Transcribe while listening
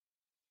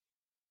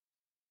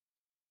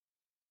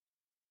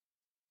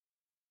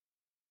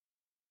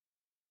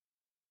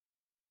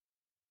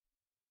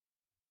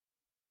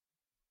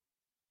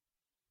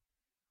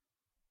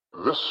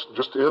This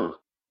just in.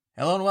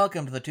 Hello and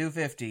welcome to the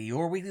 250,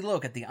 your weekly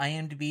look at the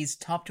IMDb's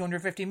top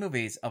 250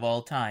 movies of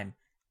all time,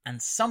 and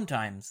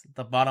sometimes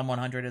the bottom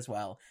 100 as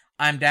well.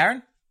 I'm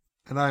Darren.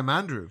 And I'm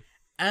Andrew.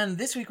 And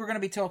this week we're going to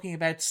be talking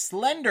about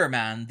Slender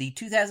Man, the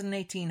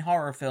 2018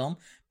 horror film.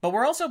 But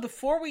we're also,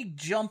 before we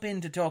jump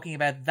into talking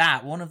about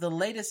that, one of the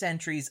latest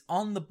entries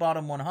on the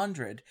bottom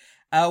 100,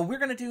 we're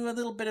going to do a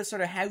little bit of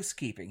sort of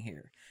housekeeping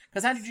here.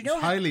 Because Andrew, do you know...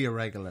 It's highly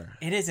irregular.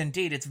 It is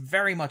indeed. It's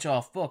very much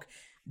off book.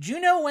 Do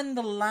you know when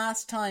the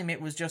last time it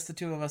was just the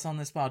two of us on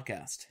this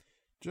podcast?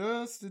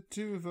 Just the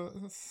two of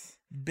us.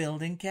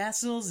 Building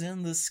castles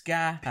in the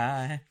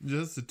sky.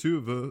 Just the two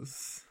of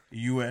us.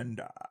 You and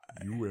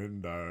I. You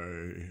and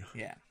I.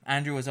 Yeah.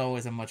 Andrew was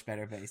always a much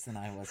better bass than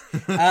I was.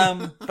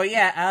 But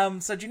yeah,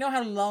 so do you know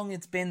how long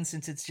it's been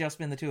since it's just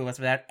been the two of us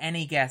without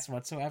any guests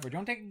whatsoever?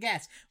 Don't take a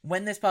guess.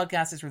 When this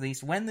podcast is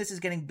released, when this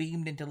is getting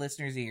beamed into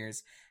listeners'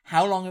 ears,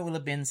 how long it will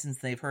have been since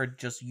they've heard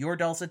just your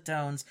dulcet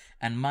tones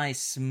and my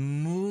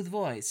smooth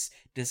voice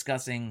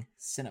discussing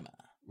cinema?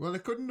 Well,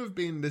 it couldn't have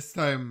been this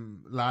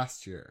time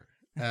last year.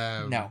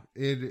 No.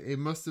 It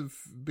must have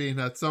been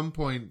at some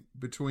point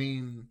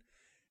between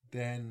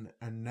then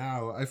and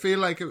now. I feel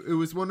like it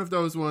was one of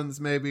those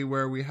ones maybe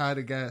where we had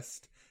a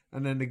guest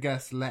and then the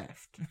guest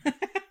left.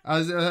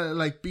 As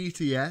like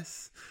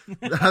BTS.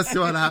 That's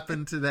what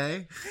happened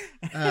today.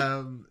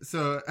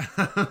 So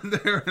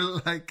they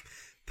were like,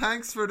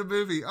 thanks for the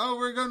movie. Oh,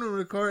 we're going to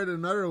record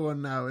another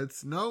one now.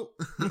 It's no.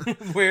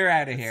 We're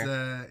out of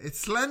here. It's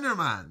Slender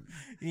Man.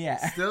 Yeah.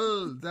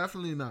 Still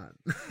definitely not.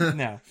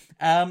 No.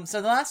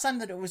 So the last time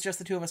that it was just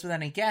the two of us with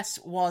any guests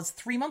was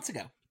 3 months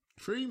ago.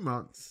 3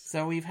 months.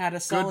 So we've had a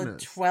solid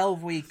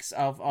 12 weeks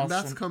of us. And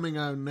that's coming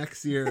out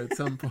next year at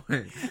some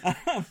point.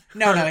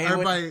 What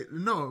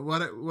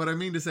I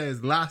mean to say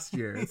is last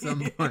year at some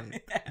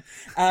point.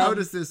 How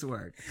does this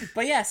work?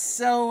 But yes,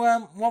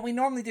 so what we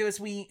normally do is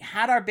we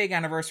had our big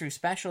anniversary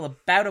special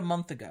about a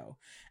month ago.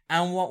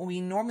 And what we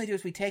normally do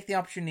is we take the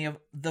opportunity of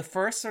the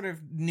first sort of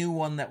new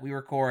one that we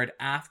record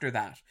after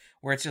that,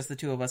 where it's just the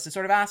two of us, to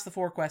sort of ask the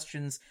 4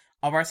 questions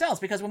of ourselves,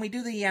 because when we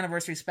do the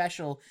anniversary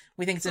special,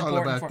 we think it's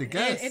important. All about the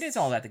guests. It is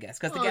all about the guests,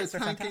 because the guests are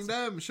thanking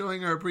fantastic. them,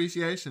 showing our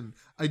appreciation.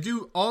 I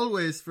do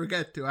always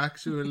forget to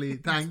actually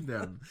thank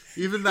them,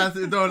 even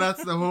though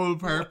that's the whole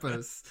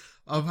purpose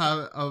of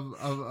having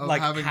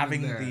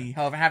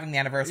the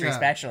anniversary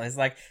special. Is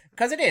like,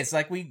 because it is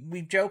like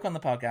we joke on the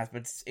podcast,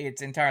 but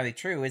it's entirely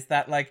true. Is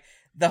that like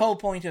the whole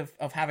point of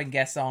having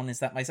guests on is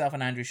that myself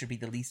and Andrew should be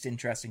the least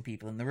interesting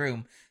people in the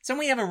room. So when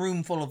we have a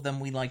room full of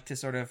them, we like to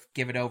sort of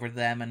give it over to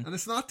them. And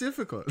it's not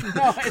difficult.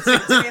 No, it's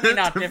really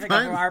not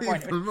difficult from our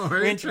point of view.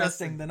 More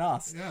interesting than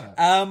us.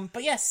 Yeah.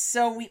 But yes,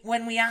 so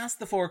when we ask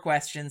the 4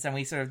 questions and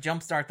we sort of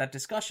jumpstart that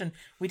discussion,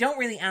 we don't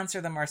really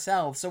answer them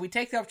ourselves. So we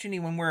take the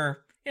opportunity when we're,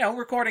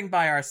 recording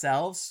by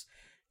ourselves,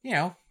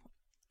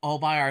 all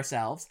by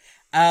ourselves,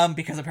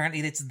 because apparently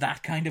it's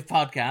that kind of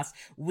podcast.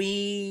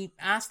 We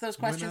ask those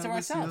questions of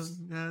ourselves.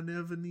 Young, I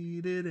never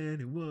needed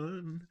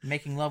anyone.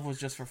 Making love was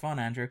just for fun,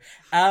 Andrew.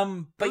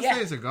 Those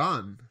days are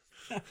gone.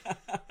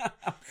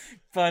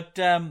 But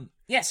so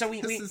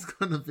we this is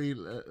gonna be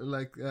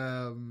like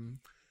I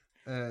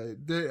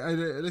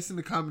listen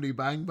to Comedy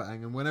Bang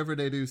Bang, and whenever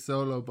they do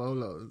solo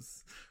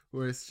bolos,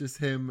 where it's just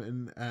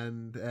him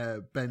and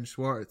Ben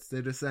Schwartz,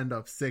 they just end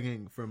up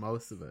singing for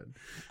most of it.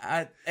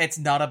 It's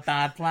not a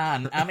bad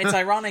plan. It's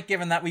ironic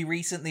given that we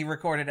recently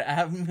recorded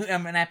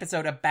an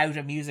episode about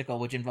a musical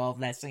which involved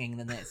less singing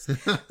than this.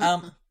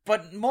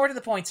 But more to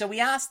the point, so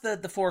we asked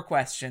the 4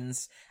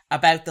 questions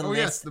about the list.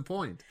 Yes, the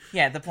point.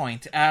 Yeah, the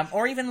point.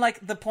 Or even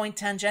like the point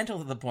tangential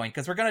to the point,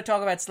 because we're going to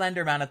talk about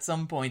Slender Man at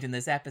some point in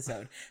this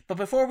episode. But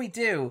before we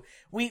do,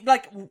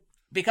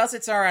 because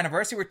it's our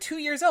anniversary, we're 2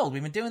 years old.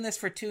 We've been doing this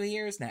for 2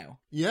 years now.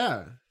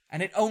 Yeah.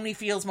 And it only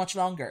feels much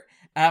longer.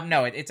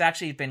 No, it's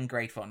actually been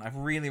great fun. I've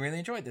really, really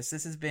enjoyed this.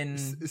 This has been...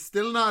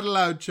 Still not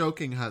allowed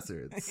choking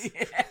hazards.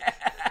 Yeah.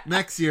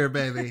 Next year,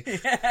 baby.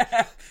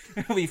 Yeah.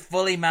 We'll be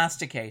fully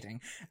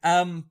masticating.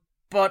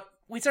 But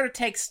we sort of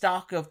take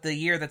stock of the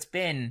year that's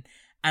been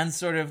and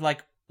sort of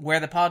like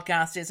where the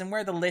podcast is and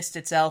where the list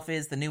itself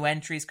is, the new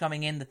entries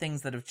coming in, the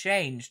things that have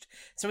changed.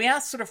 So we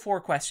asked sort of 4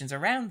 questions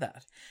around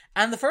that.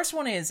 And the first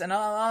one is, and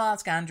I'll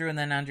ask Andrew and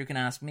then Andrew can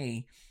ask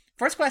me.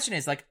 First question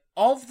is, like,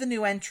 of the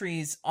new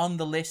entries on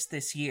the list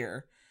this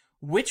year,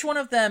 which one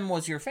of them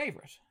was your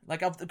favorite?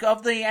 Like, of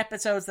the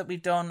episodes that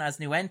we've done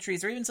as new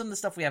entries, or even some of the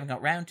stuff we haven't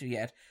got round to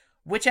yet,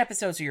 which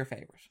episodes are your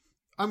favorite?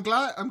 I'm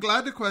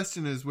glad the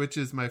question is which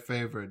is my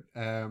favorite.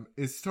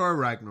 It's Thor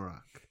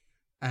Ragnarok.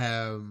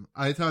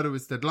 I thought it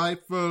was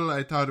delightful.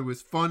 I thought it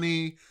was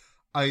funny.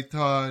 I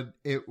thought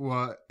it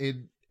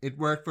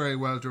worked very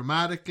well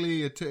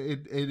dramatically. It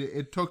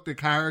took the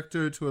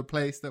character to a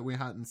place that we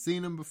hadn't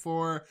seen him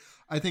before.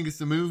 I think it's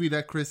the movie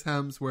that Chris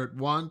Hemsworth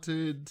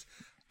wanted,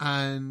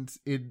 and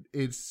it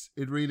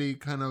really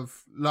kind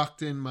of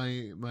locked in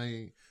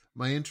my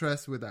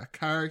interest with that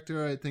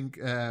character. I think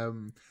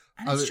and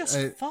it's just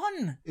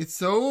fun. It's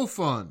so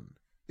fun.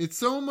 It's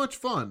so much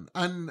fun,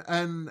 and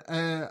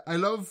I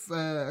love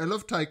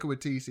Taika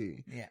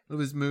Waititi. Yeah. I love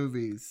his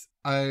movies.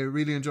 I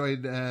really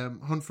enjoyed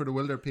Hunt for the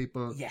Wilder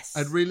People. Yes.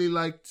 I'd really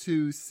like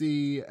to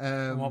see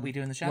What We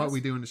Do in the Shadows. What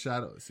We Do in the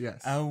Shadows.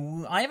 Yes.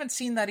 Oh, I haven't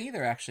seen that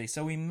either, actually.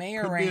 So we may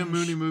Could arrange be a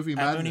Mooney movie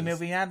madness. Mooney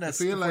movie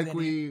madness. I feel like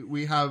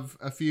we have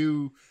a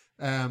few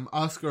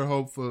Oscar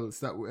hopefuls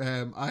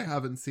that I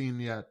haven't seen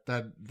yet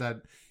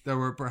that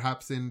were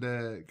perhaps in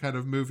the kind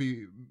of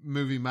movie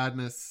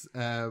madness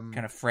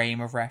kind of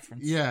frame of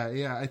reference.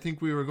 Yeah. I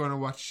think we were going to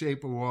watch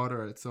Shape of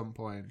Water at some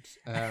point.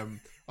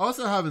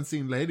 Also haven't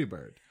seen Lady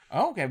Bird.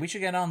 Oh, okay, we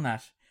should get on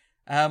that.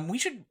 We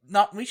should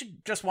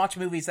just watch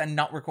movies and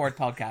not record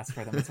podcasts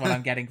for them. That's what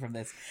I'm getting from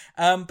this.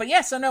 But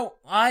yeah, so no,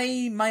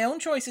 my own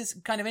choice is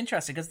kind of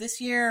interesting because this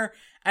year,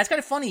 it's kind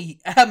of funny.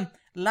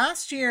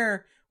 Last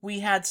year we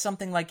had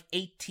something like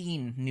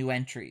 18 new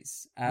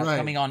entries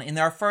coming on in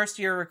our first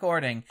year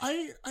recording.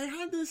 I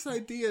had this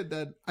idea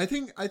that I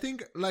think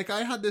like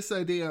I had this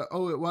idea.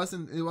 Oh, it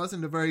wasn't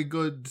a very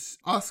good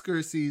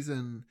Oscar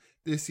season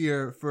this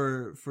year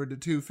for the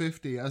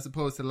 250 as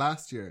opposed to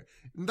last year.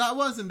 And that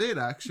wasn't it,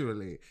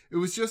 actually. It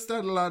was just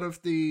that a lot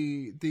of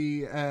the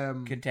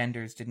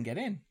contenders didn't get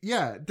in.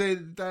 Yeah,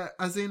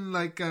 as in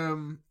like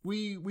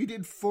we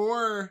did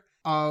 4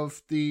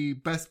 of the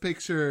Best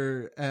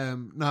Picture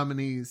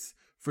nominees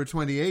for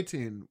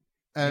 2018,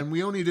 and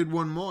we only did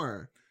 1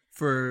 more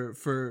for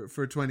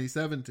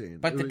 2017.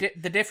 But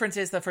the difference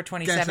is that for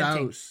 2017, Get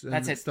Out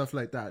that's it, stuff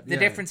like that. The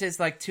difference is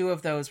like 2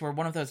 of those were,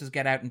 one of those was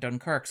Get Out and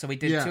Dunkirk, so we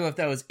did 2 of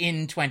those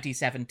in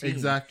 2017.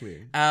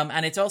 Exactly.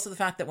 And it's also the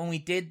fact that when we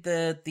did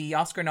the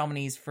Oscar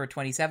nominees for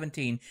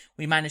 2017,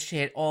 we managed to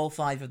hit all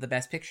 5 of the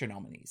Best Picture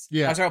nominees.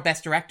 Yeah. Sorry,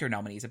 Best Director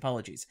nominees.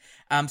 Apologies.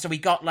 So we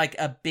got like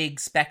a big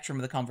spectrum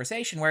of the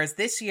conversation. Whereas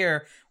this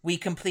year we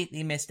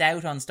completely missed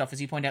out on stuff,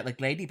 as you point out, like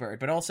Lady Bird,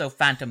 but also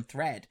Phantom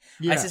Thread.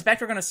 Yeah. I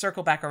suspect we're going to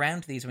circle back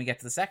around to these when we get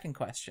to the second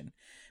question.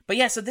 But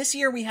yeah, so this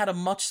year we had a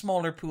much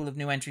smaller pool of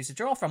new entries to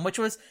draw from, which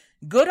was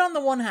good on the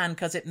one hand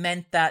because it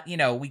meant that, you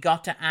know, we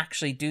got to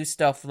actually do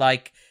stuff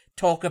like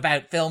talk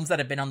about films that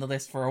have been on the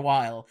list for a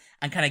while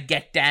and kind of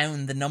get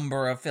down the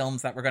number of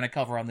films that we're going to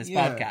cover on this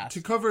podcast.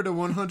 To cover the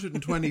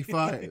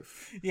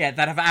 125. Yeah,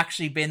 that have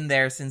actually been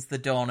there since the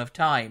dawn of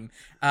time,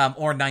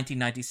 or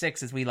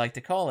 1996 as we like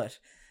to call it.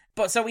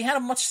 But so we had a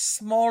much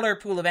smaller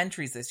pool of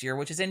entries this year,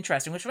 which is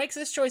interesting, which makes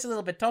this choice a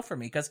little bit tough for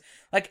me because,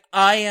 like,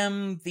 I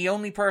am the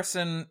only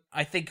person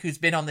I think who's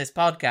been on this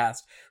podcast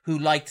who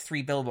liked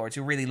 3 Billboards,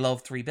 who really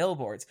loved 3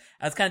 Billboards.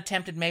 I was kind of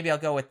tempted, maybe I'll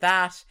go with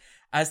that.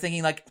 I was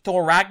thinking, like,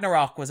 Thor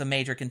Ragnarok was a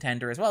major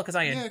contender as well because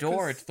I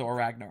adored Thor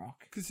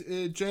Ragnarok. Because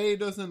Jay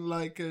doesn't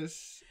like it.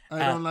 I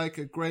don't like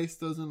it. Grace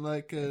doesn't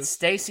like it.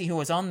 Stacey, who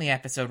was on the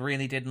episode,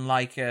 really didn't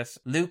like it.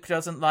 Luke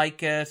doesn't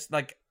like it.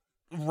 Like,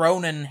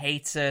 Ronan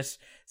hates it.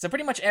 So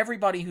pretty much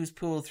everybody who's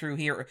pulled through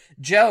here.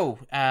 Joe,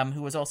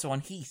 who was also on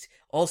Heat,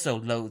 also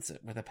loathes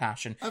it with a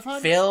passion.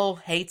 Phil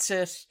hates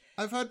it.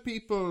 I've had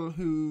people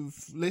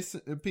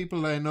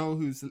people I know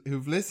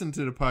who've listened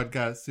to the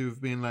podcast who've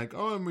been like,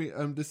 "Oh,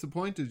 I'm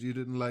disappointed you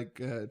didn't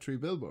like 3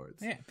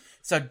 Billboards." Yeah.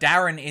 So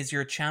Darren is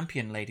your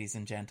champion, ladies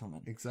and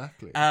gentlemen.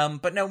 Exactly.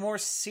 But no, more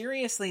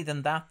seriously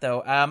than that,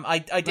 though. I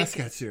did. Let's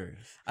get serious.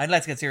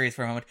 Let's get serious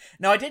for a moment.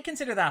 No, I did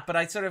consider that, but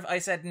I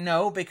said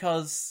no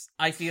because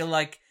I feel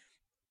like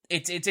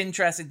it's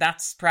interesting.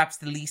 That's perhaps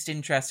the least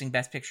interesting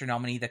Best Picture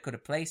nominee that could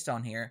have placed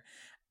on here.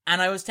 And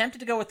I was tempted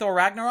to go with Thor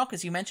Ragnarok,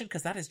 as you mentioned,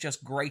 because that is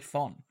just great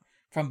fun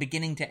from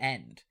beginning to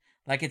end.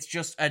 Like, it's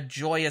just a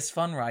joyous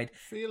fun ride. I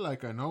feel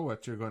like I know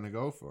what you're going to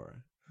go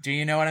for. Do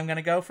you know what I'm going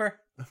to go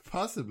for?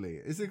 Possibly.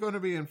 Is it going to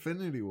be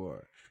Infinity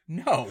War?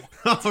 No.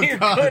 Oh, dear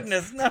God.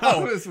 Goodness, no. I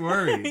was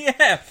worried.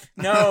 Yeah.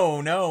 No.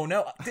 You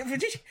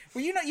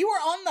were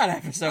on that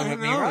episode with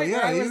me, right?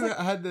 Yeah, you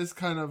had this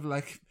kind of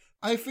like...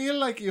 I feel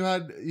like you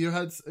had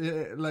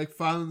like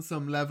found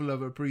some level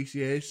of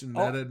appreciation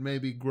that had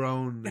maybe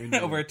grown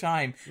over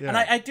time. Yeah. And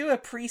I do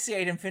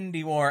appreciate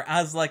Infinity War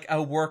as like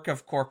a work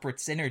of corporate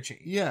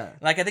synergy. Yeah.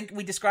 Like, I think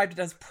we described it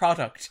as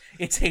product.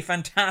 It's a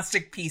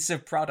fantastic piece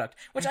of product,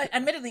 which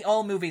admittedly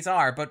all movies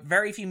are, but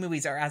very few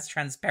movies are as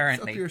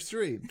transparently. It's up your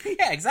street.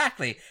 Yeah,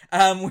 exactly.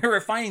 We're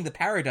refining the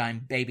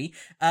paradigm, baby.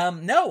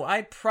 No,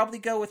 I'd probably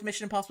go with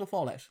Mission Impossible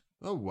Fallout.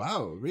 Oh,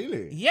 wow.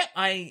 Really? Yeah,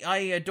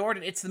 I adored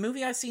it. It's the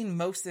movie I've seen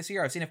most this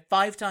year. I've seen it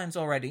 5 times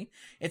already.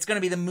 It's going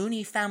to be the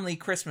Mooney family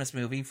Christmas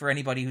movie for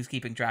anybody who's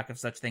keeping track of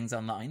such things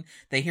online.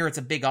 They hear it's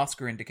a big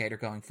Oscar indicator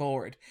going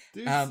forward.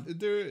 There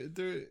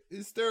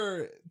is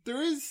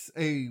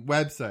a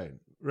website,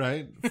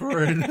 right,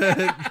 for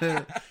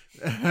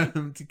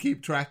to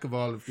keep track of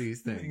all of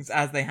these things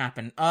as they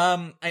happen.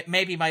 It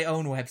may be my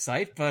own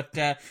website, but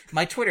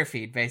my Twitter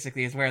feed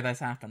basically is where this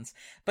happens.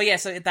 But yeah,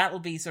 so that will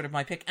be sort of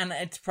my pick, and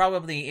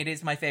it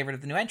is my favorite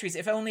of the new entries,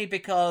 if only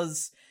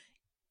because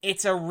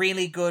it's a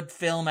really good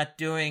film at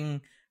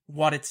doing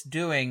what it's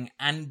doing,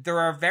 and there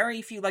are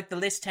very few, like, the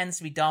list tends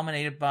to be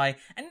dominated by,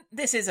 and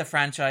this is a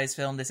franchise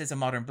film, this is a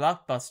modern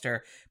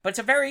blockbuster, but it's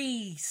a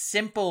very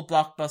simple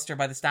blockbuster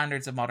by the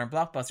standards of modern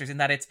blockbusters, in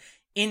that it's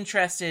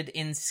interested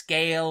in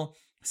scale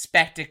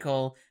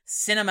spectacle,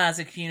 cinema as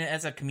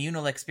a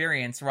communal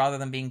experience, rather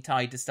than being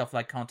tied to stuff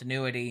like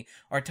continuity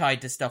or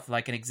tied to stuff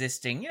like an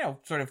existing,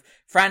 sort of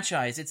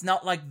franchise. It's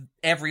not like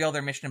every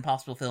other Mission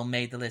Impossible film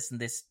made the list and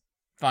this,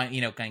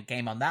 kind of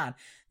came on that.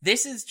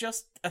 This is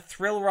just a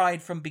thrill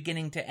ride from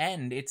beginning to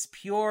end. It's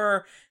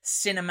pure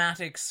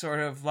cinematic sort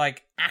of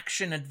like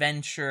action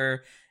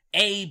adventure.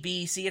 A,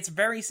 B, C. It's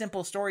very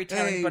simple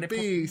storytelling, but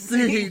B,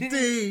 C,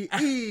 D,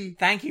 E.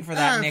 Thank you for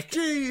that, F, Nick.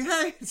 G,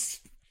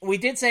 H. We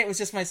did say it was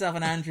just myself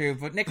and Andrew,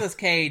 but Nicolas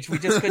Cage, we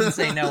just couldn't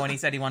say no when he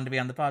said he wanted to be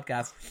on the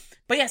podcast.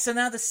 But yeah, so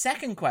now the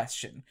second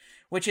question,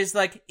 which is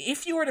like,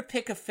 if you were to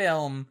pick a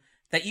film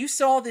that you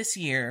saw this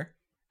year,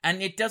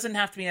 and it doesn't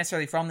have to be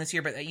necessarily from this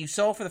year, but that you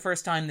saw for the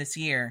first time this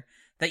year,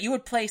 that you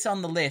would place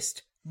on the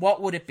list,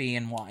 what would it be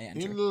and why,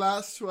 Andrew? In the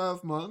last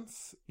 12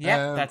 months,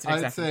 yeah, that's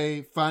exactly. I'd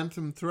say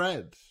Phantom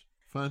Thread.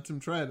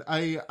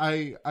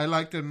 I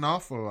liked it an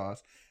awful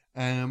lot.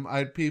 I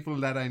had people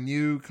that I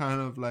knew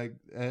kind of like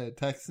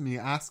texting me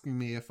asking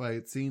me if I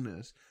had seen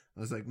it. I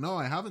was like, no,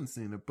 I haven't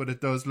seen it, but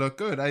it does look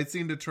good. I'd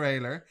seen the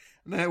trailer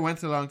and I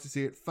went along to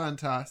see it.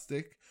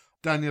 Fantastic.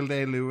 Daniel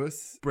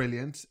Day-Lewis,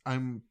 brilliant.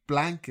 I'm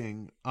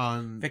blanking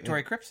on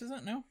Victoria Cripps, is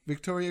it? No?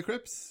 Victoria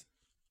Cripps?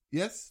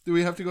 Yes? Do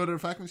we have to go to the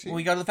fact machine?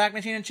 We go to the fact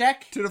machine and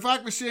check? To the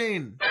fact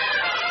machine!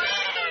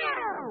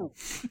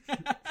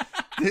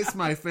 This is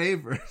my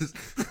favourite.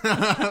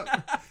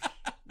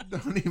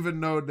 Don't even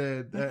know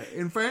that.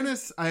 In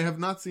fairness, I have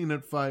not seen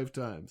it 5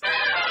 times.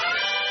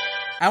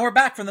 And we're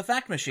back from the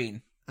fact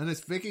machine. And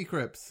it's Vicky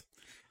Cripps.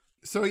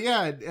 So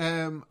yeah,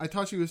 I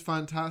thought she was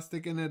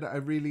fantastic in it. I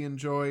really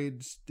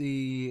enjoyed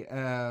the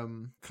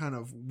kind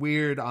of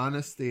weird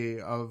honesty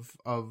of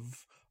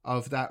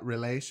that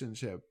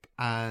relationship,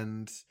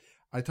 and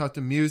I thought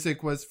the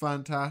music was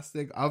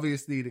fantastic.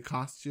 Obviously, the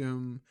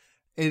costume.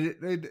 I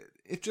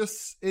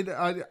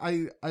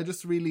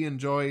just really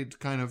enjoyed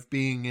kind of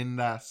being in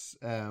that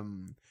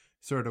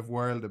sort of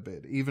world a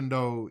bit, even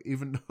though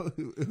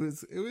it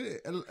was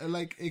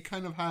like it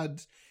kind of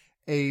had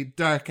a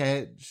dark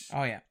edge.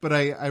 Oh yeah, but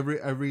I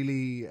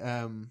really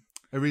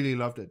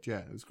loved it. Yeah,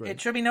 it was great.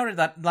 It should be noted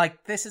that,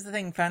 like, this is the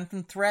thing,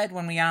 Phantom Thread,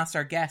 when we asked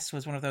our guests,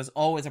 was one of those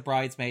always a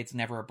bridesmaids,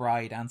 never a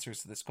bride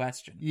answers to this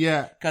question.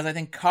 Yeah. Because I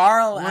think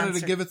Carl wanted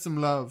to give it some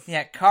love.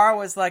 Yeah, Carl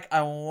was like,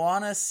 I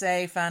want to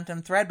say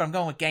Phantom Thread, but I'm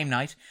going with Game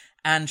Night.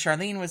 And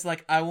Charlene was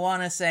like, I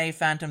want to say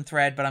Phantom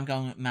Thread, but I'm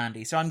going with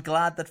Mandy. So I'm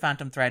glad that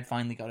Phantom Thread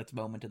finally got its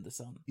moment in the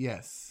sun.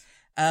 Yes.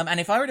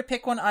 And if I were to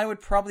pick one, I would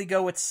probably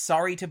go with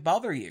Sorry to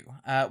Bother You,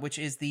 which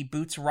is the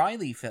Boots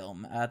Riley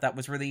film that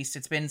was released.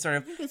 It's been sort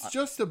of... I think it's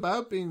just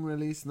about being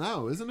released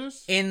now, isn't it?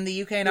 In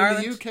the UK and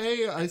Ireland? In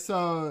the UK, I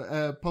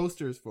saw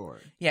posters for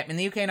it. Yeah, in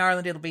the UK and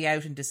Ireland, it'll be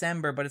out in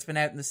December, but it's been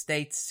out in the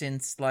States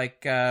since,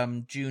 like,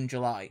 June,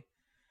 July.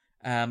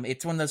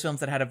 It's one of those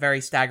films that had a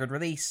very staggered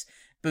release.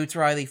 Boots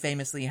Riley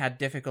famously had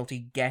difficulty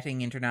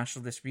getting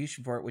international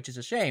distribution for it, which is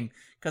a shame,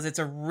 because it's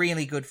a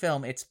really good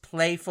film. It's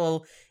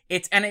playful.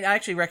 And I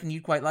actually reckon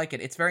you'd quite like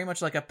it. It's very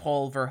much like a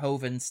Paul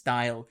Verhoeven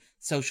style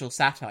social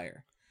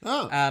satire.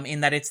 Oh.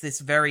 In that it's this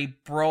very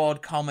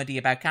broad comedy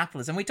about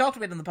capitalism. We talked a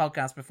bit on the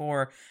podcast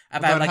before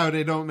about like, how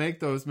they don't make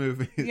those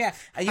movies. Yeah.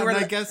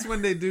 I guess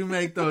when they do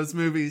make those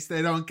movies,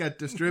 they don't get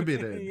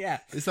distributed. Yeah.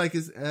 It's like,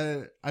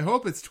 I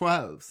hope it's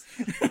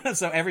 12s.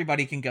 So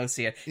everybody can go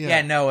see it.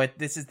 Yeah, no,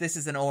 this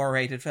is an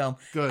R-rated film.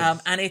 Good.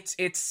 And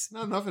it's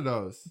not enough of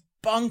those.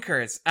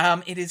 Bonkers.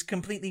 It is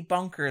completely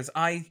bonkers.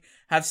 I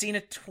have seen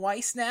it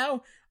twice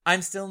now.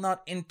 I'm still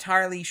not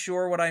entirely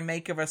sure what I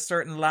make of a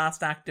certain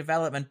last act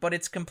development, but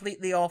it's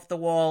completely off the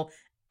wall,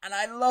 and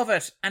I love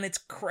it, and it's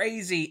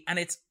crazy, and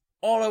it's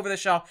all over the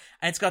shop,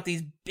 and it's got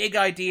these big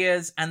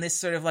ideas and this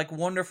sort of like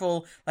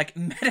wonderful, like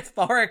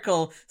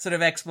metaphorical sort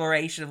of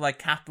exploration of like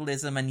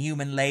capitalism and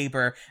human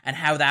labor and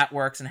how that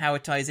works and how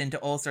it ties into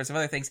all sorts of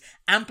other things,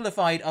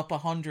 amplified up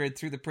 100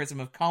 through the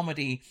prism of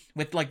comedy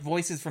with like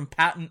voices from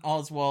Patton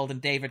Oswalt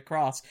and David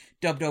Cross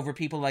dubbed over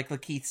people like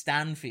Lakeith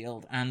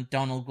Stanfield and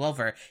Donald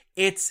Glover.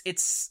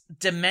 It's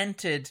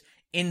demented,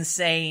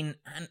 insane,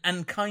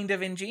 and kind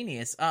of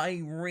ingenious.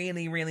 I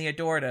really, really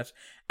adored it,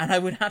 and I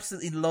would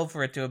absolutely love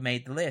for it to have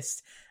made the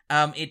list.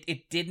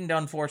 It didn't,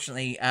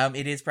 unfortunately.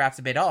 It is perhaps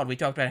a bit odd. We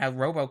talked about how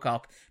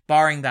RoboCop,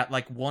 barring that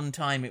like one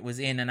time it was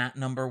in and at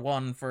number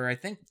one for I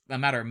think a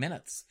matter of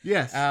minutes.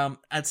 Yes.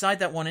 Outside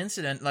that one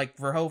incident, like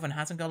Verhoeven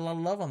hasn't got a lot of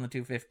love on the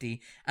 250,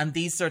 and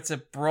these sorts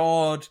of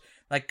broad,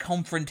 like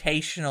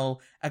confrontational,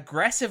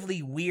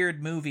 aggressively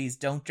weird movies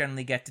don't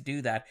generally get to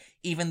do that,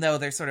 even though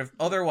they're sort of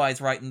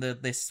otherwise right in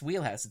this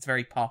wheelhouse. It's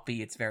very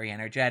poppy, it's very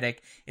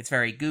energetic, it's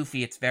very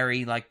goofy, it's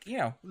very like,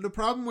 The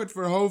problem with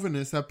Verhoeven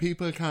is that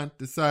people can't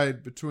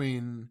decide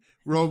between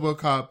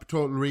RoboCop,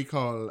 Total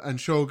Recall, and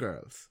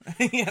Showgirls.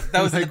 Yeah,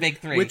 those are the big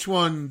three. Which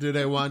one do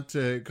they want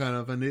to kind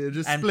of, and it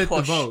just split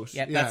push. The vote.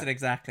 Yeah, that's it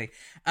exactly.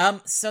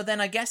 So then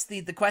I guess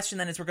the question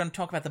then is we're going to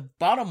talk about the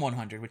bottom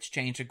 100, which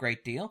changed a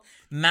great deal.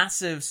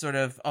 Massive sort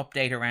of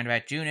update around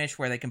about June-ish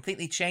where they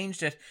completely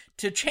changed it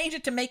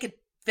to make it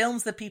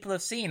films that people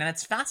have seen. And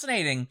it's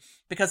fascinating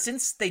because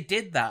since they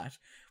did that,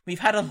 we've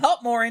had a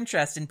lot more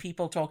interest in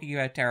people talking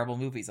about terrible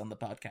movies on the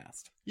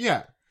podcast.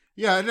 Yeah.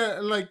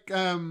 Like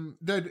I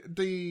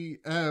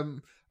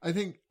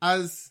think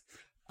as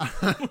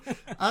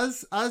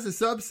as a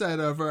subset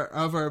of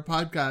our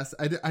podcast,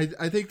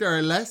 I think there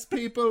are less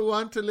people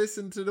want to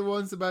listen to the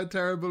ones about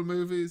terrible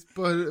movies,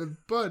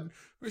 but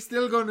we're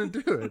still going to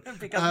do it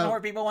because more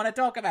people want to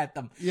talk about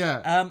them.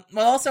 Yeah.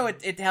 Well, also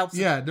it helps.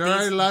 Yeah, there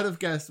are a lot of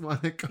guests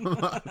want to come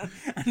on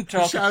and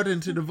shout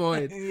into the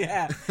void.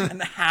 Yeah,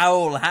 and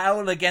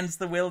howl against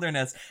the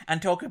wilderness,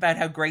 and talk about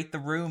how great The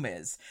Room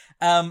is.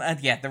 And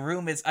yeah, The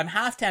Room is. I'm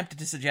half tempted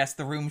to suggest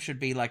The Room should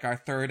be like our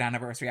 3rd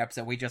anniversary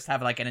episode. We just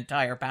have like an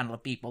entire panel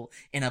of people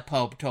in a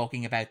pub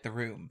talking about The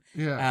Room.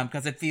 Yeah.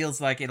 Because it feels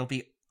like it'll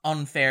be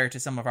unfair to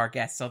some of our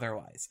guests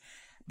otherwise.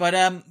 But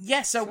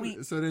yeah, so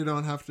they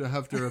don't have to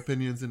have their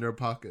opinions in their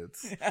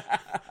pockets.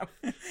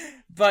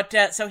 But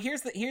so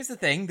here's the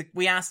thing.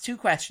 We asked 2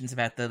 questions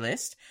about the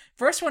list.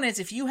 First one is,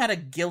 if you had a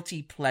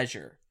guilty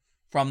pleasure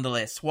from the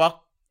list,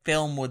 what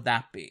film would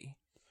that be?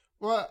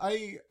 Well,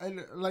 I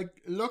like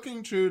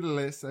looking through the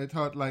list. I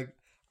thought, like,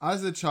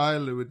 as a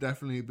child, it would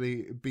definitely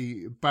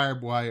be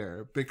Barbed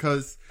Wire,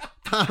 because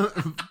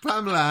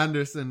Pamela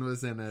Anderson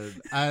was in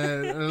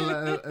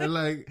it.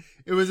 Like,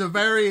 it was a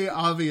very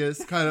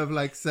obvious kind of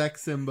like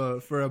sex symbol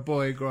for a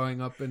boy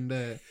growing up in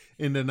the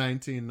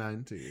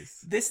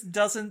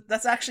 1990s.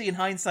 That's actually, in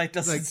hindsight,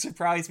 doesn't like,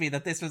 surprise me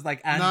that this was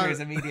like Andrew's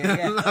immediate.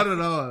 Yeah. Not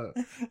at all.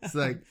 It's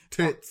like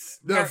tits,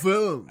 the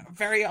film.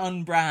 Very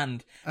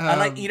on-brand.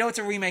 Like, it's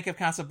a remake of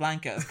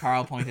Casablanca, as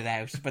Carl pointed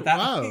out. But that,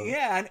 wow.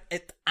 Yeah,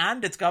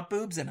 and it's got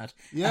boobs in it.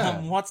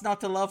 Yeah. What's not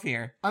to love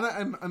here?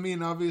 And I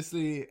mean,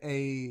 obviously,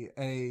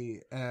 I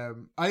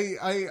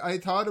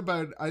thought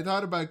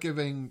about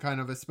giving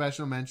kind of a special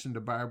mention to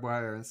Barbed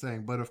Wire and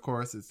saying, but of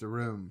course it's The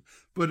Room.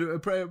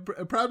 But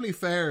probably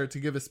fair to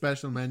give a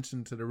special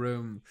mention to The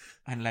Room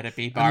and let it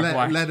be Barbed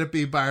Wire. Let it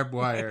be Barbed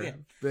Wire,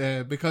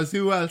 yeah. Because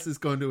who else is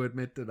going to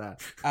admit to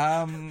that?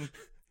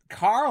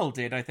 Carl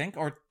did, I think,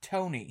 or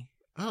Tony.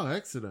 Oh,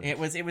 excellent! It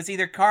was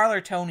either Carl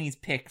or Tony's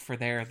pick for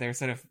their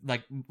sort of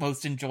like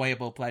most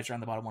enjoyable pleasure on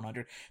the bottom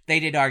 100. They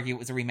did argue it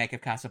was a remake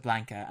of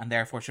Casablanca and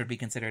therefore should be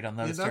considered on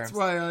those terms. That's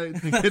why I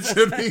think it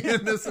should be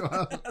in this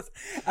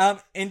one.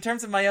 In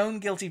terms of my own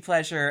guilty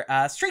pleasure,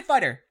 Street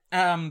Fighter.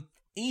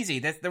 Easy.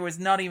 There was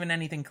not even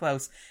anything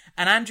close.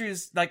 And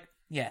Andrew's like,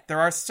 yeah,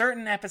 there are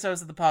certain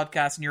episodes of the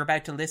podcast, and you're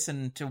about to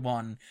listen to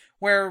one,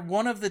 where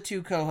one of the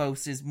 2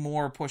 co-hosts is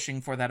more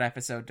pushing for that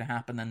episode to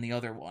happen than the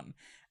other one.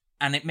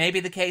 And it may be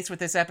the case with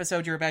this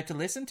episode you're about to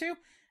listen to,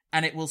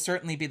 and it will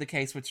certainly be the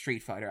case with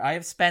Street Fighter. I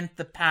have spent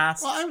the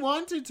past... Well, I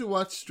wanted to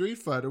watch Street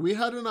Fighter. We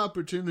had an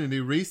opportunity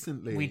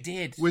recently. We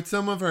did. With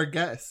some of our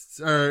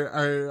guests,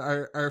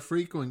 our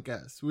frequent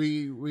guests.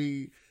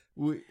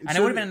 And it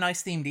would have been a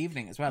nice themed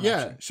evening as well. Yeah,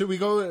 actually. Should we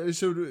go?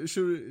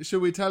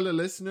 Should we tell the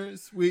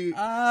listeners?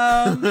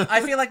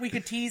 I feel like we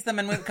could tease them,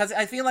 and because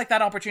I feel like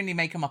that opportunity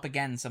may come up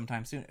again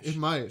sometime soon. It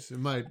might.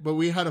 But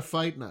we had a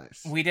fight night.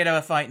 We did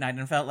have a fight night,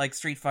 and felt like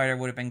Street Fighter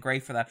would have been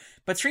great for that.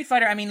 But Street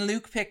Fighter, I mean,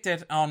 Luke picked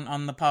it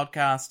on the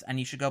podcast, and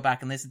you should go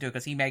back and listen to it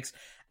because he makes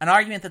an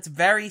argument that's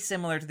very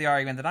similar to the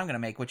argument that I'm going to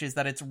make, which is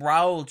that it's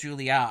Raul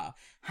Julia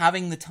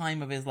having the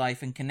time of his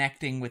life and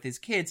connecting with his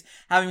kids,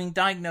 having been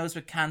diagnosed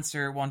with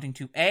cancer, wanting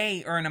to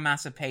A, earn a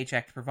massive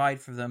paycheck to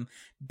provide for them,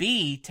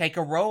 B, take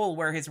a role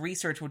where his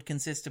research would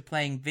consist of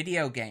playing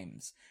video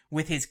games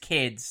with his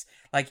kids,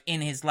 like in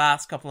his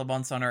last couple of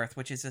months on Earth,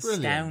 which is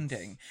astounding.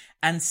 Brilliant.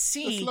 And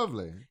C, that's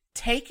lovely.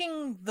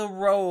 Taking the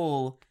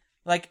role...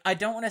 Like, I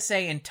don't want to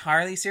say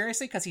entirely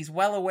seriously, because he's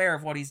well aware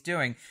of what he's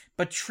doing,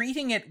 but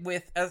treating it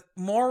with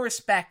more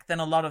respect than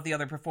a lot of the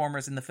other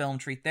performers in the film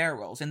treat their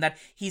roles, in that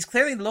he's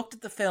clearly looked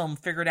at the film,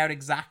 figured out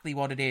exactly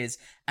what it is,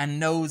 and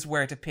knows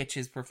where to pitch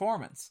his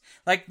performance.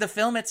 Like, the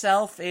film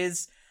itself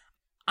is...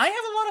 I have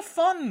a lot of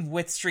fun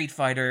with Street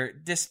Fighter,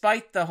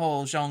 despite the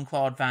whole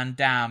Jean-Claude Van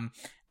Damme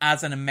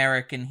as an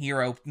American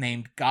hero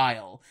named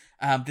Guile.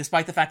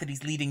 Despite the fact that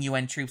he's leading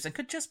UN troops and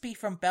could just be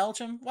from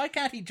Belgium. Why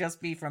can't he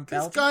just be from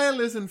Belgium? Because Guile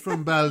isn't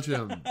from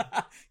Belgium.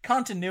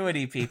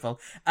 Continuity, people.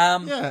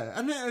 Yeah,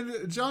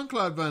 and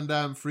Jean-Claude Van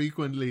Damme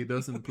frequently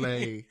doesn't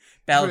play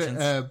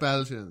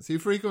Belgians. He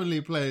frequently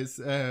plays...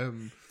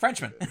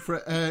 Frenchmen.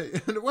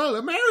 Well,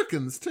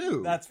 Americans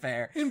too. That's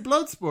fair. In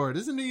Bloodsport,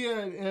 isn't he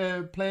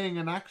playing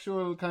an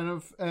actual kind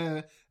of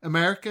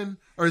American?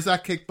 Or is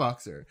that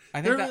Kickboxer?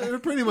 I think they're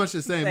pretty much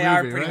the same they movie,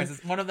 are pretty right?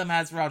 much. One of them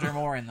has Roger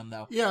Moore in them,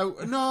 though. Yeah,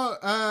 no.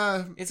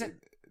 Is it?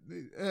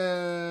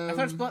 I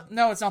thought it's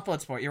no, it's not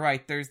Bloodsport. You're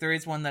right. There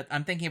is one that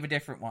I'm thinking of a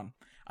different one.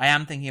 I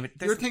am thinking of it.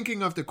 You're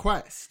thinking of The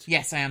Quest.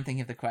 Yes, I am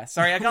thinking of The Quest.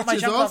 Sorry, I got my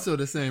jump Which is also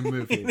the same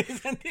movie.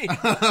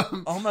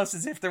 Almost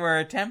as if there were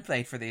a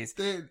template for these.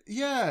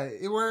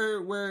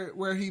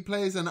 Where he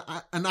plays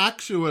an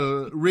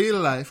actual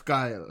real life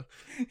Guile.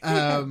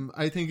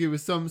 I think he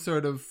was some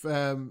sort of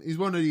he's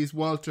one of these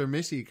Walter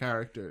Mitty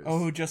characters. Oh,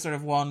 who just sort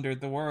of wandered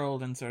the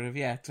world and sort of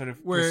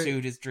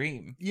pursued his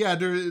dream. Yeah,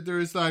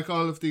 there's like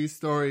all of these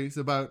stories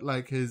about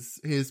like his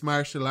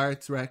martial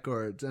arts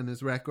record and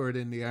his record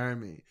in the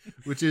army,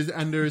 which is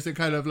and then there's a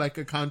kind of like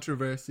a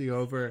controversy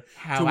over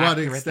How to what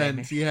accurate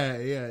extent. they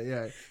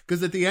Yeah.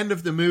 Because at the end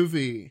of the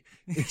movie,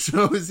 it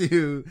shows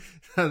you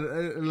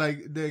that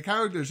like the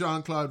character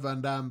Jean-Claude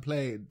Van Damme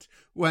played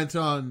went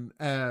on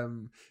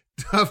to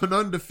have an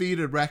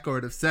undefeated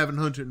record of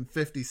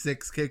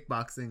 756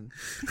 kickboxing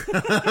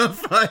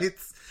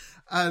fights.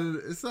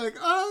 And it's like,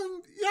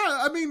 yeah,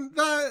 I mean,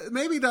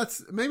 maybe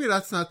that's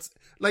not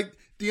like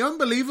the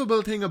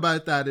unbelievable thing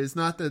about that is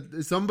not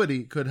that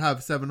somebody could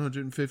have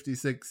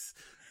 756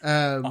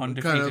 kind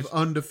of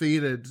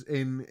undefeated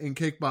in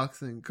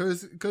kickboxing,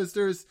 because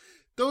there's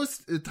those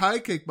Thai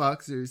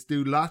kickboxers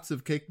do lots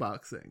of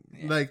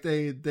kickboxing, like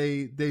they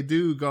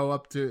do go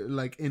up to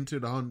like into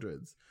the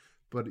hundreds.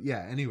 But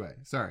yeah, anyway,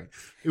 sorry.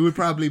 It would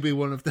probably be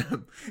one of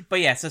them. But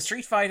yeah, so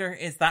Street Fighter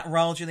is that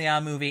Raul Julia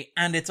movie,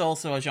 and it's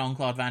also a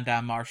Jean-Claude Van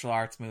Damme martial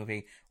arts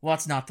movie.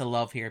 What's not to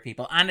love here,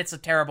 people? And it's a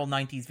terrible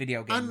 90s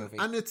video game movie.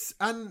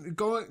 And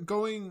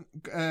going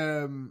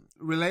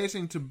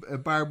relating to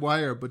barbed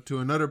wire, but to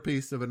another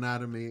piece of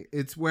anatomy,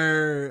 it's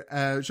where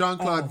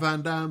Jean-Claude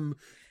Van Damme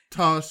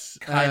taught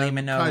Kylie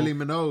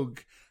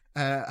Minogue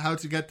how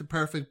to get the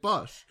perfect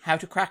butt, how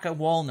to crack a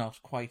walnut,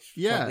 quite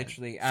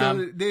literally.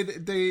 So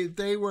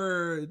they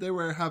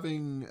were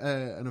having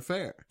an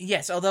affair.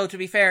 Yes, although to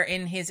be fair,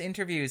 in his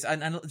interviews,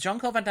 and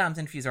Jean-Claude Van Damme's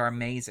interviews are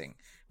amazing.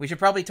 We should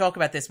probably talk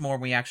about this more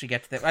when we actually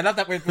get to the... I love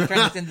that we're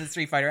turning this into the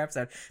Street Fighter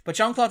episode. But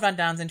Jean-Claude Van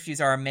Damme's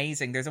interviews are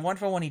amazing. There's a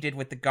wonderful one he did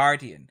with The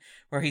Guardian,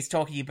 where he's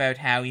talking about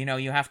how,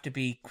 you have to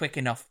be quick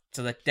enough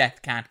so that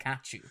death can't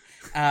catch you.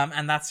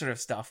 And that sort of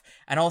stuff.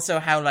 And also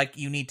how, like,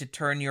 you need to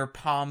turn your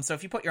palms. So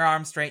if you put your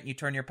arms straight and you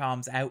turn your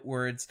palms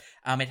outwards,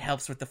 it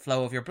helps with the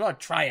flow of your blood.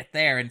 Try it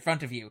there in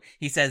front of you,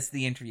 he says to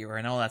the interviewer,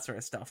 and all that sort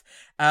of stuff.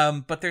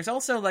 But there's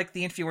also, like,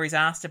 the interview where he's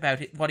asked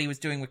about what he was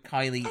doing with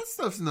Kylie. That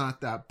stuff's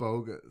not that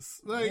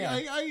bogus. Like,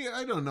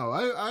 I don't know.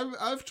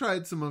 I've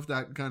tried some of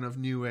that kind of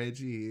new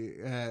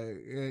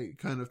agey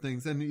kind of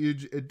things, and you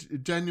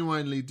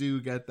genuinely do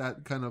get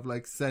that kind of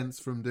like sense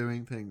from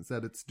doing things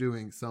that it's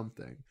doing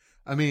something.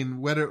 I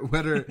mean, whether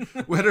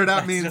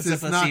that means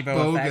it's not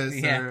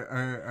bogus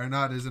or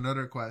not is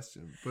another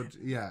question. But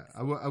yeah,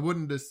 I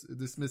wouldn't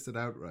dismiss it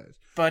outright.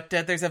 But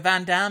there's a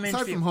Van Damme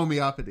interview. Aside from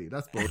homeopathy,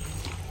 that's bogus.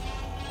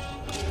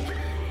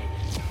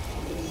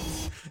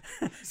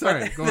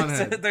 Sorry, go on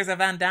ahead. There's a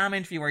Van Damme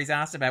interview where he's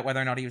asked about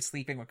whether or not he was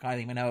sleeping with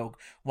Kylie Minogue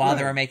while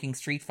they were making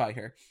Street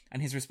Fighter.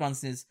 And his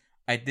response is,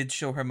 I did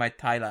show her my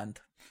Thailand.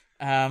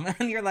 And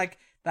you're like,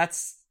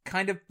 that's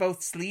kind of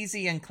both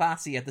sleazy and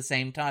classy at the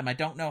same time. I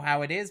don't know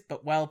how it is,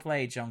 but well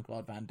played,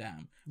 Jean-Claude Van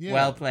Damme. Yeah.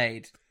 Well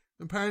played.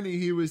 Apparently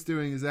he was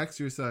doing his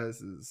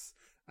exercises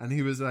and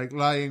he was like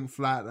lying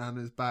flat on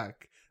his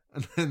back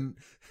and then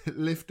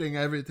lifting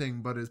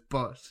everything but his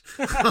butt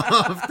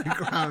off the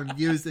ground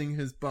using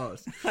his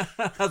butt.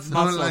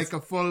 So like a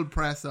full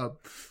press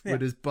up with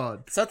his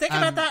butt. So think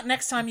about that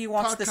next time you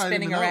watch the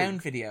spinning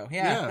around video.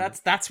 Yeah,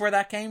 that's where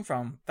that came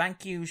from.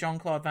 Thank you,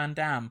 Jean-Claude Van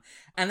Damme.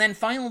 And then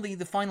finally,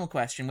 the final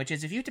question, which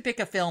is if you had to pick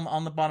a film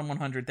on the bottom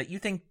 100 that you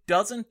think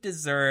doesn't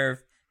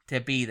deserve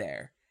to be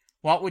there,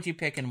 what would you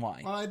pick and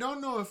why? Well, I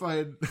don't know if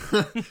I'd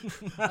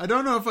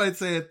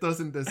say it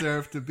doesn't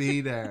deserve to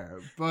be there,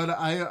 but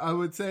I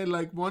would say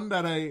like one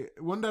that I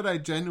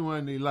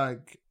genuinely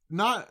like,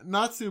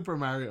 not Super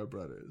Mario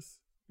Brothers,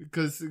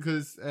 because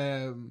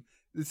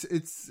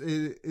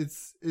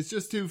it's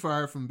just too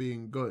far from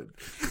being good.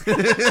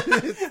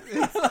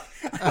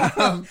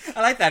 I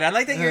like that. I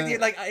like that you're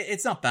like,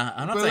 it's not bad.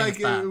 I'm not saying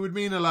it's bad. It would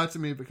mean a lot to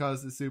me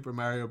because it's Super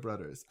Mario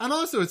Brothers, and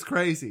also it's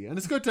crazy, and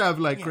it's good to have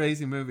like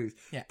crazy movies.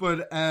 Yeah.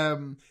 But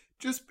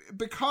just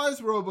because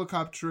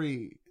RoboCop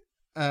 3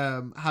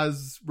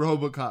 has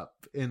RoboCop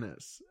in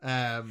it,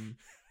 and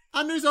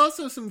there's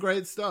also some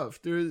great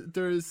stuff. There's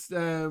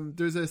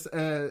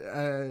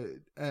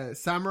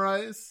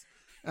samurais,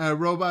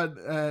 robot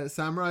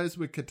samurais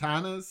with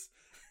katanas.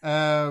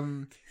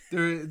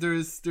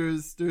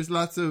 There's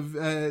lots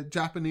of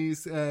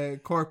Japanese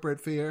corporate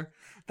fear.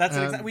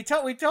 That's we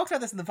talked about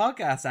this in the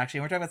podcast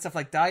actually. We're talking about stuff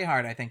like Die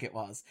Hard, I think it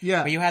was.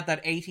 Yeah. Where you had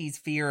that 80s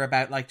fear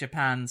about like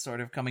Japan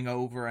sort of coming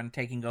over and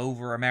taking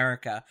over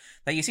America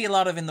that you see a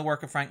lot of in the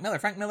work of Frank Miller.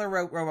 Frank Miller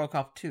wrote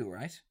RoboCop 2,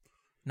 right?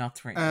 Not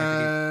 3.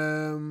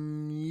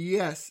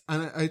 Yes,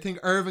 and I think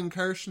Irvin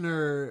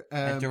Kershner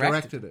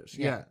directed it.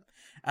 Yeah.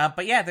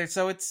 But yeah, I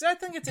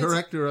think it's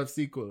director of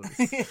sequels.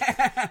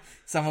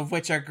 Some of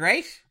which are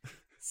great.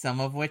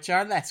 Some of which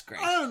are less great.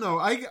 I don't know.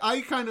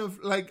 I kind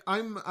of like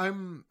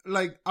I'm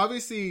like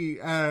obviously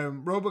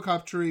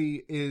RoboCop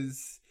 3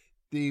 is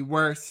the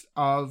worst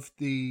of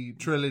the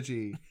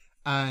trilogy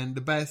and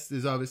the best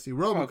is obviously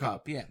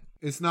RoboCop. Yeah.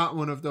 It's not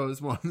one of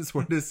those ones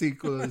where the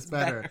sequel is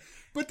better.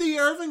 But the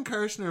Irvin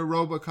Kershner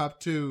RoboCop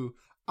 2,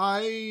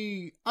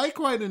 I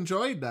quite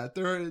enjoyed that.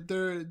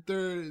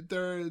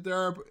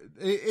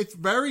 It's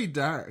very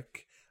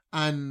dark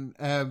and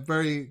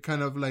very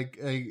kind of like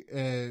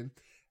a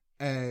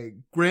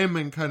grim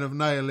and kind of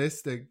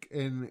nihilistic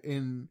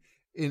in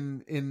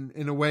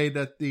a way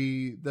that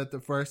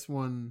the first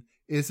one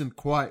isn't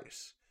quite.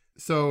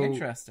 So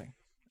interesting.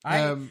 I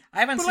haven't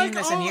but, seen like,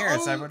 this in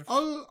years. I would.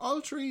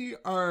 all three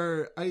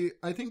are.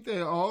 I think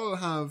they all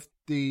have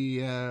the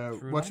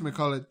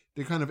whatchamacallit,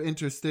 the kind of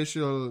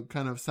interstitial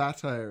kind of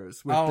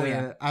satires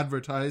with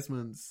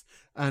advertisements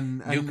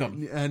and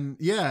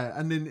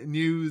then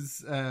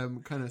news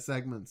kind of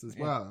segments as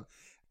well.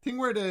 I think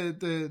where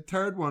the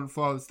third one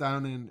falls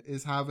down in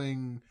is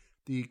having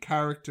the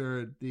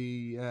character,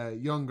 the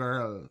young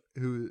girl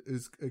who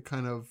is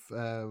kind of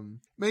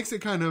makes it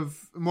kind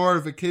of more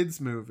of a kids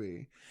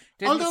movie.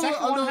 Did the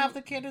second one have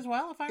the kid as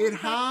well? It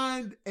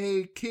had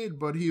a kid,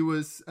 but he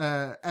was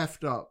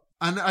effed up,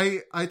 and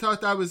I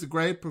thought that was a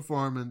great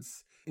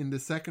performance in the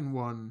second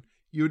one.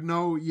 You'd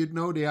know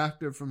the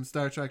actor from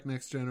Star Trek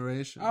Next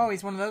Generation. Oh,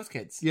 he's one of those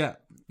kids. Yeah,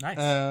 nice.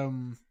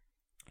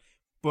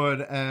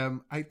 But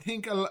I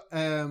think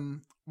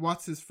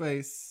what's his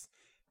face?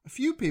 A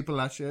few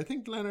people actually. I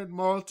think Leonard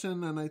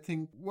Maltin and I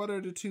think what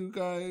are the two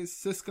guys?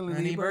 Siskel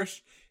and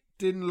Ebert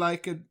didn't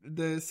like it,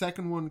 the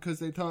second one, because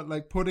they thought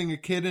like putting a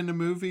kid in a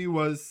movie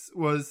was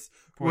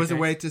a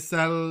way to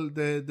sell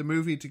the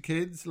movie to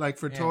kids, like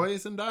for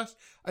toys and that.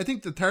 I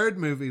think the third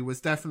movie was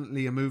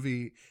definitely a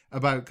movie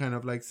about kind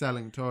of like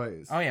selling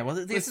toys. Oh yeah, well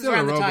this is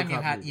around the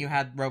time you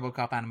had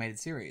RoboCop animated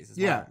series as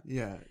well.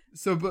 Yeah.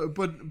 So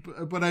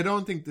but I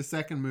don't think the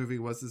second movie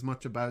was as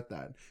much about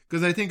that,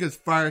 because I think it's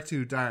far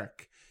too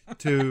dark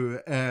to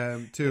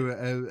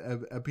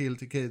appeal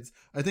to kids.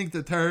 I think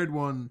the third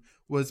one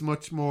was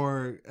much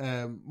more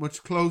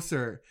much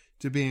closer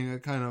to being a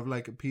kind of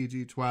like a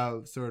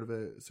PG-12 sort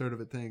of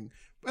a thing.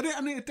 But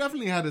it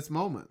definitely had its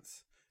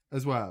moments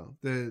as well.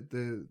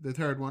 The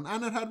third one,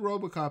 and it had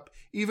RoboCop,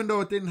 even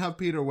though it didn't have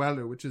Peter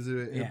Weller, which is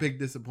a big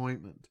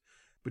disappointment.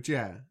 But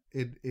yeah,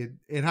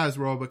 it has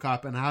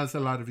RoboCop and it has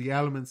a lot of the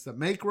elements that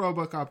make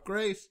RoboCop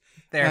great.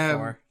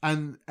 Therefore,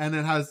 and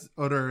it has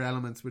other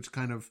elements which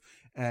kind of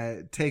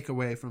take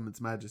away from its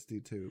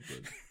majesty too.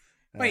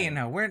 But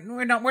well,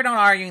 we're not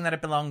arguing that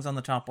it belongs on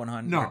the top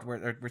 100. No.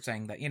 We're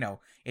saying that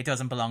it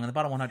doesn't belong in the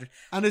bottom 100.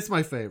 And it's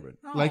my favorite.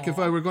 Aww. Like if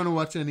I were going to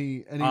watch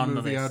any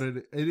movie out of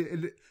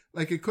it,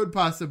 like it could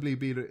possibly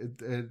be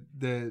the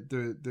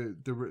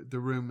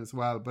Room as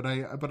well. But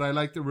I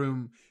like The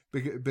Room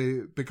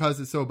because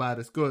it's so bad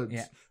it's good.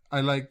 Yeah. I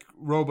like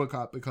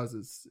RoboCop because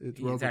it's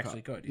RoboCop. It's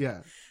actually good.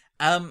 Yeah.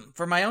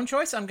 For my own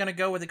choice, I'm going to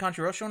go with the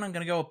controversial one. I'm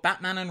going to go with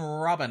Batman and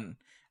Robin.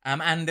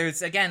 And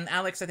there's, again,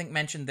 Alex, I think,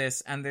 mentioned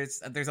this, and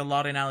there's a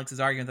lot in Alex's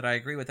argument that I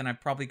agree with, and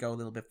I'd probably go a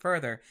little bit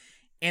further,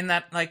 in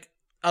that, like,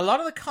 a lot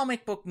of the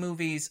comic book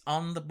movies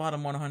on the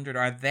bottom 100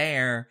 are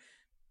there,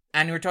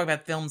 and we're talking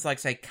about films like,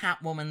 say,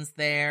 Catwoman's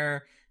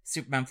there,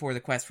 Superman 4: The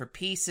Quest for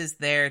Peace is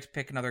there, to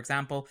pick another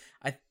example.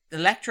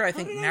 Elektra, I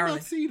think, How did narrowly... I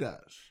not see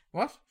that?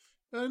 What?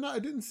 I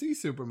didn't see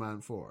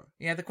Superman 4.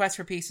 Yeah, The Quest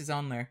for Peace is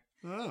on there.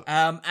 Oh.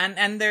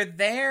 And they're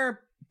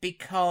there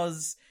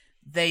because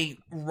they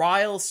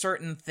rile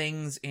certain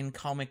things in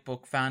comic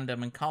book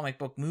fandom and comic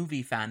book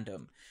movie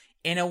fandom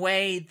in a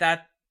way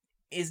that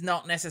is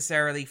not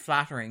necessarily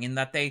flattering, in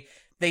that they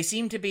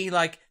seem to be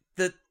like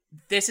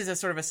this is a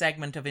sort of a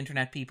segment of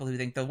internet people who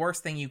think the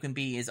worst thing you can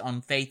be is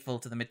unfaithful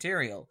to the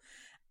material.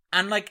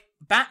 And like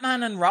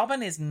Batman and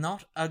Robin is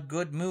not a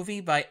good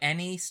movie by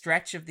any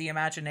stretch of the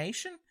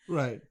imagination.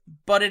 Right.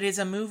 But it is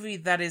a movie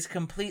that is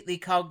completely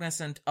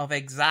cognizant of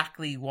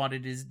exactly what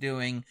it is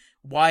doing,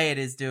 why it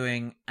is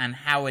doing, and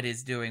how it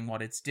is doing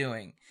what it's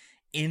doing.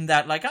 In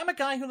that, like, I'm a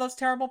guy who loves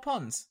terrible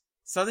puns.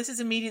 So this is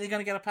immediately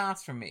going to get a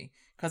pass from me,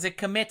 because it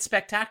commits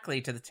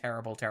spectacularly to the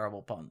terrible,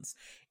 terrible puns.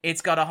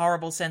 It's got a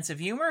horrible sense of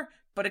humor,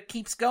 but it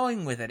keeps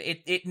going with it.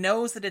 It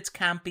knows that it's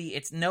campy,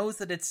 it knows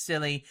that it's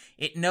silly,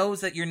 it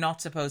knows that you're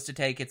not supposed to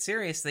take it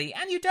seriously,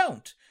 and you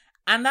don't.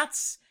 And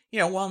that's,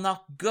 while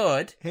not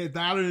good... Hey,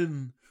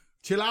 Darren...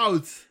 Chill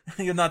out.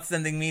 You're not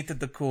sending me to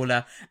the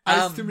cooler.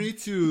 Nice to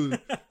meet you.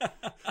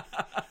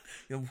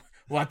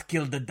 What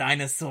killed the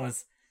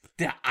dinosaurs?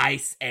 The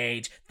Ice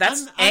Age.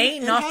 That's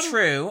not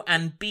true,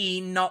 and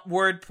B, not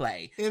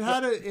wordplay. It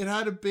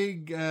had a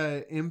big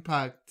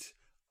impact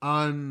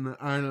on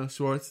Arnold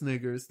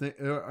Schwarzenegger's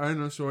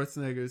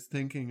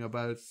thinking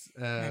about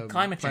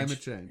climate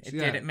change. It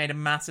did. It made a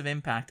massive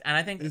impact, and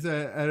I think he's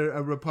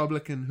a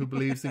Republican who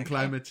believes in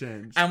climate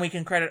change, and we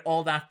can credit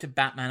all that to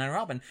Batman and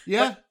Robin.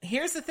 Yeah. But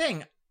here's the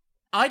thing: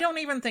 I don't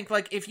even think,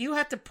 like, if you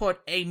had to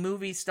put a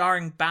movie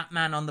starring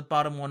Batman on the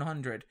bottom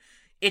 100,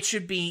 it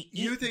should be.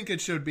 You think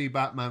it should be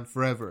Batman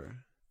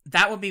Forever?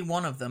 That would be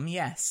one of them.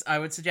 Yes, I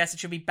would suggest it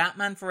should be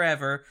Batman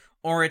Forever,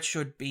 or it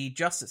should be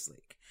Justice League.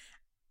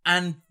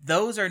 And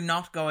those are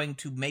not going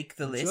to make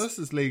the list.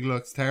 Justice League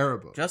looks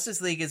terrible. Justice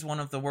League is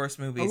one of the worst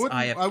movies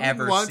I have ever seen. I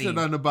wouldn't want it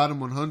on the bottom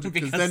 100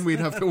 because then we'd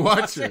have to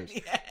watch it.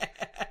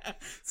 Yeah.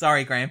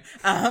 Sorry, Graham.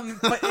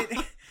 But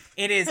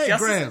it is. Hey,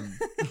 Justice... Graham.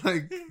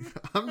 Like,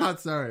 I'm not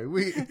sorry.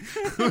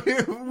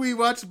 We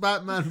watched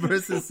Batman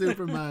versus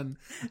Superman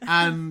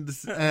and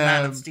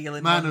Man of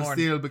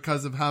Steel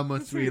because of how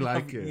much we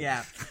like it.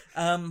 Yeah.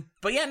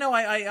 But yeah, no,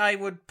 I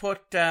would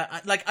put,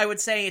 I would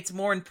say it's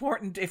more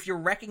important, if you're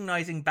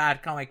recognizing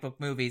bad comic book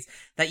movies,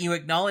 that you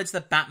acknowledge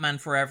that Batman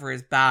Forever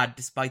is bad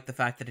despite the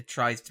fact that it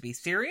tries to be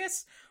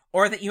serious,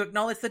 or that you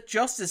acknowledge that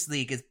Justice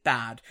League is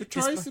bad. It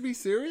tries to be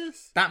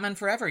serious? Batman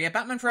Forever. Yeah,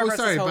 Batman Forever. Oh,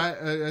 sorry.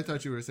 I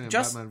thought you were saying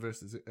Batman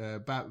versus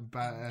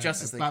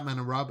Justice League. Batman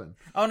and Robin.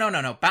 Oh,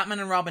 no. Batman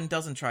and Robin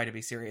doesn't try to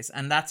be serious.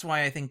 And that's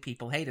why I think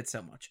people hate it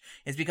so much.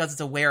 Is because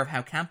it's aware of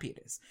how campy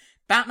it is.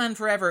 Batman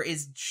Forever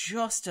is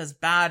just as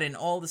bad in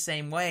all the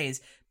same ways,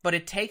 but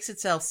it takes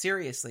itself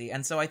seriously,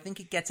 and so I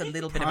think it gets a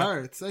little bit of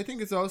I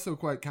think it's also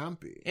quite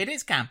campy. It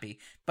is campy,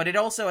 but it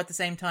also at the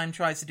same time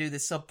tries to do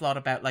this subplot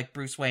about like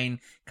Bruce Wayne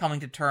coming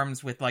to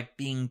terms with like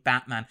being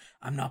Batman.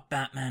 I'm not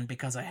Batman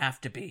because I have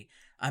to be.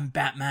 I'm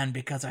Batman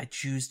because I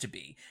choose to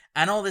be.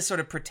 And all this sort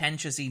of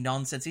pretentious-y,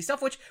 nonsense-y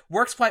stuff, which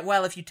works quite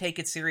well if you take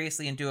it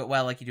seriously and do it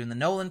well like you do in the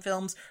Nolan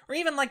films, or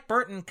even like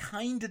Burton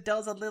kind of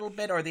does a little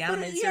bit, or the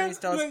animated series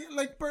does.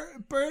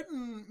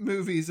 Burton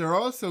movies are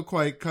also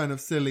quite kind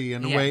of silly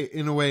in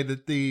a way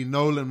that the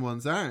Nolan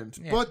ones aren't.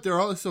 Yeah. But they're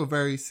also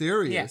very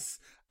serious,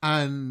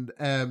 and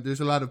there's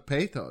a lot of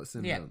pathos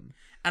in them.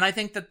 And I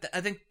think Batman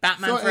Forever doesn't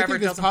pull that. So I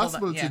think it's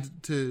possible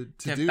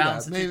to do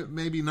that.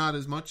 Maybe not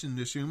as much in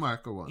the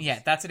Schumacher ones.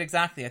 Yeah, that's it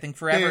exactly. I think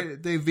Forever...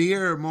 They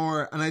veer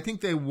more, and I think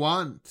they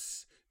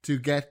want to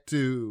get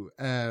to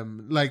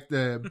like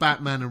the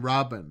Batman and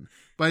Robin.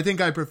 But I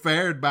think I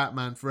preferred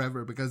Batman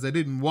Forever because I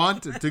didn't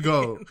want it to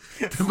go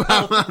to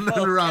Batman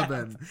and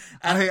Robin.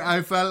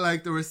 I felt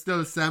like there were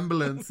still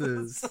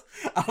semblances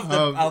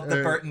of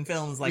the Burton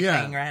films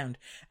hanging around.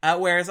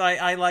 Whereas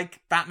I like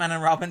Batman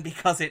and Robin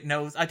because it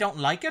knows... I don't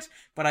like it,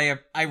 but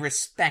I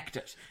respect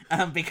it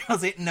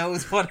because it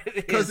knows what it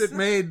is. Because it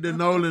made the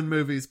Nolan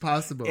movies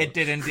possible. It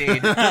did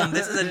indeed.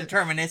 This is a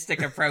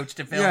deterministic approach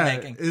to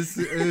filmmaking. It's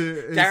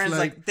Darren's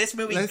like, this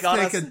movie got us...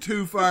 Let's take it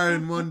too far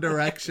in one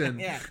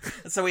direction.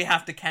 So we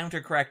have to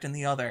counter-correct in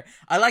the other.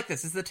 I like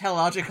this. It's the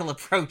teleological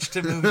approach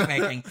to movie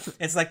making.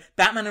 It's like,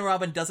 Batman and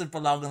Robin doesn't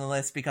belong on the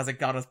list because it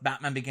got us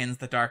Batman Begins,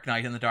 The Dark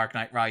Knight, and The Dark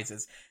Knight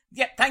Rises.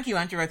 Yeah, thank you,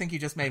 Andrew. I think you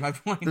just made my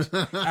point.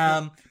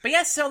 But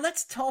yeah, so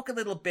let's talk a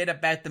little bit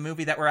about the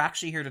movie that we're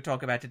actually here to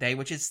talk about today,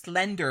 which is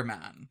Slender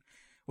Man,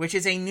 which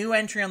is a new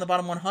entry on the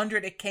bottom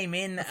 100. It came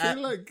in... I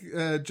feel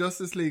like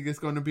Justice League is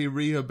going to be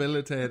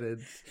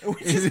rehabilitated.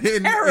 Which is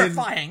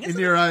terrifying, in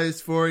your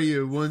eyes for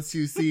you once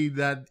you see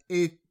that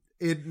it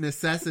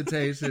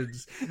necessitated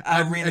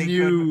a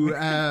new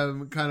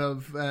kind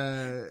of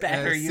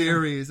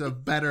series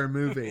of better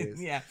movies.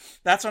 Yeah,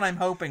 that's what I'm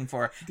hoping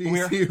for.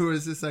 DC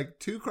was just like,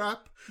 too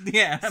crap?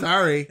 Yeah.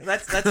 Sorry.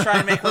 Let's try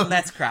and make one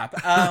less crap.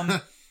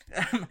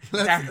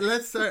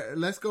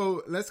 Let's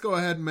go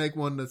ahead and make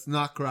one that's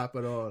not crap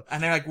at all.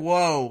 And they're like,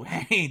 whoa,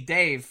 hey,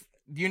 Dave,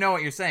 you know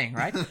what you're saying,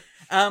 right?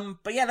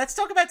 But yeah, let's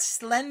talk about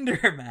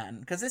Slender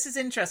Man, because this is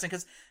interesting,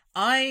 because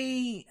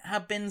I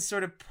have been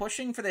sort of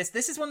pushing for this.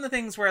 This is one of the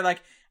things where,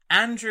 like,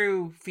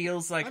 Andrew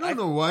feels like... I don't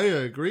know why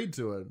I agreed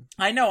to it.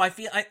 I know, I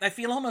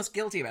feel almost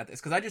guilty about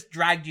this, because I just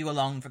dragged you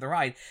along for the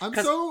ride.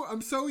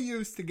 I'm so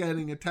used to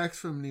getting a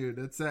text from you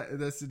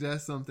that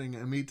suggests something,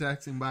 and me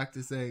texting back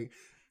to say,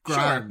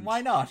 grand. Sure,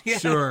 why not? Yeah.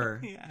 Sure.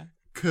 Yeah.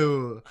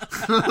 Cool.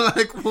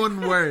 Like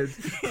one word.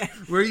 Yeah.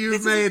 Where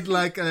you've made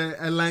like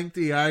a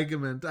lengthy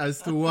argument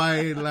as to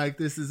why like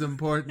this is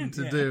important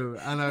to do,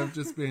 and I've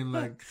just been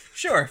like,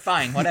 sure,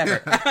 fine,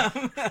 whatever.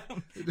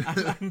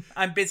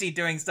 I'm busy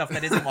doing stuff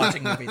that isn't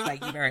watching movies.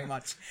 Thank you very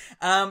much.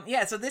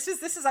 Yeah, so this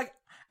is like,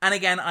 and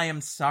again, I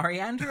am sorry,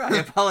 Andrew. I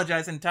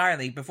apologize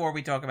entirely before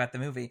we talk about the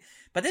movie.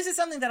 But this is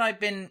something that I've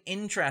been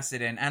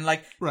interested in. And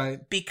like,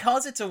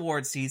 because it's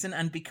award season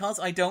and because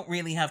I don't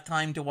really have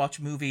time to watch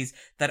movies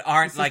that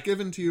aren't like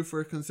given to you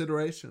for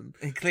consideration.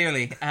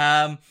 Clearly.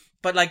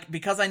 But like,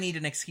 because I need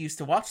an excuse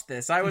to watch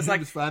this, I was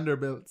like...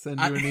 Vanderbilt send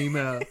you an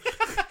email.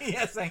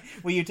 Yes, like,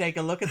 will you take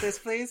a look at this,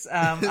 please?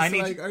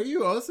 Are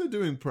you also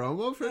doing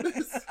promo for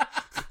this?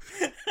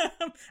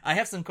 I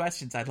have some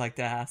questions I'd like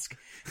to ask.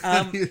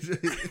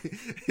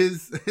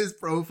 His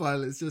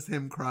profile is just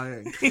him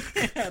crying.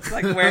 It's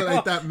like, where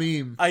like that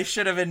meme. I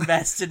should have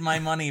invested my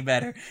money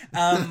better.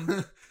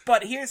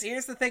 But here's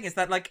the thing: is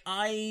that like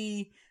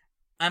I'm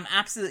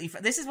absolutely.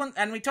 This is one,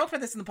 and we talked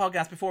about this in the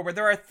podcast before, where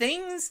there are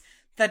things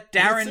that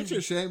Darren... It's such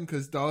a shame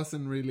because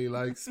Dawson really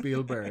likes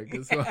Spielberg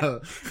as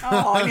well.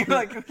 Oh, and you're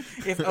like,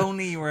 if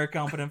only you were a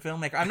competent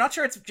filmmaker. I'm not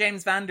sure it's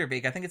James Van Der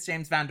Beek. I think it's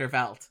James Van Der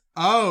Veld.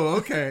 Oh,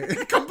 okay.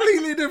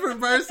 Completely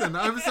different person.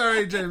 I'm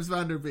sorry, James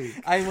Van Der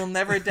Beek. I will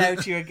never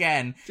doubt you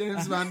again.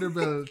 James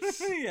Vanderbilt.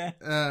 Yeah.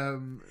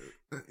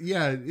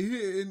 Yeah,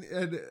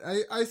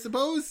 I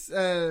suppose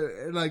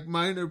like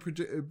major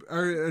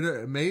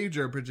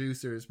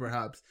producers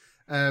perhaps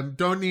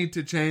don't need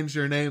to change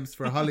their names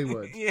for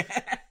Hollywood.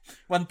 Yeah.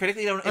 Well,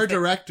 particularly or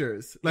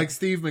directors like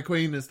Steve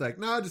McQueen is like,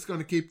 no, just going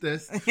to keep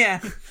this. Yeah.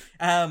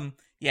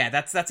 Yeah,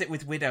 that's it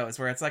with Widows,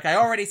 where it's like, I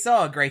already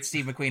saw a great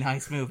Steve McQueen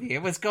heist movie.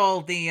 It was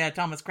called the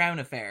Thomas Crown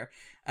Affair.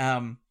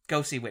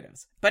 Go see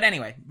Widows. But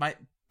anyway, but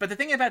the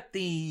thing about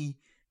the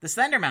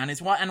Slender Man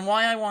is why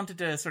I wanted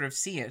to sort of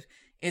see it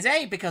is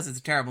A, because it's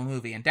a terrible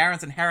movie, and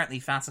Darren's inherently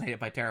fascinated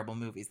by terrible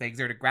movies. They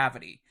exert a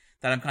gravity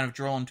that I'm kind of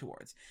drawn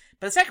towards.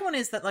 But the second one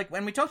is that, like,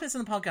 when we talked about this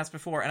in the podcast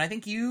before, and I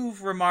think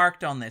you've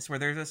remarked on this, where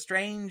there's a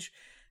strange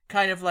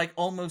kind of like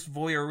almost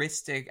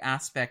voyeuristic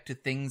aspect to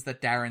things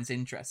that Darren's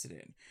interested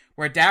in.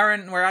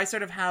 Where I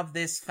sort of have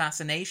this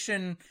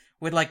fascination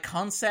with like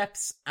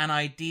concepts and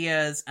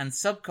ideas and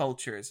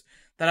subcultures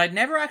that I'd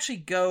never actually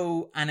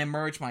go and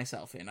immerse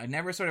myself in. I'd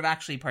never sort of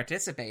actually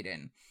participate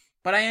in.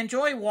 But I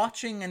enjoy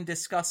watching and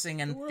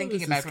discussing and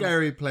thinking about. It's a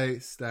scary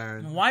place,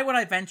 Darren. Why would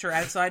I venture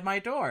outside my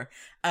door?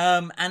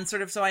 And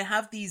sort of, so I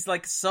have these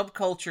like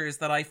subcultures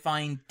that I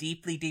find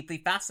deeply, deeply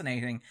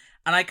fascinating,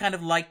 and I kind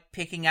of like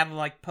picking at it,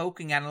 like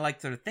poking at it,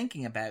 like sort of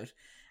thinking about,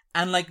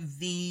 and like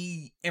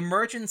the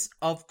emergence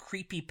of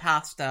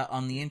creepypasta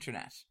on the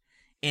internet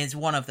is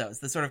one of those.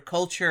 The sort of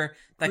culture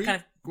that kind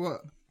of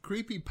what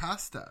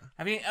creepypasta.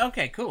 I mean,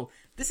 okay, cool.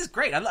 This is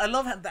great. I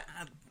love that.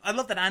 I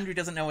love that Andrew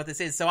doesn't know what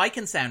this is, so I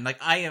can sound like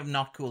I am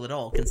not cool at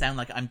all. Can sound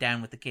like I'm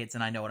down with the kids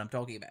and I know what I'm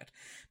talking about.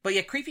 But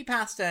yeah,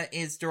 creepypasta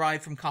is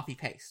derived from copy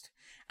paste,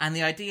 and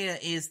the idea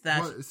is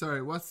that.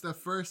 What's the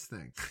first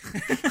thing?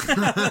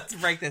 Let's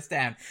break this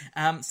down.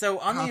 So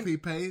on copy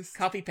paste.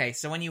 Copy paste.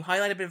 So when you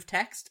highlight a bit of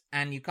text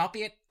and you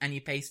copy it and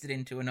you paste it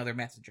into another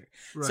messenger.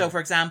 Right. So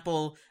for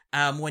example,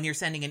 when you're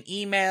sending an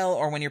email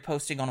or when you're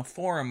posting on a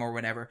forum or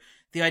whatever,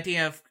 the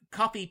idea of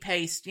copy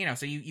paste,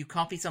 so you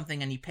copy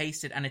something and you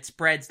paste it and it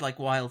spreads like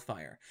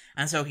wildfire.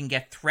 And so it can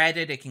get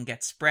threaded, it can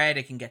get spread,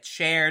 it can get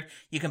shared.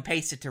 You can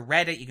paste it to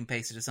Reddit, you can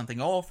paste it to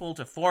something awful,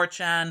 to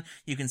 4chan.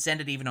 You can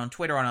send it even on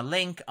Twitter on a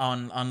link,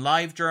 on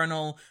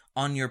LiveJournal,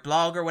 on your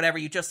blog or whatever.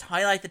 You just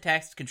highlight the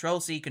text,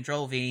 Control-C,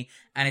 Control-V,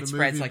 and it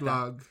spreads like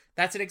blog. that.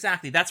 That's it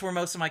exactly. That's where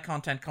most of my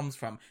content comes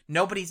from.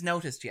 Nobody's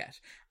noticed yet.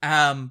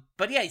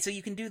 But yeah, so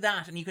you can do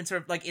that and you can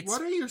sort of like What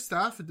do your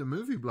staff at the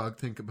movie blog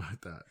think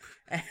about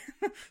that?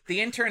 The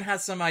intern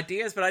has some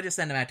ideas, but I just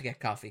send him out to get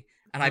coffee.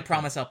 And I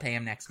promise I'll pay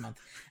him next month.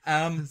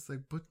 It's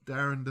like, but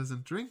Darren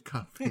doesn't drink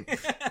coffee.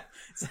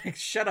 It's like,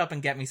 shut up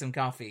and get me some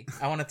coffee.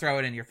 I want to throw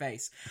it in your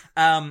face.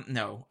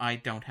 No, I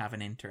don't have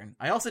an intern.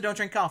 I also don't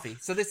drink coffee.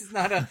 So this is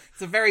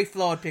it's a very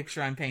flawed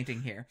picture I'm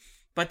painting here.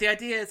 But the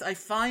idea is I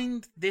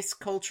find this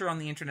culture on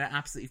the internet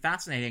absolutely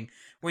fascinating,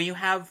 where you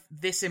have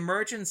this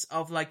emergence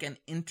of like an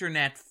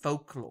internet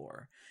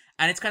folklore.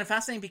 And it's kind of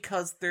fascinating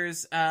because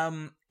there's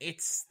a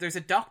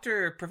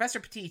doctor, Professor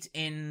Petit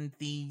in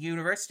the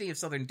University of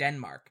Southern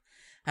Denmark,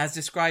 has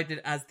described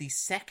it as the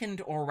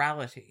second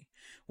orality,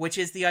 which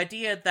is the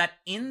idea that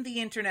in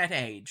the internet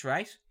age,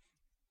 right?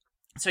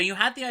 So you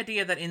had the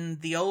idea that in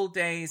the old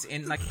days,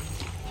 in like...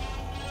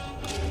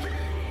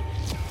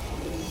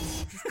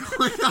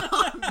 What's going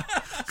on?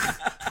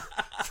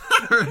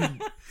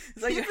 Darren,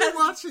 so you've been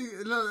watching,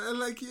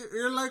 like,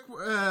 you're like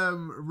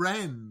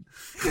Ren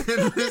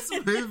in this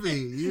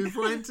movie. You've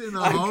went in a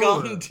hole. I've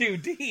gone too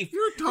deep.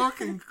 You're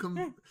talking...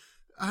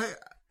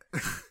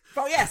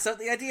 Oh yeah, so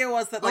the idea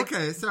was that like...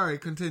 Okay, sorry,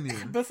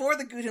 continue. Before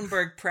the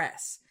Gutenberg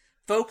press,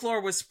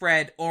 folklore was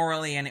spread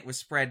orally, and it was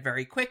spread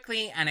very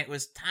quickly, and it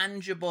was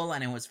tangible,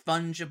 and it was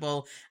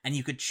fungible, and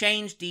you could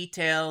change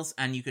details,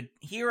 and you could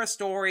hear a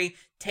story,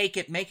 take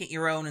it, make it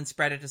your own, and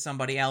spread it to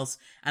somebody else.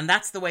 And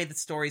that's the way that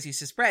stories used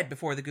to spread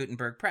before the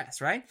Gutenberg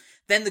press, right?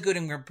 Then the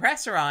Gutenberg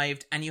press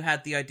arrived, and you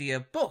had the idea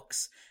of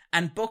books.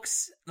 And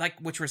books, like,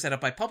 which were set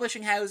up by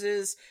publishing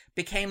houses,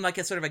 became like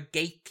a sort of a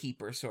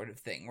gatekeeper sort of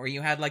thing, where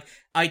you had like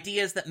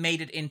ideas that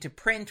made it into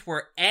print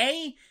were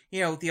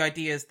the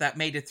ideas that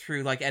made it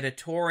through like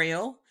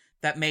editorial,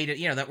 that made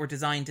it, that were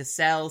designed to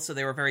sell. So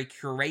they were very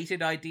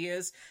curated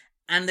ideas.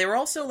 And they were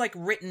also like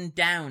written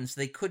down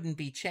so they couldn't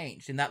be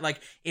changed. In that, like,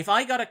 if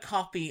I got a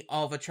copy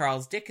of a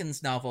Charles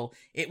Dickens novel,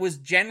 it was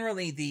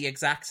generally the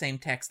exact same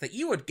text that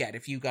you would get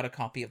if you got a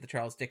copy of the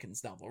Charles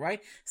Dickens novel, right?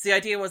 So the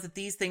idea was that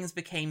these things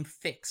became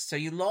fixed. So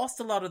you lost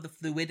a lot of the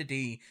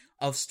fluidity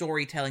of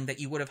storytelling that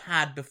you would have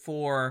had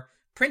before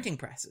printing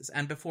presses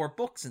and before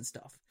books and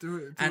stuff.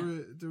 There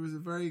was a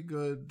very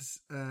good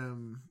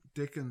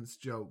Dickens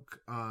joke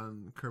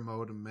on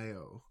Kermode and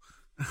Mayo.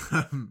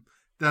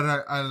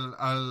 That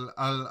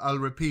I'll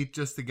repeat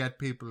just to get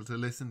people to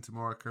listen to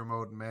more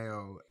Kermode and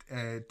Mayo.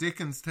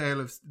 Dickens'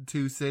 Tale of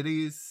Two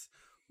Cities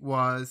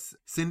was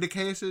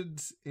syndicated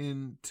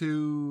in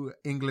two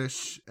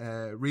English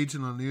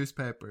regional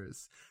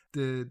newspapers,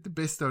 the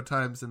Bisto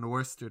Times and the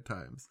Worcester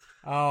Times.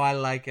 Oh, I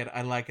like it.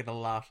 I like it a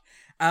lot.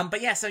 But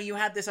yeah, so you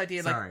had this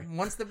idea, Sorry. Like,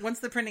 once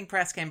the printing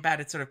press came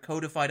about, it sort of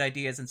codified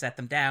ideas and set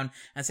them down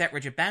and set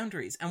rigid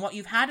boundaries. And what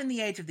you've had in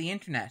the age of the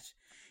internet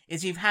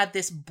is you've had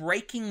this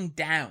breaking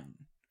down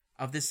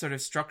of this sort of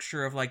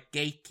structure of like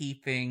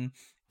gatekeeping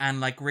and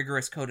like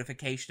rigorous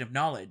codification of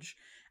knowledge.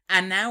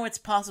 And now it's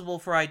possible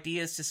for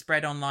ideas to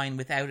spread online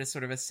without a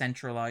sort of a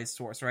centralized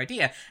source or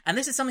idea. And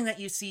this is something that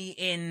you see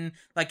in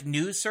like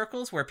news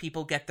circles where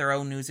people get their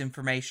own news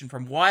information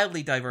from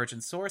wildly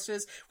divergent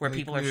sources, where Fake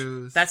people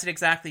news. That's it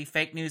exactly,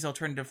 fake news,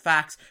 alternative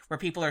facts, where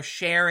people are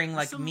sharing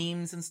like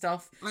memes and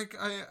stuff. Like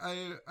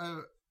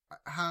I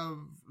have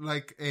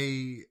like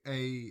a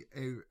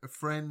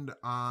friend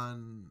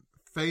on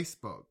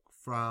Facebook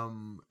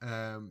from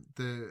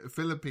the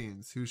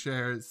Philippines who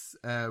shares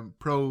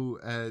pro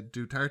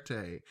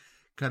Duterte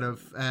kind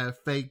of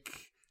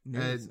fake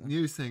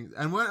news things.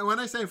 And when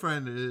I say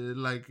friend,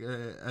 like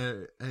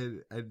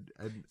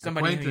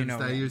somebody acquaintance who you know,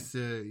 that I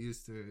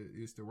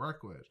used to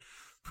work with.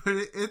 But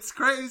it's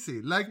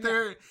crazy. Like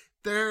they're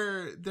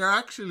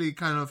actually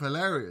kind of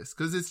hilarious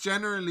because it's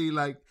generally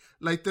like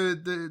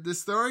the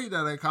story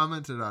that I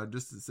commented on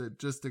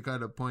just to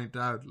kind of point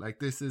out, like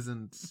this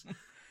isn't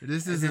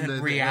a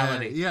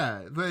reality.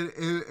 But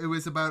it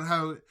was about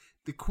how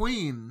the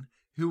Queen,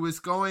 who was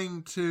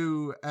going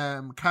to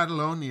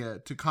Catalonia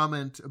to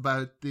comment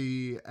about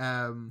the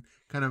kind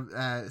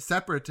of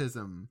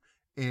separatism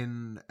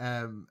in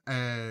and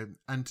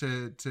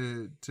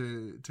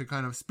to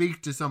kind of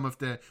speak to some of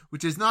the,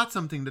 which is not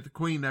something that the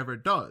Queen ever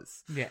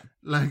does. Yeah,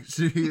 like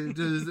she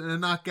does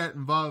not get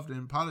involved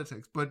in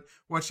politics. But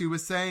what she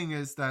was saying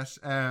is that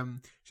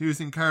she was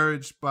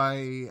encouraged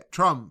by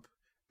Trump,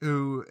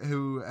 who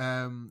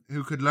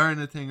could learn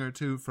a thing or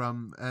two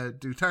from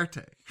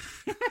Duterte.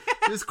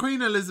 This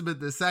Queen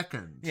Elizabeth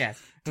II.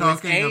 Yes.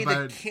 Talking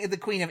about the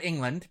Queen of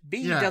England. B,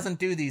 Yeah. doesn't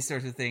do these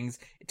sorts of things.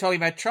 Talking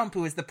about Trump,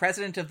 who is the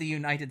President of the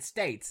United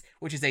States,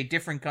 which is a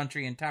different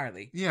country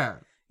entirely. Yeah.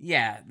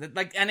 Yeah.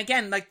 Like, and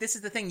again, like, this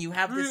is the thing. You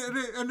have this...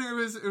 And it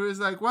was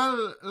like,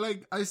 well,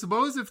 like, I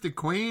suppose if the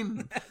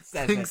Queen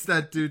thinks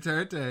that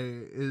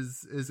Duterte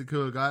is a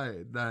cool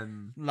guy,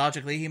 then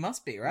logically he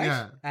must be,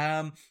 right?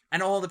 Yeah.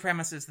 And all the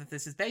premises that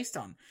this is based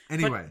on.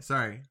 Anyway,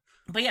 sorry.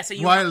 But yeah, so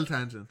you wild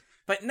tangent.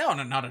 But no,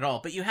 not at all.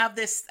 But you have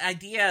this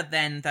idea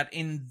then that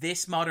in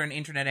this modern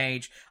internet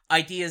age,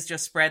 ideas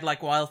just spread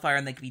like wildfire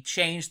and they can be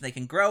changed, and they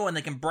can grow and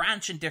they can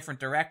branch in different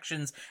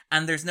directions.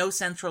 And there's no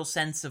central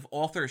sense of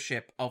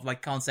authorship of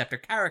like concept or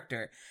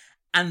character.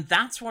 And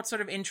that's what sort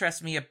of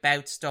interests me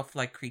about stuff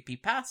like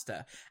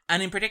creepypasta.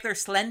 And in particular,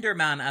 Slender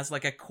Man as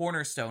like a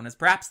cornerstone is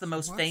perhaps the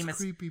most famous.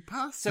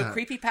 Creepypasta? So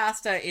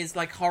creepypasta is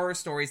like horror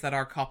stories that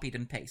are copied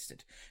and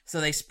pasted.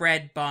 So they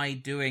spread by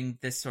doing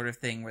this sort of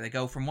thing where they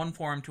go from one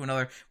form to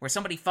another, where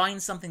somebody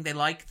finds something they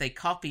like, they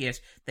copy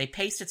it, they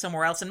paste it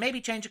somewhere else, and maybe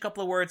change a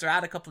couple of words or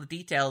add a couple of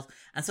details.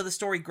 And so the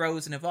story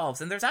grows and evolves.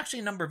 And there's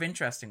actually a number of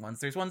interesting ones.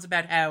 There's ones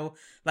about how,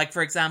 like,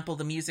 for example,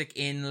 the music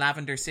in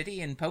Lavender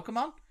City in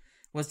Pokemon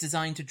was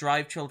designed to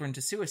drive children to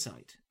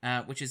suicide,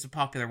 which is a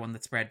popular one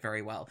that spread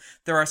very well.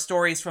 There are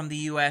stories from the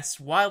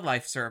US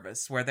Wildlife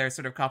Service where they're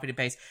sort of copied and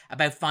pasted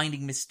about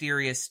finding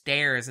mysterious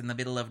stairs in the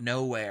middle of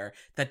nowhere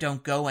that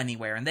don't go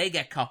anywhere, and they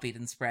get copied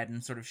and spread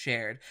and sort of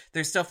shared.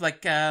 There's stuff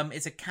like,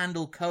 it's a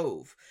Candle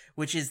Cove,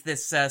 which is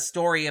this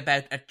story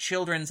about a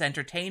children's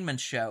entertainment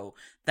show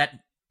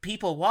that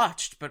people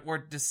watched but were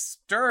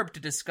disturbed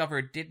to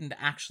discover didn't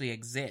actually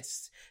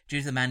exist due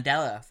to the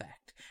Mandela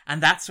effect.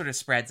 And that sort of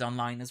spreads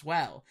online as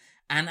well.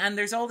 And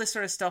there's all this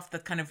sort of stuff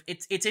that kind of,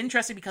 it's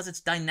interesting because it's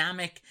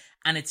dynamic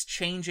and it's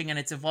changing and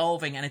it's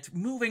evolving and it's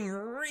moving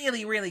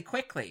really, really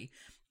quickly.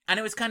 And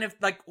it was kind of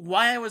like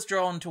why I was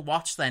drawn to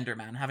watch Slender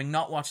Man, having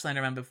not watched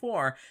Slender Man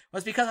before,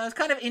 was because I was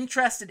kind of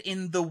interested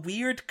in the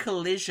weird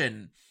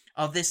collision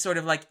of this sort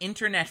of like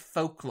internet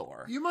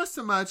folklore. You must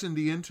imagine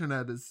the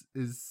internet is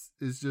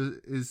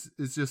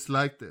just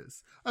like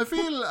this. I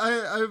feel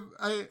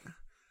I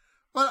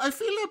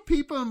feel that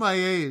people my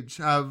age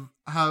have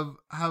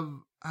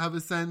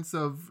a sense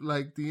of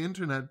like the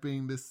internet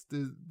being this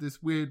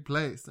weird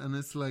place, and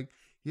it's like,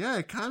 yeah,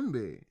 it can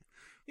be.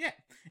 Yeah,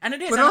 and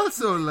it is, but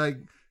also like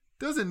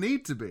doesn't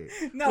need to be.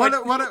 No,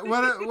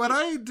 what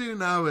I do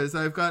now is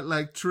I've got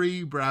like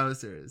 3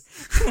 browsers,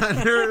 and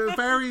they're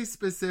very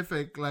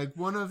specific. Like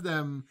one of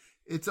them,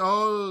 it's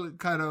all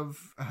kind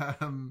of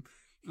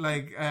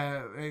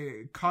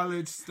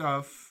college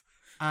stuff.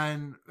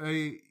 And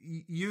a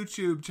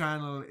YouTube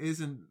channel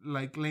isn't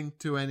like linked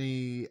to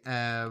any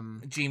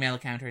Gmail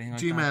account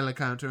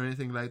or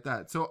anything like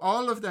that. So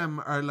all of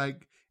them are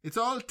like, it's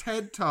all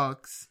TED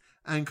Talks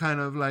and kind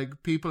of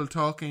like people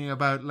talking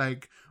about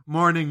like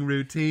morning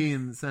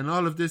routines and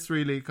all of this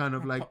really kind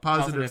of like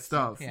positive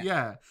stuff.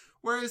 Yeah.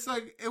 Whereas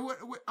like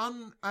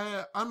on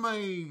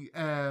my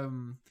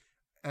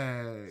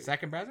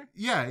second browser,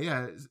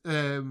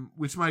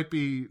 which might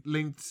be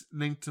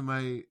linked to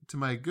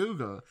my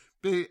Google.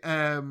 But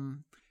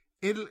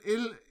it'll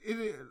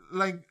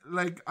like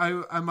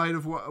I might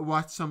have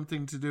watched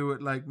something to do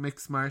with like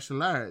mixed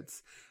martial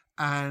arts,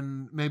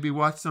 and maybe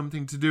watch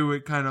something to do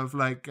with kind of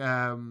like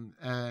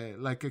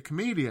a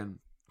comedian,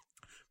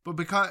 but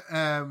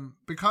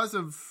because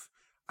of,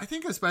 I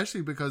think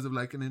especially because of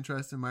like an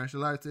interest in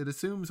martial arts, it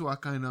assumes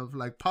what kind of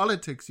like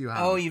politics you have.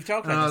 Oh, you've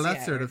talked about all this,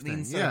 that sort of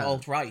thing. Yeah,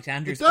 alt-right.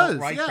 Andrew's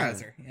alt-right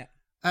browser. Yeah.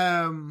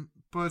 And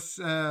what's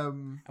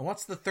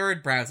the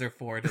third browser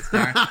for, does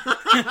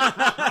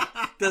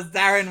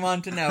Darren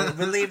want to know?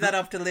 We'll leave that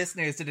up to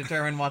listeners to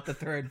determine what the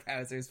third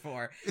browser's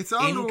for. It's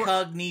all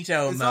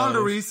incognito mode. It's all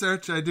the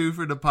research I do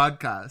for the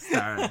podcast,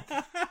 Darren.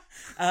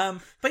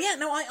 But yeah,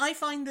 no, I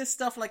find this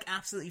stuff like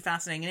absolutely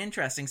fascinating and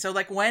interesting. So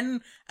like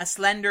when a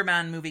Slender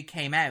Man movie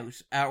came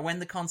out, when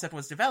the concept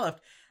was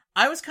developed,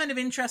 I was kind of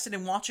interested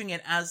in watching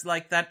it as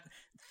like that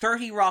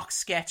 30 Rock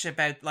sketch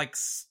about like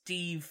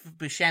Steve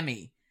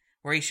Buscemi,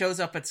 where he shows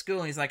up at school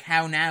and he's like,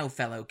 "How now,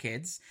 fellow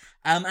kids?"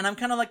 And I'm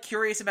kind of like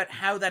curious about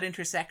how that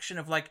intersection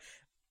of like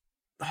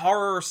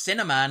horror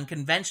cinema and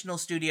conventional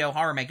studio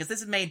horror make, because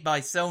this is made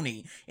by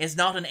Sony, is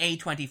not an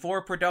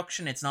A24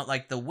 production. It's not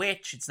like The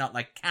Witch. It's not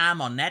like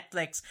Cam on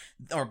Netflix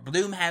or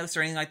Blumhouse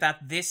or anything like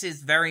that. This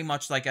is very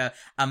much like a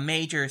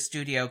major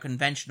studio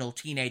conventional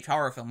teenage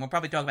horror film. We'll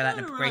probably talk about that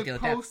in a great deal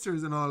of depth.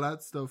 Posters and all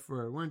that stuff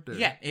for it, weren't there?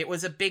 Yeah, it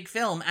was a big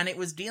film, and it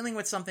was dealing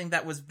with something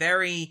that was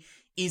very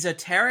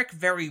esoteric,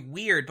 very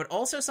weird, but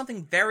also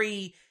something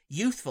very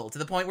youthful, to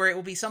the point where it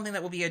will be something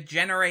that will be a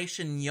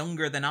generation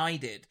younger than I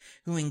did,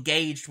 who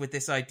engaged with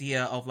this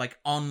idea of like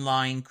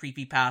online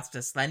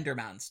creepypasta Slender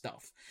Man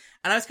stuff.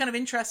 And I was kind of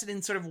interested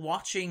in sort of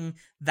watching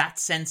that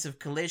sense of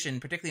collision,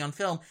 particularly on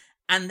film.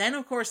 And then,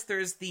 of course,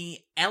 there's the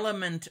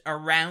element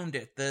around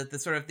it, the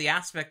sort of the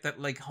aspect that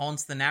like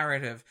haunts the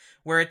narrative,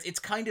 where it's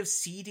kind of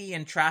seedy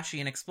and trashy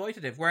and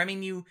exploitative. Where, I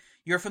mean,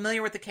 you're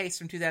familiar with the case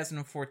from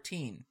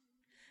 2014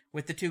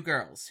 with the two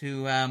girls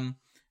who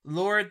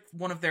lured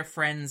one of their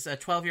friends, a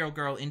 12-year-old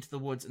girl, into the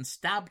woods and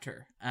stabbed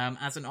her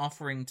as an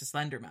offering to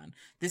Slender Man.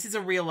 This is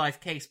a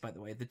real-life case, by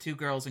the way. The two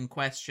girls in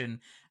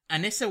question,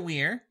 Anissa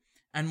Weir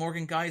and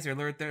Morgan Geyser,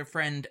 lured their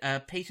friend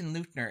Peyton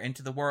Leutner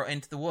into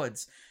the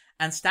woods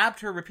and stabbed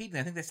her repeatedly.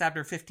 I think they stabbed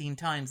her 15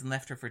 times and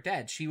left her for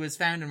dead. She was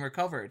found and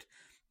recovered,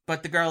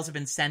 but the girls have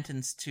been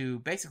sentenced to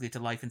basically to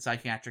life in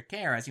psychiatric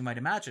care, as you might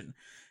imagine.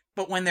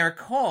 But when they're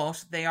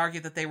caught, they argue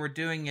that they were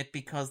doing it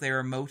because they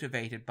were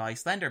motivated by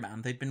Slender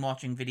Man. They'd been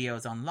watching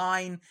videos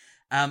online.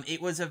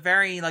 It was a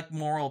very like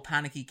moral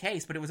panicky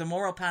case, but it was a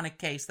moral panic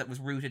case that was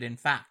rooted in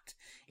fact,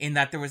 in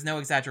that there was no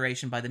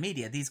exaggeration by the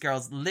media. These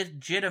girls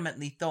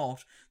legitimately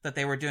thought that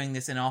they were doing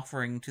this in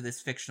offering to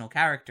this fictional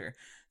character.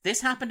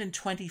 This happened in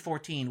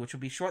 2014, which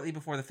would be shortly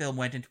before the film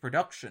went into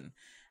production,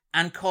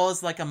 and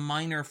caused like a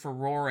minor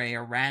furore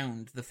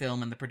around the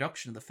film and the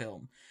production of the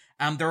film.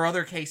 There are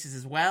other cases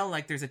as well,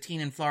 like there's a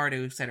teen in Florida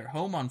who set her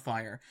home on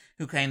fire,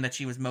 who claimed that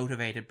she was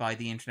motivated by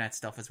the internet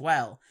stuff as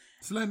well.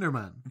 Slender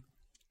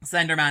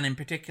Man in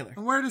particular.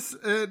 And where does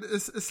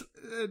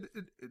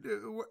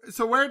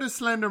where does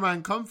Slender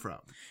Man come from?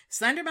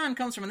 Slender Man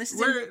comes from, and this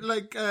is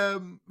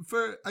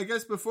for I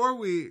guess before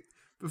we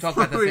talk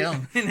about the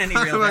film in any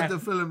talk real about depth. the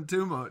film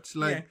too much,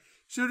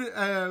 should it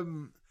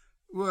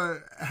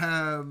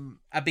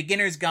a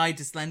beginner's guide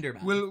to Slender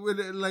Man.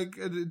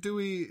 Do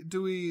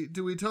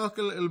we talk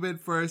a little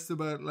bit first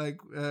about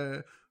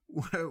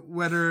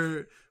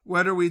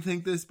whether we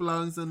think this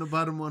belongs on the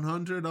bottom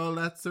 100, all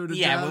that sort of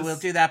jazz? We'll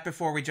do that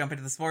before we jump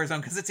into the spoiler zone,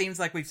 because it seems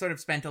like we've sort of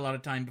spent a lot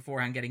of time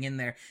beforehand getting in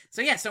there.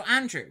 So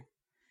Andrew,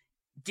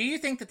 do you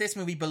think that this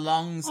movie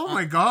belongs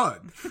my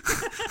god.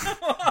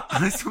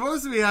 I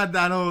suppose we had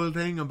that whole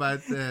thing about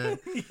the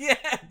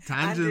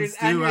tangents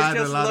Andrew's had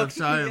a lot of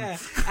time. Yeah.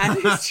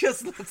 Andrew's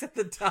just looked at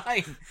the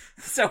time.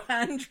 So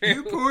Andrew,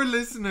 you poor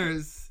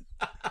listeners,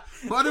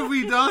 what have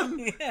we done?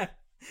 Yeah.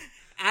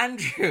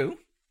 Andrew,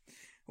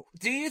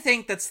 do you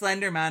think that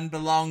Slender Man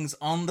belongs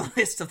on the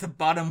list of the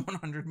bottom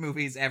 100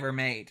 movies ever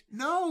made?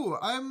 No,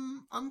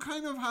 I'm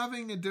kind of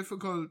having a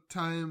difficult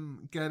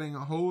time getting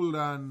a hold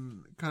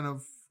on kind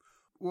of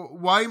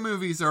why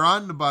movies are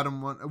on the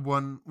bottom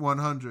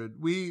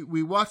 100.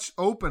 We watched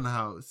Open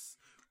House,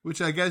 which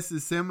I guess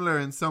is similar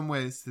in some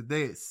ways to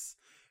this.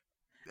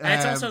 And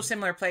it's also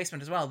similar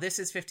placement as well. This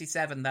is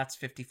 57, that's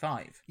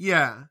 55.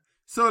 Yeah.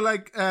 So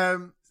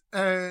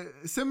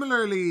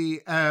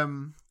similarly,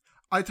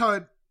 I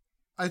thought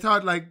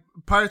like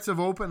parts of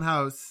Open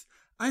House,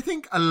 I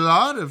think a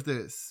lot of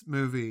this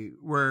movie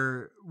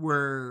were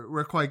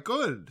quite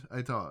good,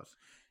 I thought.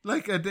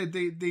 Like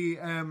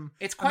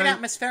it's quite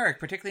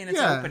atmospheric, particularly in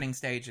its opening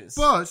stages.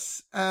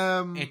 But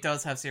it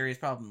does have serious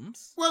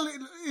problems. Well,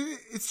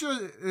 it's just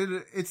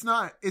it's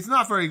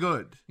not very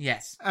good.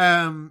 Yes.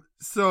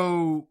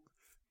 So,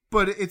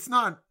 but it's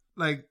not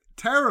like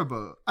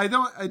terrible. I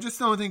just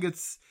don't think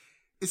it's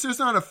just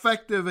not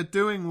effective at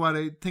doing what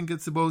I think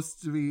it's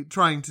supposed to be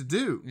trying to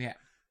do. Yeah.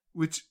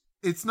 Which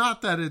it's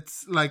not that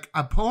it's like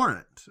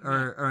abhorrent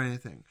or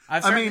anything.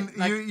 I mean,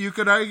 you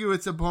could argue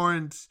it's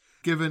abhorrent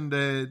given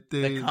the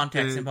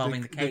context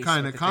involving the case, the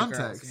kind of the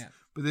context, girls,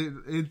 but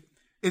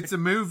it's a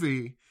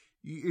movie.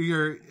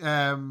 You're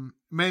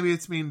maybe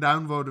it's being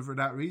downvoted for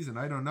that reason.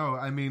 I don't know.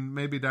 I mean,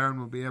 maybe Darren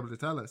will be able to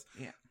tell us.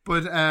 Yeah.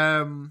 But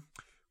so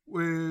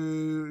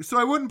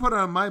I wouldn't put it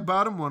on my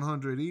bottom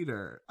 100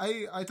 either.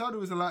 I thought it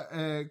was a lot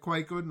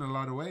quite good in a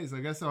lot of ways. I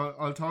guess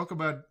I'll talk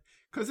about,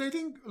 because I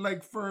think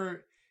like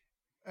for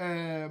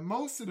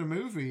most of the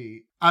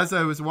movie, as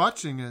I was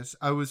watching it,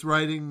 I was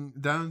writing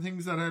down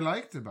things that I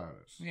liked about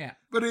it. Yeah,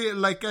 but it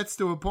like gets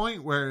to a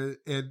point where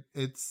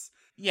it's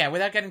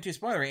without getting too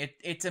spoilery,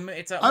 it's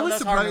a. I was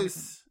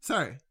surprised.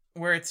 Sorry,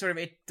 where it's sort of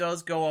it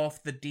does go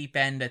off the deep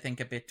end. I think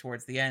a bit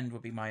towards the end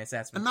would be my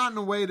assessment, and not in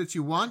a way that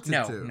you wanted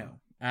to. No.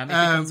 It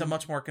becomes a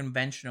much more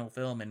conventional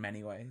film in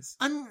many ways.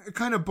 And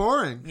kind of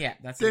boring. Yeah,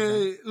 that's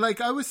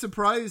like I was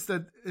surprised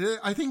that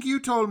I think you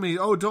told me,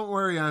 "Oh, don't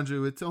worry,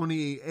 Andrew, it's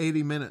only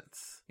 80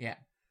 minutes." Yeah.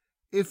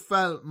 It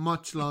felt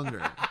much longer.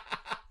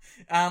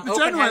 House...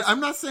 I'm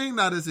not saying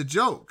that as a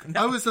joke.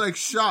 No. I was like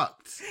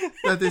shocked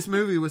that this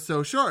movie was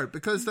so short,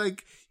 because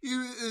like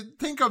you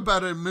think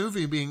about a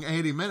movie being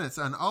 80 minutes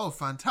and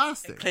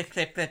fantastic. Click,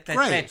 Great.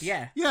 click,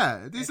 yeah.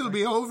 Yeah, this will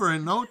be over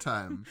in no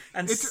time.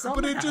 And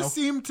but it just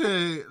seemed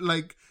to,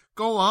 like,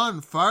 go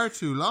on far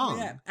too long.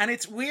 Yeah, and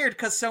it's weird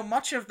because so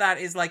much of that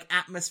is like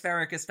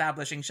atmospheric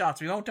establishing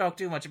shots. We won't talk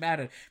too much about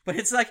it, but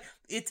it's like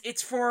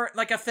it's for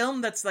like a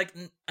film that's like,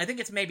 I think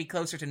it's maybe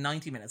closer to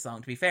 90 minutes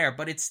long, to be fair,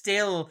 but it's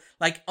still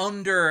like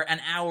under an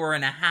hour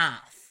and a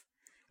half,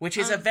 which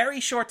is a very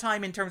short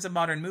time in terms of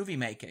modern movie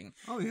making.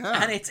 Oh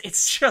yeah, and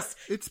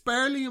it's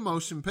barely a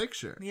motion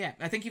picture. Yeah,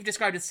 I think you've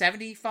described it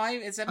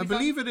 75. Is 75? I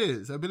believe it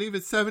is. I believe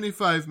it's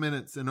 75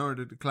 minutes in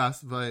order to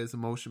classify as a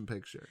motion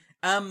picture.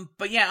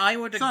 But yeah, I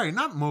would. Sorry,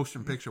 not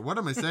motion picture. What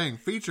am I saying?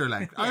 Feature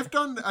length. Yeah.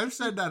 I've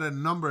said that a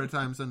number of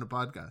times on the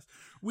podcast.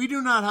 We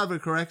do not have a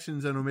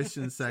corrections and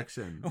omissions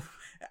section.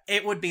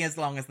 It would be as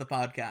long as the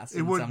podcast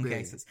in some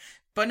cases.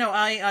 But no,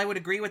 I would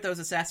agree with those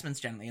assessments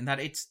generally, in that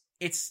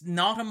it's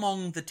not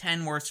among the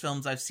 10 worst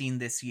films I've seen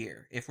this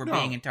year, if we're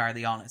being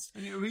entirely honest.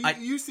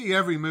 You see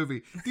every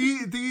movie.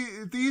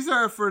 These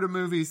are for the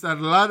movies that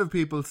a lot of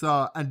people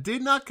saw and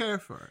did not care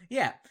for.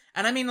 Yeah.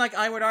 And I mean, like,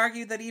 I would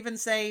argue that even,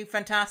 say,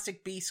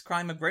 Fantastic Beasts,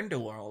 Crimes of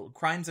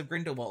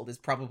Grindelwald is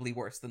probably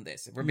worse than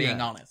this, if we're being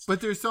honest.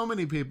 But there's so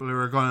many people who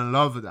are going to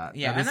love that.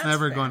 Yeah, that it's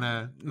never going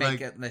to make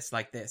a list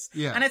like this.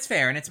 Yeah. And it's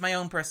fair, and it's my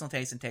own personal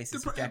taste, and taste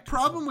is subjective. The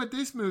problem with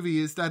this movie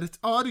is that its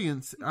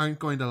audience aren't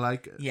going to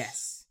like it.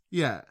 Yes.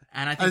 Yeah.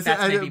 And I think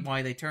that's maybe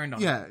why they turned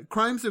on it. Yeah.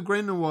 Crimes of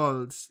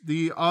Grindelwald,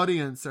 the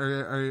audience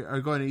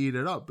are going to eat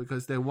it up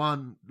because they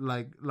want,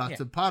 like, lots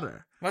of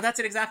Potter. Well,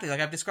 that's it exactly. Like,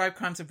 I've described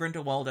Crimes of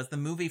Grindelwald as the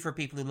movie for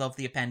people who love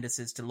the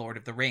appendices to Lord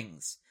of the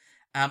Rings.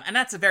 And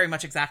that's very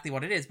much exactly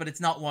what it is, but it's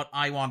not what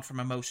I want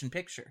from a motion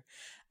picture.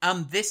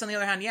 This, on the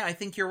other hand, yeah, I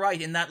think you're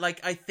right in that,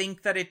 like, I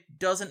think that it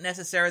doesn't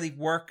necessarily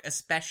work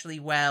especially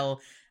well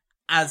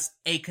as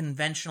a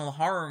conventional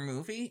horror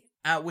movie.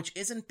 Which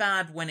isn't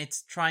bad when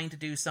it's trying to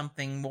do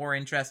something more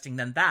interesting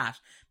than that,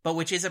 but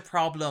which is a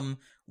problem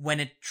when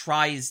it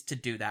tries to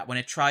do that, when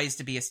it tries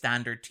to be a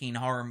standard teen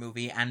horror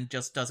movie and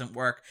just doesn't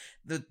work.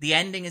 The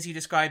ending, as you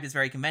described, is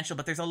very conventional,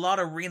 but there's a lot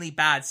of really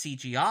bad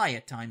CGI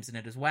at times in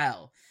it as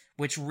well,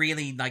 which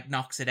really, like,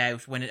 knocks it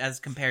out when it, as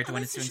compared to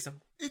when it's doing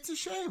something. It's a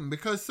shame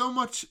because so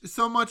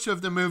much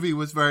of the movie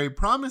was very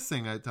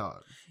promising, I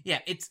thought. Yeah,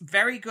 it's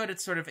very good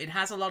at sort of, it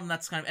has a lot of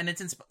that kind of, and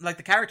it's like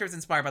the character is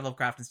inspired by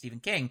Lovecraft and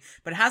Stephen King,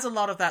 but it has a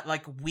lot of that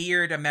like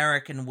weird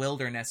American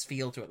wilderness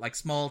feel to it, like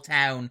small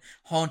town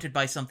haunted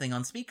by something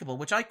unspeakable,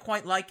 which I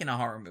quite like in a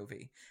horror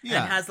movie. Yeah.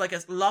 And it has like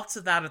lots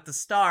of that at the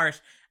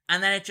start,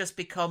 and then it just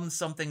becomes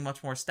something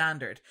much more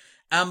standard.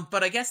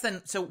 But I guess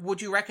then, so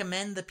would you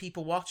recommend that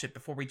people watch it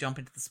before we jump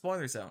into the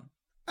spoiler zone?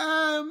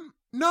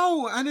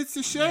 No, and it's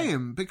a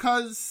shame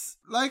because,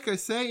 like I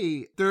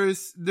say,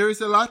 there's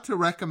a lot to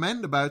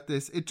recommend about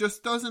this. It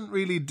just doesn't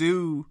really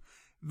do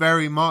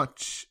very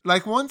much.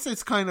 Like, once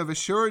it's kind of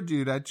assured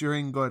you that you're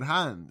in good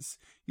hands,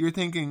 you're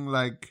thinking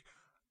like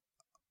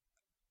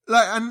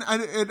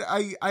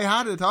I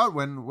had a thought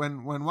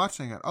when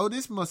watching it. Oh,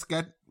 this must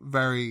get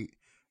very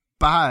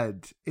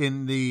bad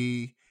in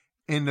the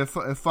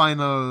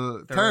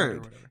final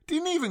third.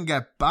 Didn't even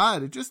get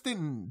bad. It just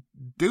didn't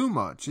do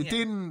much. It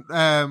didn't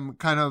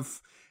kind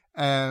of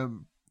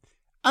and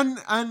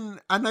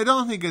I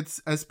don't think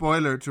it's a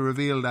spoiler to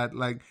reveal that,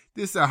 like,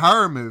 this is a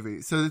horror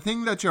movie. So the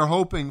thing that you're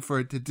hoping for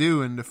it to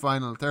do in the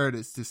final third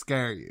is to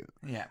scare you.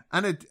 Yeah.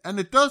 And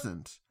it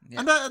doesn't. Yeah.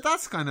 And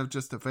that's kind of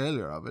just a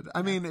failure of it.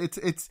 I mean, it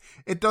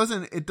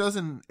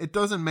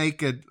doesn't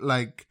make it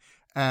like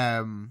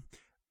I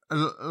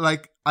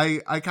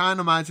can't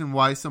imagine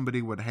why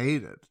somebody would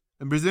hate it.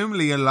 And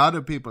presumably a lot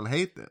of people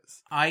hate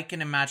this. I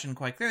can imagine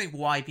quite clearly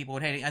why people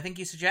would hate it. I think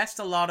you suggest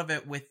a lot of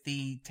it with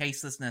the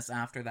tastelessness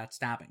after that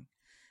stabbing.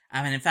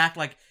 I mean, in fact,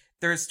 like,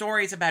 there are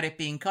stories about it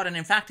being cut. And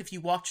in fact, if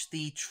you watch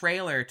the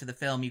trailer to the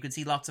film, you can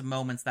see lots of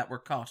moments that were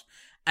cut.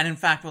 And in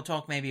fact, we'll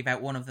talk maybe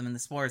about one of them in the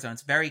spoiler zone.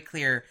 It's very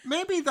clear.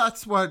 Maybe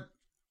that's what...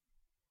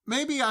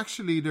 Maybe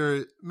actually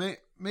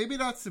maybe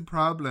that's the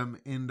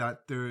problem, in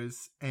that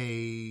there's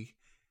a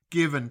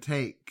give and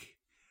take.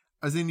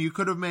 As in, you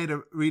could have made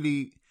a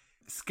really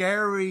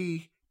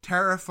scary,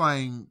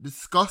 terrifying,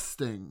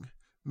 disgusting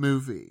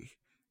movie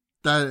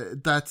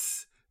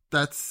that's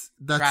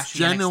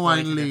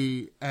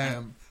genuinely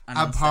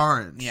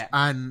abhorrent,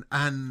 and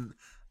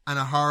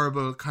a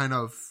horrible kind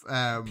of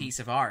piece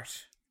of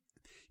art.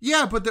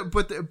 Yeah, but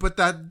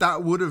that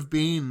would have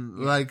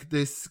been like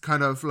this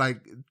kind of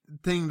like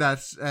thing that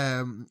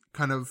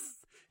kind of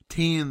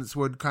teens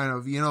would kind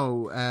of, you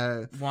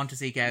know, want to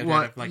seek out of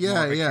like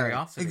morbid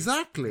curiosity.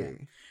 Exactly. Yeah.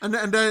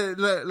 And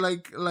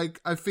like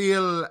I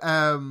feel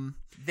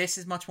this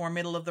is much more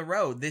middle of the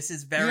road. This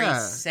is very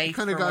safe.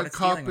 Kind of got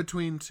caught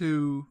between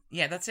two.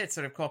 Yeah, that's it.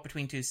 Sort of caught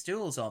between two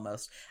stools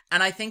almost.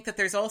 And I think that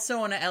there's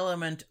also an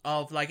element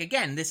of, like,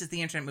 again, this is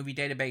the Internet Movie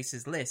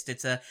Database's list.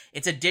 It's a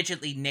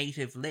digitally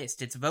native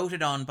list. It's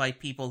voted on by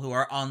people who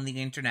are on the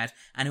internet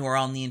and who are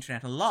on the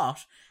internet a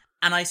lot.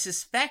 And I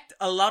suspect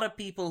a lot of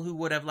people who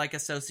would have like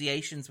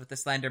associations with the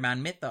Slender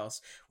Man mythos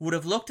would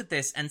have looked at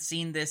this and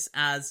seen this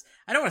as,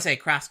 I don't want to say a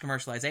crass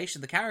commercialization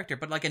of the character,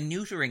 but like a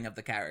neutering of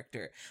the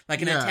character.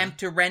 Like an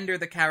attempt to render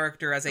the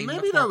character as a much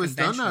maybe more that was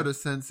done conventional... out of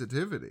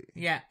sensitivity.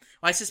 Yeah.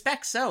 Well, I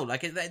suspect so.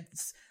 Like,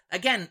 it's,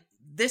 again,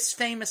 this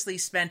famously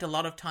spent a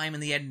lot of time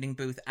in the editing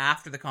booth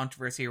after the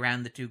controversy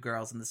around the two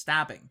girls and the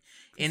stabbing.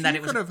 In that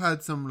it could have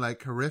had some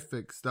like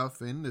horrific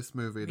stuff in this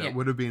movie that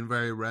would have been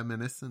very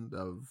reminiscent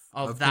of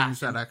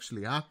things that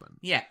actually happened.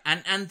 Yeah,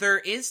 and there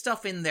is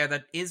stuff in there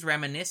that is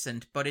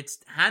reminiscent, but it's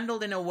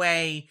handled in a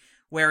way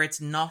where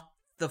it's not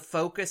the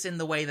focus in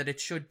the way that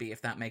it should be,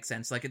 if that makes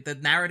sense. Like, the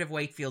narrative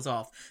weight feels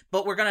off.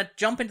 But we're going to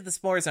jump into the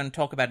spoilers and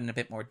talk about it in a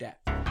bit more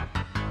depth.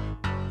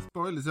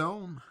 Spoiler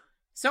zone.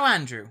 So,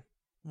 Andrew,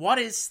 what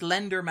is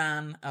Slender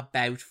Man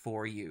about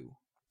for you?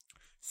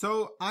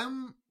 So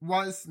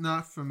was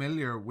not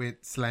familiar with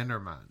Slender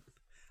Man,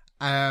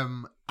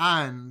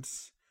 and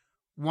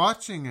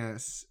watching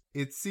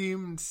it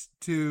seemed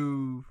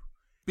to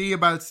be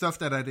about stuff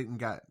that I didn't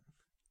get.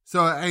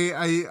 So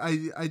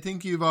I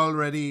think you've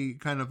already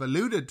kind of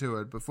alluded to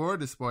it before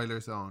the spoiler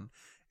zone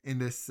in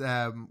this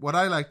what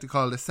I like to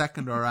call the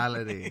second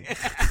orality.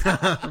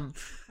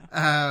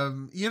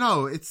 You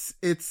know, it's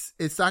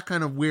that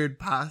kind of weird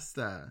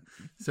pasta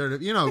sort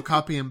of, you know,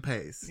 copy and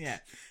paste. Yeah.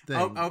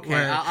 Okay.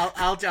 Where...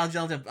 I'll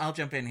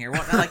jump in here.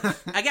 What, like,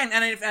 again,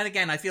 and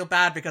again, I feel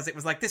bad because it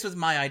was like, this was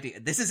my idea.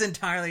 This is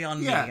entirely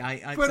on me.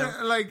 And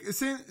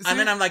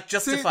then I'm like,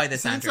 justify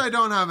this. Since Andrew. I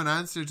don't have an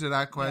answer to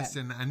that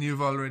question, and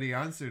you've already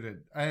answered it,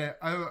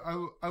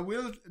 I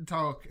will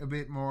talk a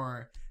bit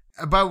more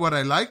about what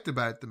I liked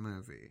about the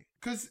movie.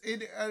 Because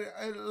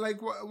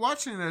like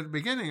watching it at the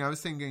beginning, I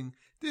was thinking,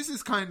 this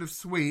is kind of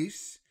sweet.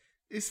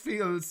 This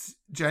feels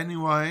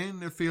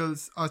genuine. It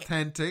feels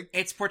authentic.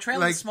 It's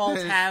portrayal of a small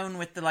town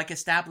with the like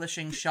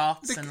establishing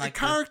shots and like the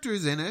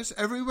characters in it.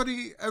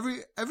 Everybody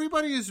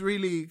is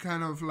really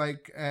kind of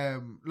like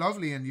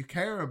lovely, and you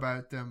care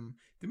about them.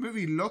 The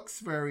movie looks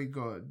very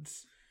good.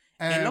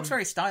 It looks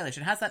very stylish.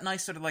 It has that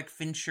nice sort of like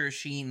Fincher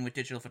sheen with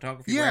digital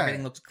photography where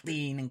everything looks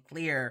clean and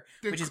clear,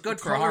 which is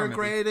good for a horror movie. The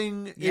color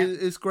grading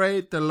is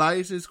great. The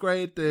light is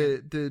great.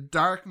 The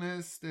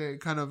darkness, the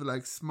kind of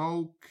like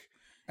smoke.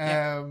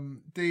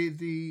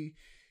 The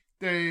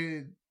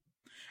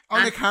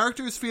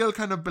characters feel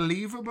kind of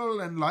believable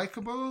and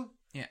likable.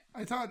 Yeah,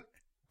 I thought,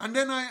 and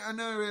then I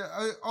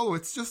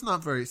it's just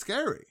not very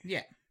scary.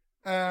 Yeah.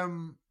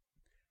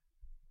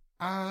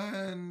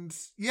 And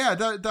yeah,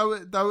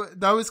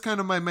 that was kind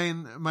of my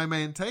main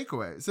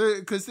takeaway. So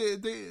because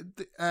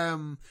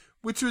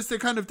which was the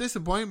kind of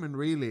disappointment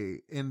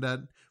really in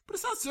that, but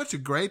it's not such a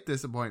great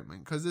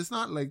disappointment because it's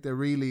not like they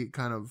really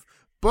kind of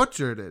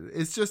butchered it.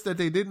 It's just that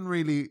they didn't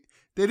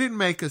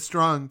make a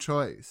strong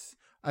choice,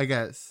 I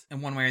guess,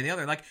 in one way or the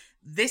other. Like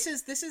this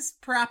is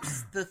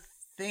perhaps the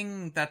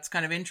thing that's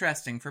kind of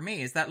interesting for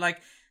me is that like.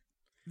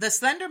 The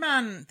Slender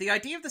Man, the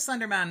idea of the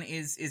Slender Man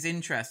is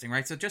interesting,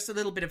 right? So just a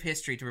little bit of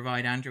history to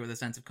provide Andrew with a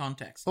sense of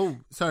context. Oh,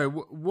 sorry.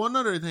 One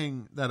other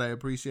thing that I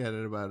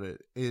appreciated about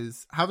it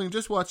is having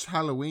just watched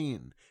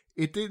Halloween,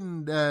 it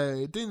didn't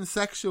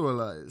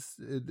sexualize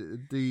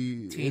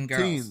the teen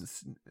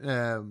girls.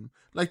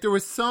 Like there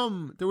was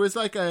one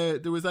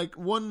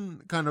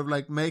kind of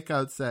like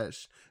makeout set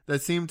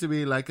that seemed to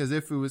be like as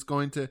if it was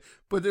going to,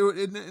 but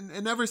it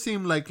never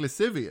seemed like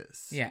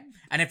lascivious. Yeah,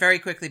 and it very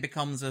quickly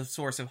becomes a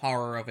source of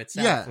horror of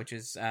itself, which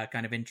is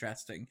kind of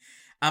interesting.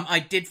 I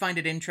did find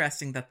it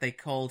interesting that they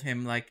called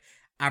him like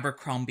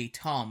Abercrombie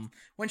Tom,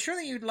 when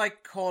surely you'd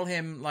like call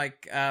him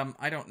like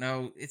I don't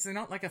know, is there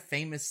not like a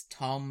famous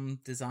Tom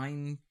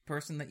design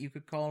person that you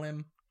could call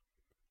him?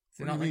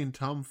 What do you mean,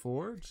 Tom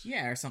Ford?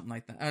 Yeah, or something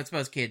like that. I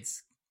suppose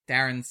kids.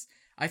 Darren's.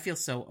 I feel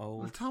so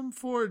old. Well, Tom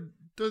Ford.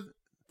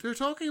 They're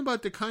talking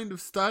about the kind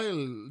of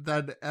style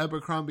that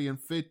Abercrombie and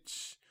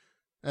Fitch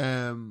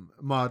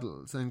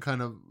models and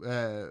kind of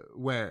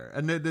wear,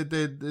 and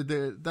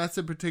that's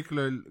a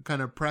particular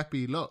kind of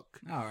preppy look.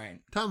 All right.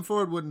 Tom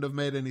Ford wouldn't have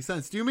made any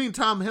sense. Do you mean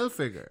Tom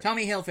Hilfiger?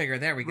 Tommy Hilfiger.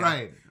 There we go.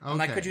 Right. Okay. I'm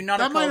like, could you not?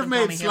 That have might called have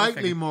made Tommy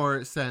slightly Hilfiger?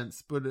 more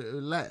sense, but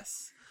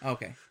less.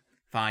 Okay.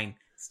 Fine.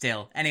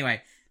 Still.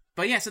 Anyway,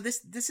 but yeah. So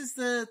this is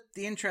the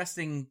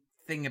interesting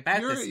thing about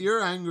this.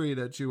 You're angry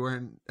that you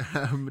weren't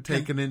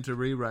taken in to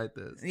rewrite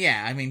this.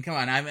 Yeah. I mean, come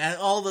on.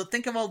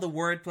 Think of all the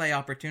wordplay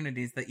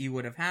opportunities that you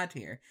would have had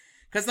here.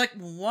 Because, like,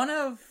 one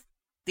of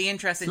the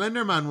interesting...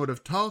 Slender Man would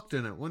have talked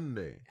in it, wouldn't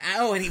he?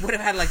 Oh, and he would have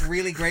had, like,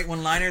 really great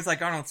one-liners,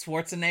 like Arnold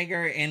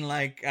Schwarzenegger in,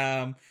 like,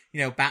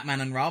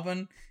 Batman and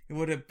Robin. It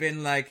would have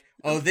been like,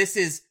 oh, this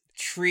is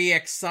tree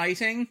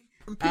exciting.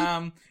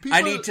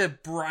 I need to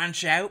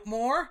branch out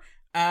more.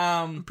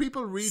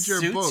 People read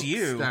your books,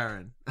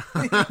 Darren,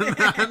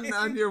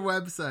 on your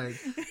website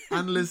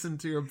and listen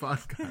to your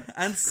podcast.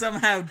 And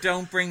somehow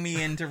don't bring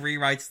me in to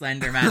rewrite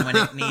Slender Man when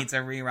it needs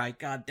a rewrite.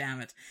 God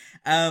damn it.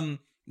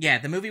 Yeah,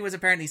 the movie was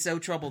apparently so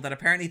troubled that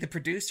apparently the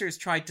producers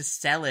tried to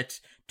sell it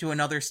to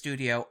another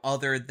studio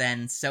other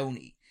than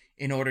Sony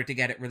in order to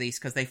get it released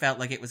because they felt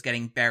like it was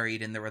getting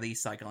buried in the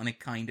release cycle, and it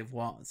kind of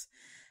was.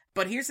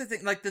 But here's the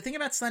thing, like, the thing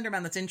about Slender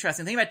Man that's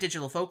interesting, the thing about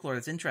digital folklore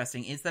that's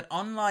interesting is that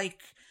unlike,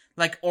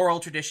 like, oral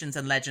traditions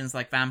and legends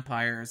like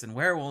vampires and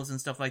werewolves and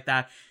stuff like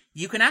that,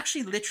 you can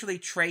actually literally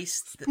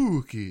trace...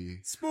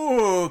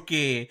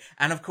 Spooky!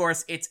 And of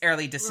course, it's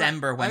early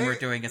December when we're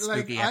doing a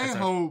spooky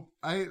episode.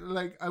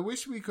 I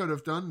wish we could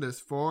have done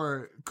this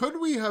could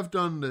we have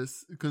done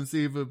this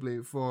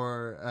conceivably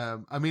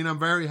for, I'm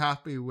very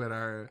happy with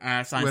our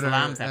Silence of the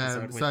Lambs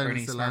episode with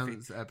Bernie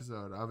Scarfi.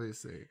 episode,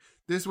 obviously.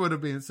 This would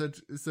have been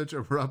such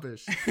a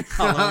rubbish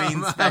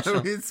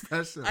Halloween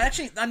special.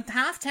 Actually, I'm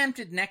half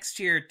tempted next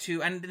year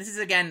to, and this is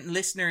again,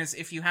 listeners,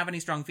 if you have any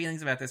strong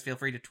feelings about this, feel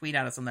free to tweet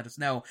at us and let us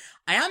know.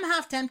 I am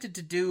half tempted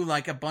to do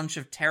like a bunch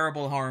of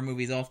terrible horror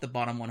movies off the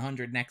bottom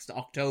 100 next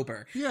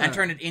October and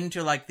turn it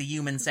into like the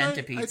Human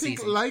Centipede I think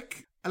season.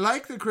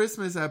 Like the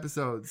Christmas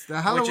episodes, the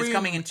Halloween, which is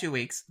coming in 2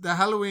 weeks. The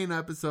Halloween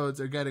episodes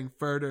are getting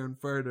further and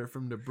further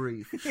from the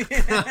brief.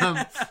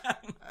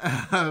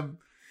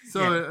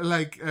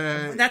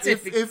 That's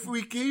if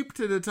we keep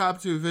to the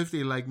top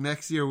 250, like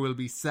next year will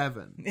be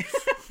 7,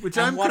 which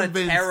I'm what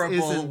convinced a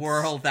terrible isn't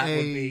world that would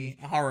be.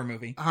 A horror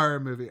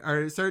movie,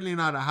 or certainly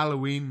not a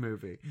Halloween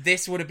movie.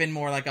 This would have been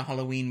more like a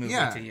Halloween movie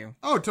to you.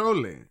 Oh,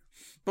 totally.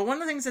 But one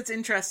of the things that's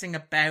interesting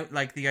about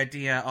like the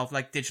idea of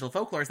like digital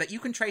folklore is that you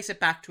can trace it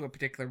back to a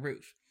particular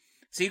route.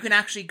 So you can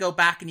actually go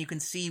back and you can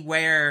see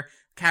where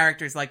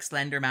characters like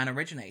Slender Man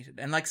originated,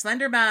 and like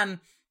Slender Man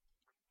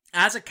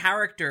as a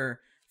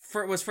character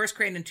was first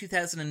created in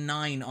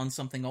 2009 on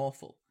Something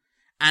Awful.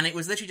 And it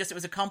was literally it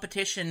was a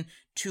competition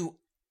to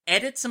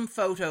edit some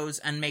photos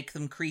and make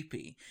them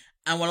creepy.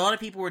 And what a lot of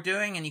people were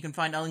doing, and you can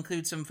find, I'll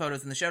include some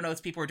photos in the show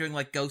notes, people were doing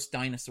like ghost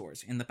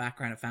dinosaurs in the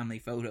background of family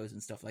photos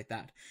and stuff like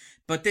that.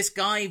 But this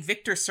guy,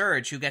 Victor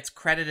Surge, who gets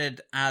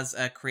credited as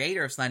a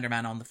creator of Slender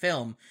Man on the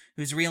film,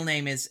 whose real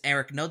name is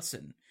Eric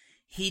Knudsen,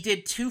 he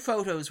did 2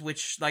 photos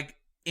which like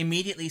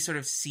immediately sort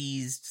of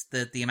seized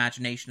the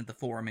imagination of the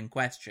forum in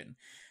question.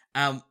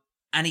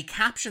 And he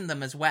captioned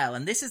them as well.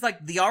 And this is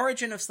like the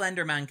origin of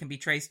Slender Man can be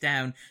traced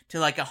down to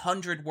like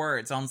 100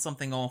 words on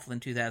Something Awful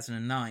in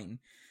 2009,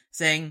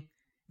 saying,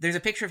 there's a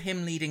picture of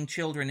him leading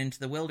children into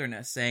the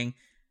wilderness saying,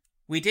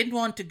 "We didn't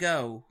want to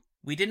go.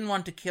 We didn't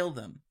want to kill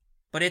them.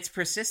 But its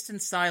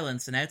persistent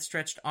silence and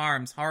outstretched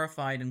arms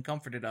horrified and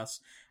comforted us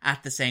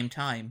at the same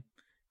time.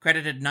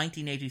 Credited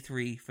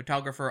 1983,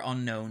 photographer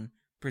unknown,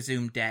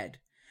 presumed dead."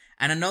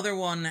 And another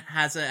one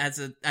has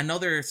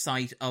another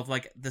site of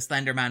like the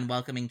Slender Man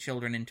welcoming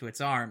children into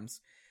its arms.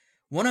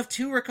 One of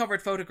 2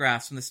 recovered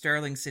photographs from the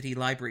Sterling City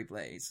Library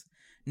blaze,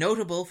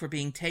 notable for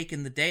being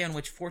taken the day on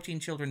which 14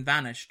 children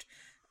vanished,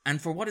 and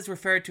for what is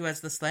referred to as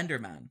the Slender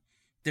Man.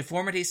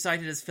 Deformities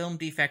cited as film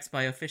defects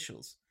by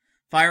officials.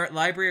 Fire at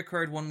library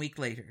occurred 1 week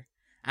later.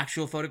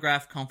 Actual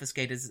photograph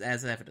confiscated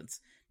as evidence.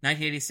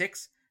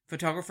 1986,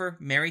 photographer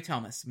Mary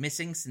Thomas,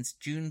 missing since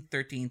June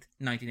 13th,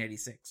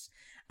 1986.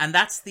 And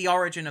that's the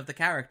origin of the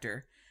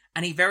character.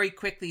 And he very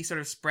quickly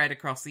sort of spread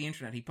across the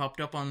internet.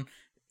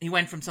 He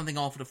went from Something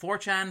Awful to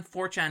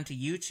 4chan to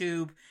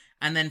YouTube,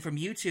 and then from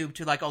YouTube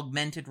to like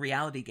augmented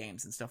reality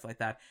games and stuff like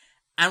that.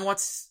 And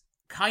what's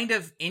kind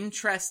of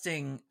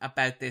interesting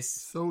about this...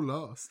 So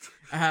lost.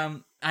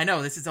 I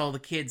know, this is all the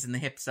kids and the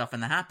hip stuff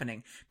and the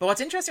happening. But what's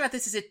interesting about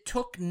this is it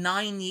took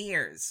 9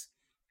 years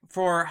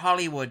for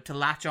Hollywood to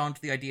latch on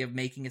to the idea of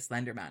making a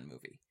Slender Man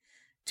movie.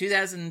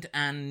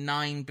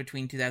 2009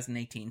 between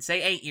 2018.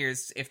 Say 8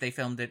 years if they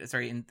filmed it. If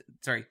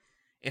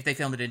they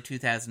filmed it in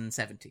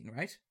 2017,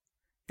 right?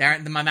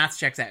 Darren, my maths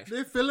checks out.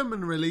 They film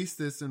and release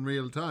this in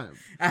real time.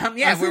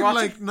 We're watching...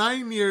 like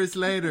 9 years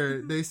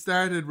later, they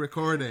started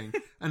recording,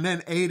 and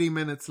then 80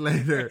 minutes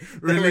later,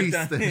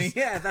 released this.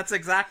 Yeah, that's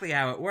exactly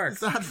how it works.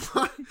 Is that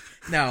fun?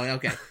 No,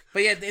 okay.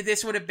 But yeah,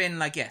 this would have been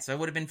like, so it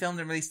would have been filmed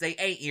and released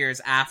 8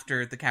 years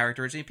after the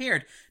character originally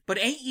appeared. But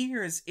 8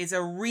 years is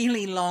a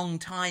really long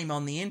time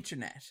on the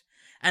internet.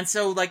 And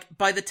so, like,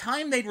 by the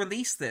time they'd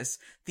released this,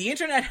 the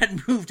internet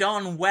had moved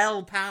on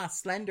well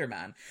past Slender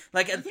Man.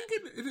 Like, I think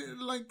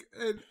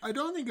I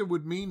don't think it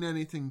would mean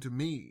anything to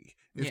me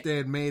if they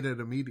had made it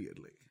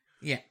immediately.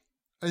 Yeah.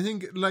 I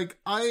think, like,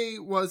 I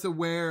was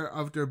aware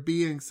of there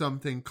being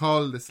something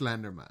called the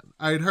Slender Man.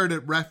 I'd heard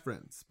it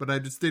referenced, but I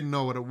just didn't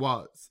know what it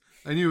was.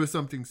 I knew it was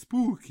something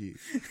spooky.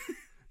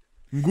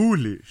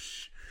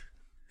 Ghoulish.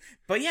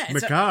 But yeah,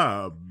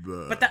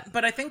 macabre.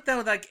 But I think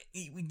though, like,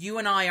 you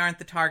and I aren't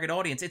the target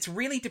audience. It's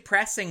really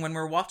depressing when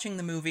we're watching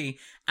the movie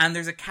and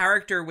there's a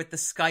character with the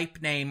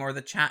Skype name or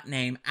the chat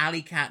name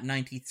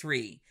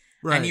AlleyCat93,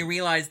 right, and you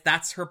realize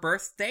that's her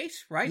birth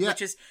date, right? Yeah.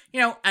 Which is,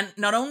 and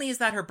not only is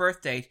that her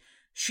birth date,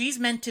 she's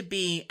meant to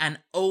be an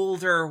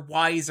older,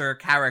 wiser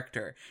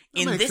character.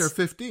 That makes her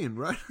 15,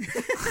 right?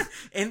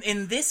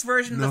 in this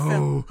version of the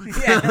film,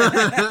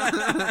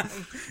 yeah.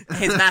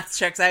 His maths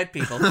checks out,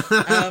 people.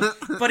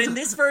 But in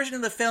this version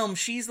of the film,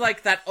 she's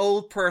like that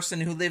old person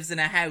who lives in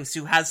a house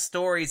who has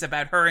stories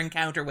about her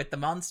encounter with the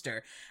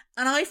monster.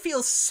 And I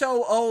feel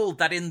so old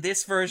that in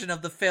this version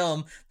of the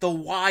film, the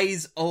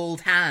wise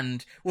old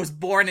hand was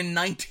born in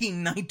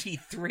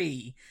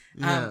 1993.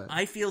 Yeah.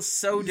 I feel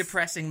so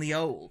depressingly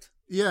old.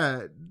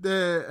 Yeah,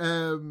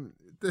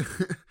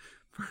 the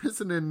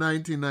person in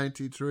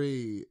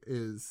 1993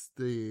 is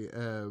the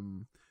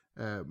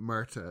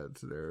Murta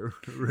to their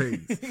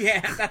rings.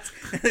 Yeah, that's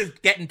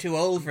getting too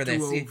old for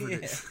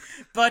this.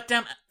 But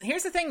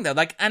here's the thing, though.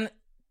 Like, and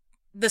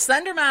the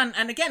Slender Man,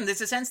 and again,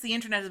 there's a sense the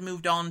internet has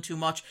moved on too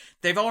much.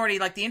 They've already,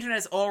 like, the internet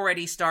has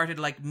already started,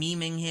 like,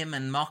 memeing him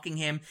and mocking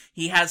him.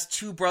 He has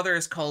two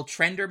brothers called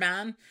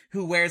Trenderman,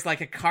 who wears,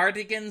 like, a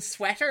cardigan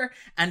sweater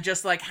and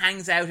just, like,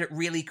 hangs out at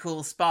really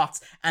cool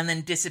spots and then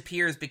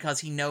disappears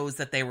because he knows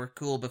that they were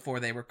cool before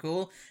they were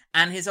cool.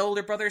 And his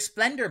older brother,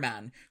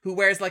 Splenderman, who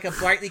wears, like, a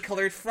brightly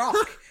coloured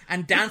frock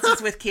and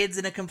dances with kids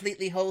in a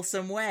completely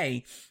wholesome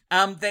way.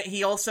 That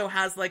he also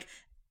has, like,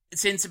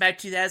 since about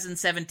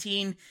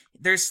 2017,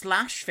 there's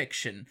slash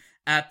fiction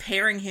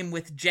pairing him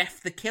with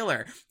Jeff the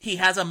Killer. He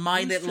has a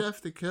My Little...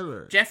 Jeff the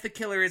Killer? Jeff the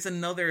Killer is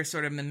another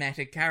sort of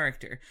mimetic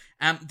character.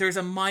 There's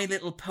a My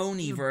Little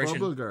Pony version.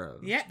 Bubble Girl.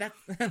 Yeah,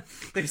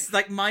 there's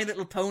like My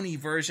Little Pony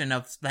version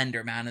of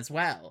Slender Man as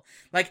well.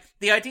 Like,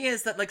 the idea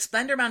is that, like,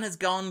 Slender Man has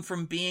gone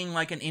from being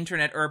like an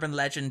internet urban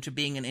legend to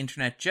being an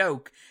internet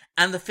joke.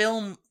 And the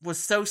film was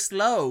so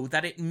slow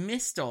that it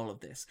missed all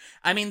of this.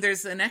 I mean,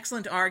 there's an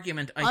excellent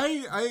argument.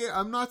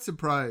 I'm not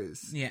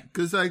surprised. Yeah.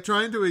 Because, like,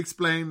 trying to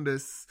explain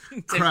this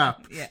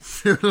crap yeah.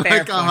 to,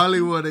 like, a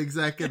Hollywood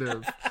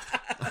executive.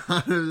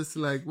 I was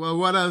like, well,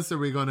 what else are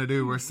we going to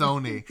do? We're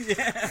Sony.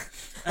 Yeah.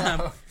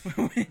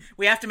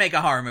 We have to make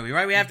a horror movie,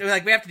 right? We have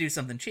to do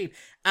something cheap.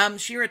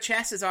 Shira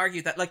Chess has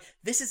argued that, like,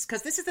 this is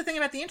the thing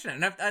about the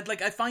internet, and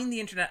I find the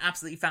internet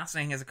absolutely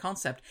fascinating as a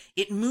concept.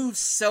 It moves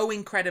so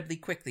incredibly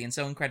quickly and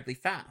so incredibly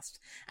fast,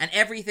 and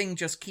everything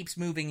just keeps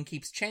moving and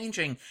keeps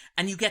changing,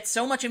 and you get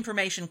so much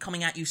information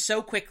coming at you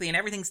so quickly, and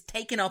everything's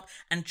taken up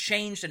and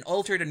changed and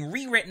altered and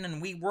rewritten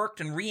and reworked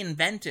and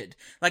reinvented,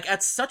 like,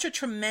 at such a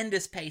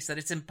tremendous pace that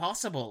it's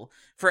impossible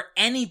for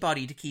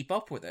anybody to keep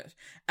up with it.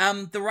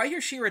 The writer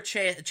Shira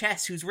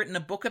Chess, who's written a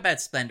book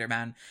about Slender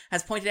Man,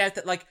 has pointed out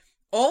that, like,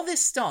 all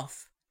this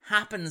stuff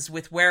happens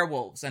with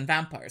werewolves and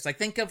vampires. Like,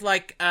 think of,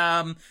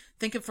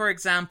 for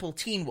example,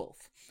 Teen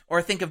Wolf.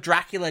 Or think of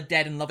Dracula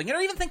Dead and Loving. Or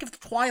even think of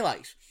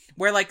Twilight,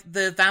 where, like,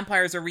 the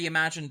vampires are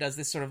reimagined as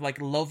this sort of,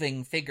 like,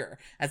 loving figure.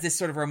 As this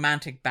sort of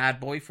romantic bad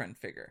boyfriend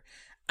figure.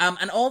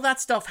 And all that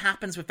stuff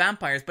happens with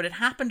vampires, but it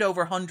happened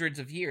over hundreds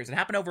of years. It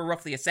happened over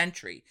roughly a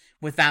century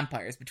with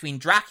vampires. Between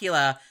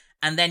Dracula...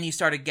 And then you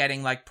started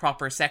getting, like,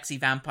 proper sexy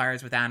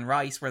vampires with Anne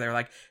Rice, where they're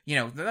like, you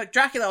know, like,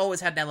 Dracula always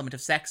had an element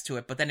of sex to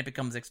it, but then it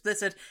becomes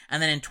explicit,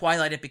 and then in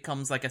Twilight it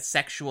becomes, like, a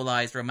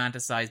sexualized,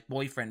 romanticized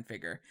boyfriend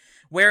figure.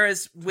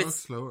 Whereas with...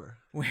 slower.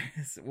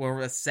 Whereas we're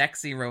a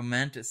sexy,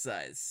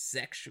 romanticized,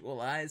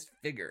 sexualized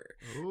figure.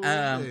 Oh,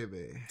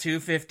 baby.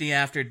 2:50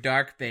 after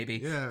dark, baby.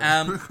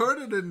 Yeah,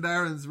 recorded in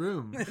Darren's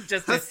room.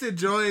 That's the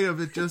joy of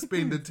it just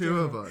being the two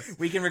of us.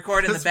 We can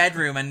record in the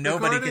bedroom and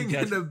nobody can judge.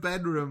 Recording in the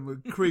bedroom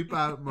would creep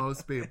out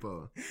most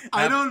people.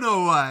 I don't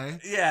know why.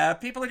 Yeah,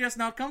 people are just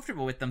not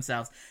comfortable with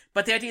themselves.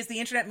 But the idea is the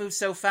internet moves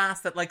so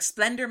fast that, like,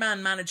 Slender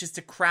Man manages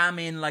to cram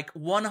in, like,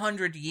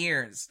 100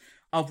 years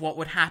of what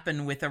would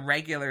happen with a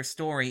regular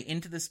story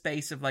into the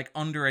space of, like,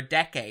 under a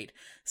decade.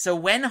 So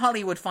when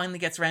Hollywood finally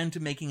gets around to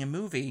making a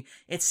movie,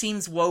 it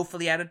seems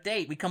woefully out of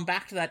date. We come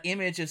back to that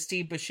image of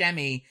Steve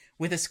Buscemi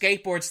with a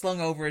skateboard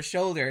slung over his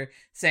shoulder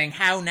saying,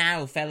 "How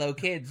now, fellow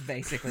kids,"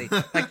 basically.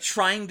 Like,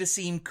 trying to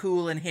seem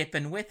cool and hip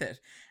and with it.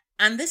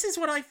 And this is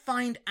what I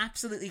find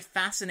absolutely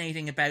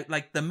fascinating about,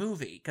 like, the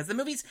movie. Because the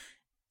movie's...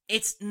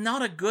 It's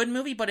not a good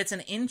movie, but it's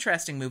an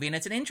interesting movie. And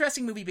it's an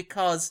interesting movie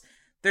because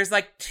there's,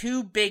 like,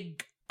 two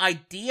big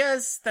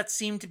ideas that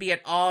seem to be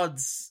at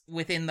odds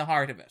within the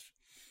heart of it.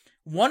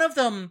 One of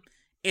them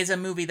is a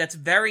movie that's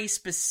very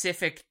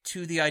specific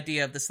to the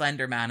idea of the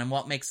Slender Man and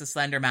what makes the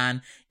Slender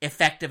Man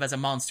effective as a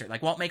monster.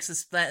 Like, what makes the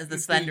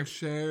Slender... being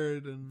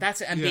shared and...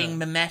 That's it, and being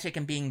mimetic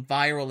and being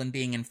viral and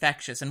being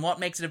infectious. And what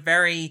makes it a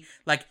very,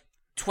 like,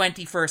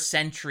 21st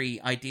century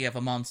idea of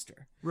a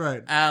monster.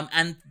 Right.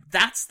 And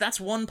that's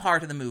one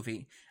part of the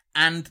movie.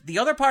 And the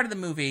other part of the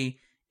movie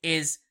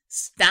is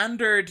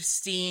standard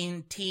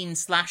teen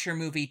slasher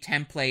movie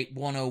template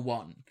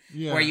 101.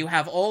 Yeah. Where you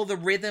have all the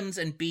rhythms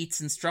and beats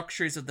and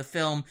structures of the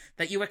film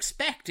that you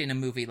expect in a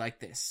movie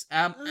like this.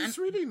 It's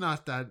really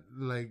not that,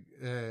 like,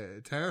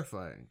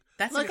 terrifying.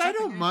 That's like, I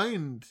don't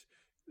mind.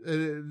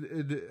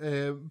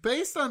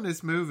 Based on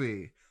this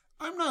movie,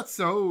 I'm not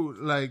so,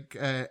 like,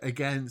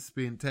 against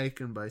being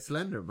taken by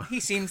Slender Man. He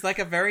seems like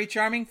a very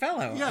charming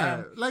fellow.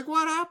 Yeah, like,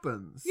 what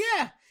happens?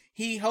 Yeah,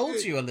 he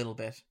holds you a little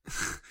bit.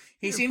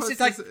 He seems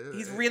to, like,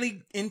 he's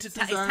really into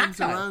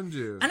tactile. Around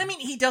you. And I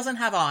mean, he doesn't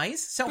have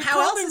eyes, so how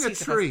else is he a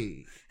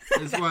tree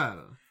as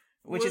well?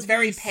 Which is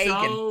very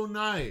pagan. So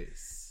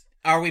nice.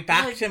 Are we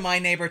back to My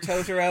Neighbor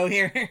Totoro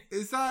here?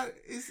 Is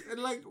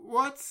like,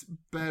 what's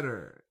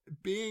better?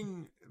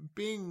 Being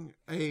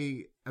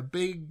a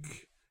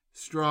big,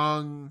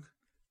 strong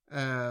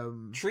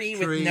tree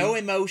with no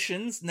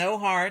emotions, no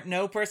heart,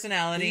 no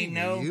personality, being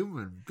no a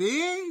human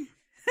being.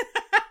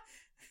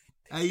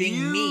 Being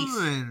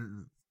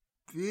human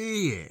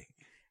being.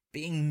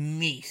 Being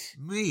meat.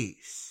 Meat.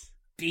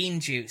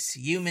 Bean juice.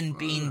 Human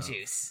bean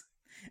juice.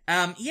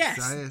 Yes.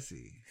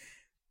 Anxiety,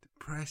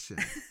 depression,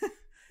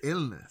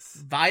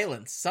 illness,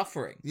 Violence,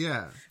 suffering.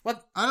 Yeah.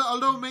 Well,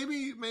 although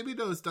maybe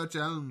those Dutch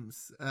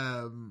elms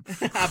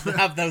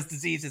have those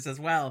diseases as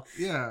well.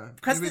 Yeah,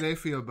 maybe they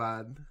feel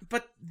bad.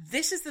 But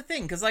this is the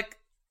thing, because like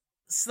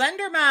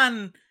Slender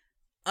Man,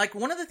 like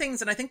one of the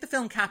things, and I think the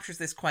film captures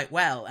this quite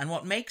well, and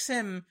what makes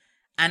him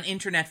an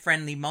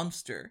internet-friendly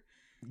monster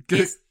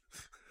is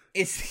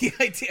the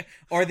idea,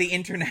 or the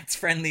internet's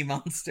friendly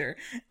monster,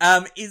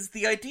 is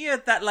the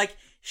idea that like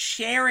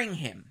sharing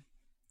him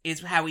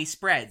is how he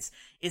spreads.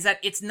 Is that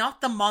it's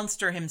not the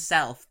monster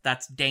himself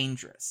that's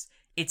dangerous.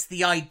 It's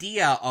the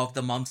idea of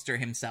the monster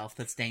himself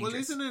that's dangerous.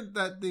 Well, isn't it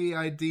that the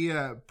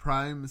idea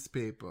primes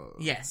people?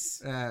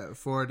 Yes.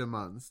 For the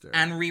monster.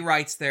 And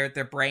rewrites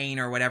their brain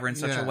or whatever in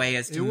such a way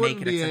as to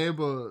make it...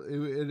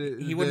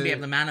 He wouldn't be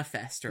able to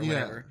manifest or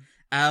whatever.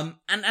 And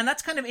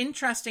that's kind of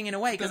interesting in a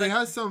way. Because he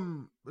has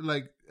some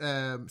like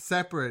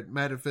separate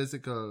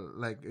metaphysical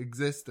like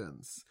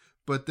existence.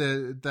 But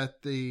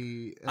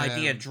the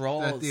idea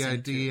draws that the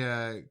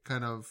idea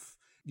kind of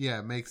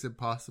makes it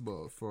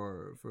possible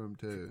for him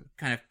to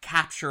kind of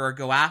capture or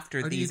go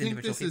after these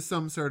individual do you think this is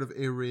some sort of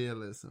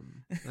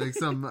irrealism, like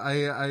some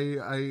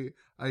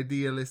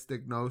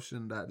idealistic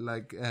notion that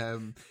like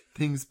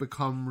things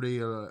become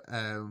real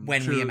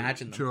when we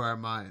imagine them through our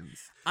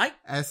minds?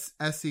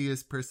 Essie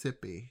is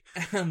percipi.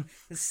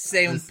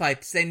 Say un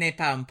pipe, say ne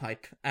pas un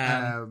pipe.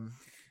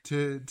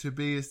 To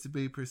be is to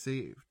be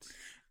perceived.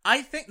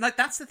 I think, like,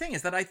 that's the thing,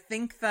 is that I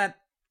think that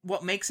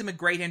what makes him a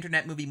great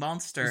internet movie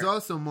monster... There's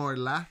also more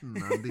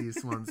Latin on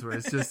these ones where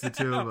it's just the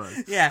two of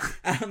us. Yeah,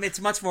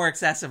 it's much more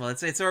accessible.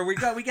 It's or we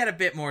get a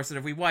bit more sort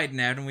of, we widen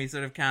out and we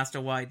sort of cast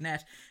a wide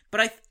net.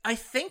 But I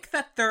think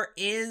that there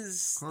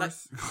is...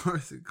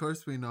 Of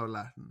course we know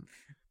Latin.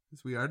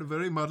 Because we are the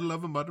very model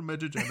of a modern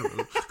major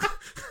general.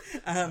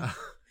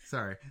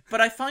 Sorry.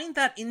 But I find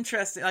that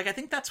interesting. Like, I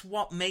think that's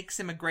what makes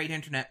him a great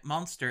internet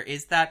monster,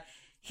 is that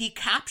he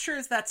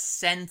captures that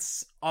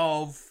sense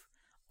of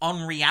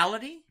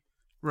unreality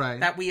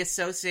that we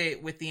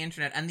associate with the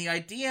internet, and the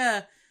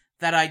idea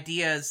that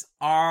ideas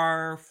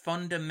are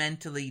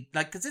fundamentally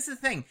like, because this is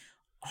the thing,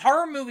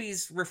 horror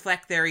movies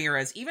reflect their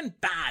eras. Even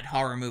bad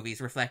horror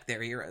movies reflect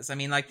their eras. I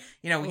mean, like,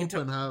 you know, we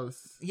Open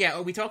House.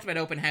 Yeah, we talked about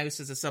Open House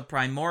as a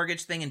subprime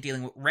mortgage thing and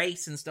dealing with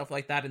race and stuff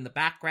like that in the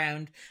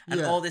background,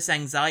 and all this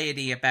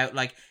anxiety about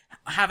like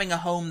having a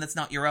home that's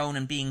not your own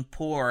and being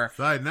poor.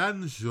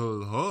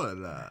 Financial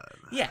horror.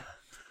 Yeah.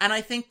 And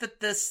I think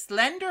that the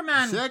Slender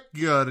Man... Check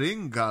your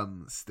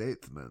income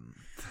statement.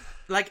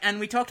 Like, and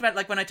we talked about,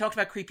 like, when I talked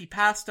about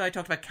Creepypasta, I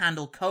talked about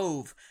Candle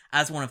Cove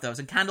as one of those.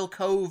 And Candle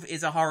Cove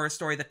is a horror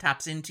story that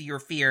taps into your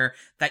fear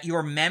that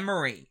your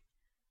memory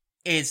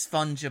is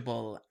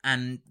fungible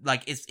and,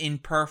 like, is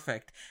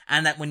imperfect.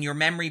 And that when your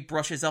memory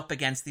brushes up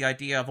against the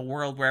idea of a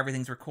world where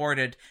everything's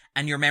recorded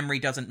and your memory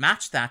doesn't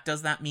match that,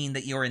 does that mean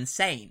that you're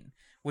insane?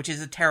 Which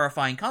is a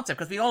terrifying concept,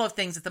 because we all have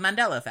things, it's the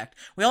Mandela effect.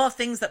 We all have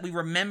things that we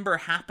remember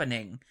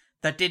happening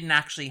that didn't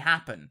actually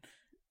happen.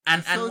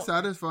 It's so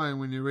satisfying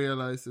when you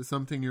realize that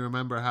something you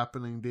remember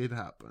happening did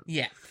happen.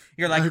 Yeah.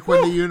 You're like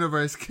when the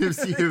universe gives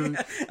you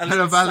kind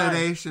of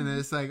validation.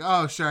 It's like,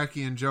 oh,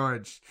 Sharky and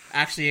George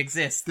actually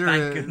exist.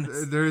 Thank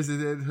goodness. There's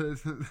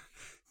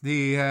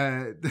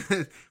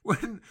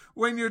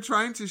when you're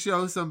trying to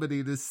show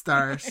somebody the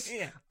start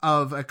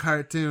of a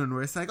cartoon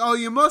where it's like, oh,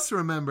 you must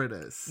remember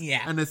this,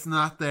 and it's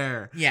not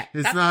there,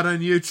 it's not on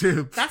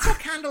YouTube. That's what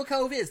Candle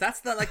Cove is. That's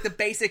the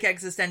basic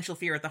existential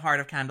fear at the heart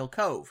of Candle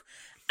Cove.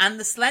 And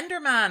the Slender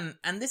Man,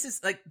 and this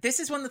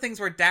is one of the things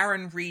where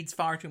Darren reads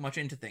far too much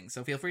into things,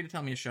 so feel free to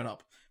tell me to shut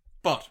up.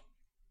 But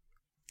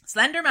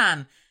Slender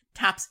Man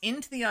taps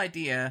into the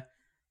idea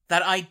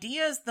that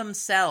ideas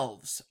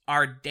themselves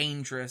are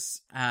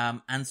dangerous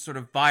and sort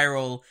of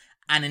viral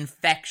and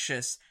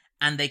infectious,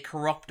 and they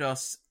corrupt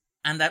us,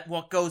 and that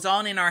what goes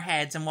on in our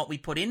heads and what we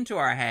put into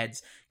our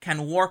heads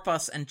can warp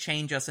us and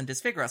change us and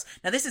disfigure us.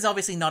 Now, this is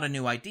obviously not a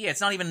new idea.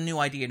 It's not even a new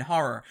idea in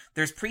horror.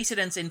 There's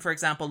precedents in, for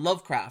example,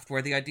 Lovecraft,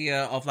 where the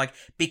idea of, like,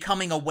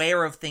 becoming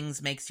aware of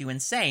things makes you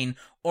insane,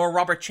 or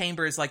Robert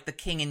Chambers' like The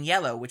King in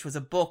Yellow, which was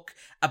a book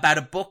about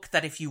a book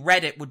that if you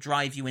read it would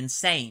drive you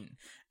insane.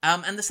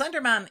 And the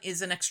Slender Man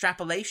is an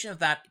extrapolation of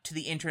that to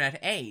the internet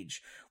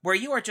age, where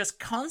you are just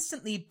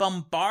constantly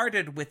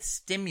bombarded with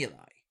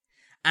stimuli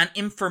and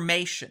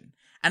information.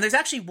 And there's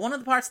actually one of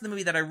the parts of the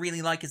movie that I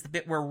really like is the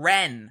bit where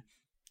Ren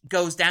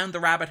goes down the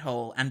rabbit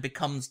hole and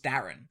becomes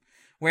Darren,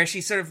 where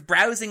she's sort of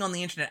browsing on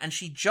the internet and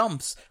she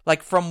jumps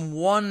like from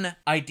one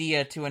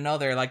idea to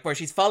another, like where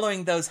she's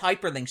following those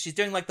hyperlinks. She's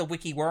doing like the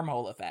wiki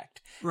wormhole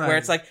effect, where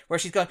it's like where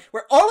she's going,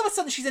 where all of a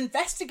sudden she's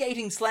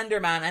investigating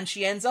Slender Man and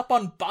she ends up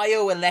on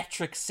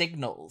bioelectric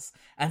signals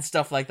and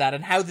stuff like that,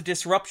 and how the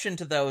disruption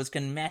to those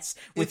can mess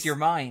with your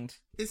mind.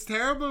 It's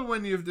terrible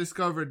when you've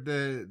discovered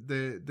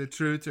the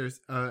truth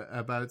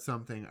about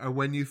something, or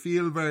when you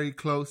feel very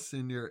close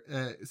in your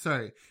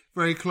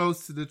very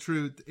close to the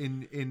truth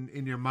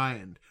in your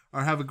mind,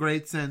 or have a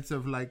great sense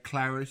of like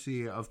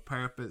clarity of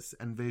purpose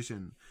and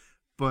vision,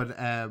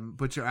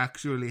 but you're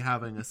actually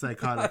having a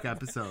psychotic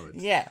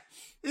episode. Yeah.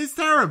 It's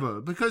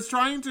terrible, because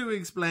trying to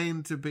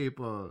explain to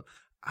people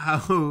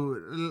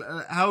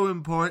how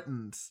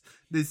important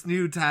this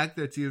new tack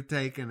that you've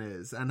taken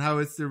is, and how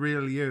it's the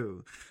real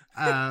you,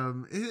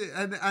 and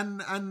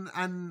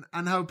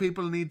how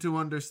people need to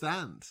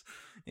understand.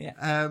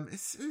 Yeah.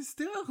 It's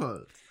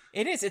difficult.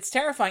 It is. It's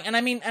terrifying. And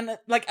I mean, and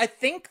like, I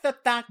think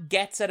that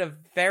gets at a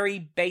very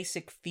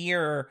basic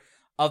fear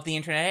of the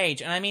internet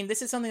age. And I mean,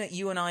 this is something that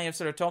you and I have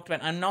sort of talked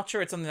about. I'm not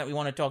sure it's something that we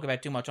want to talk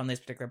about too much on this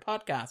particular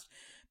podcast,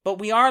 but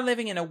we are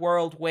living in a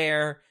world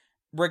where,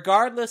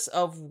 regardless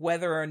of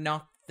whether or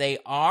not they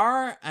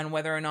are, and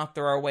whether or not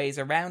there are ways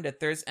around it,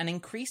 there's an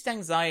increased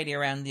anxiety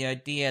around the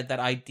idea that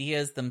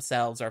ideas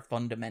themselves are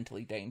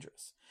fundamentally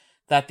dangerous.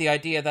 That the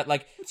idea that,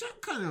 like... Which I'm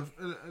kind of,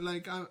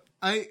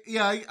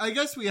 I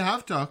guess we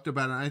have talked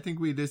about it. I think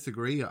we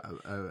disagree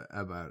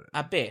about it.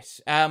 A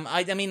bit.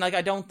 I mean, like,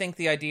 I don't think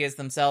the ideas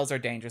themselves are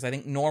dangerous. I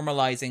think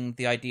normalizing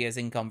the ideas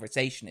in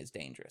conversation is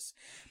dangerous.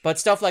 But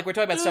stuff like, we're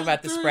talking about stuff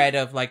about the spread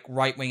of, like,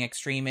 right-wing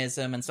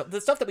extremism and stuff.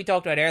 The stuff that we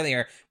talked about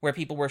earlier, where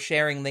people were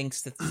sharing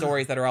links to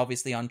stories that are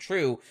obviously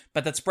untrue,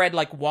 but that spread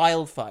like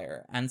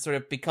wildfire and sort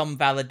of become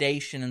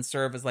validation and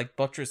serve as, like,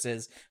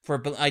 buttresses for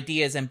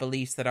ideas and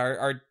beliefs that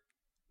are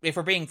if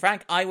we're being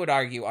frank, I would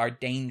argue are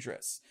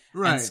dangerous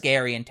and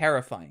scary and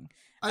terrifying.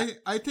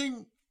 I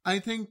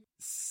think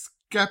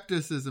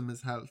skepticism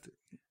is healthy.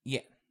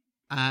 Yeah.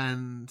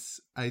 And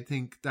I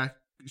think that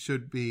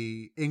should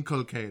be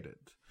inculcated.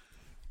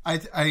 I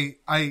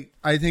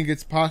think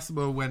it's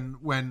possible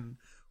when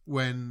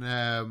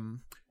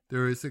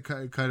there is a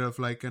kind of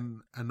like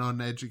an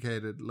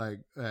uneducated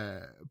like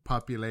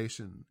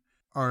population,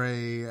 or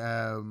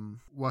a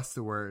what's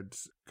the word,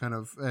 kind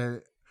of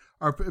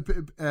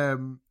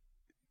or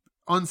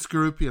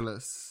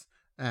unscrupulous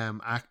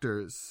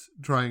actors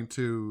trying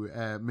to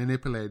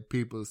manipulate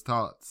people's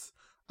thoughts.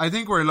 I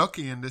think we're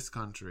lucky in this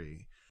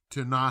country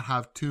to not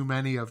have too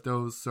many of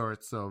those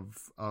sorts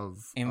of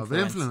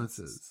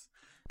influences.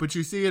 But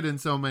you see it in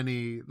so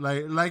many,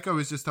 like I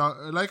was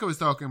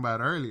talking about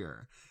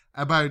earlier,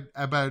 about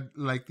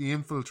like the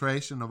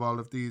infiltration of all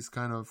of these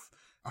kind of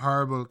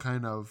horrible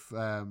kind of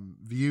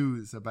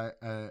views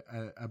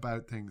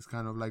about things,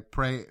 kind of like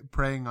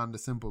preying on the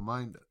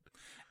simple-minded.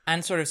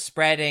 And sort of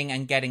spreading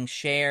and getting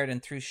shared,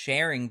 and through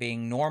sharing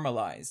being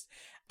normalized.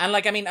 And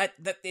like, I mean,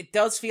 it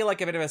does feel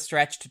like a bit of a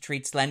stretch to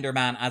treat Slender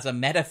Man as a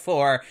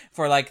metaphor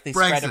for like the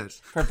spread of,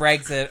 for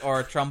Brexit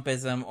or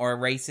Trumpism or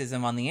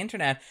racism on the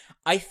internet.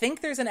 I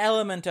think there's an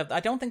element of, I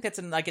don't think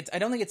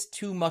it's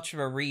too much of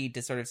a read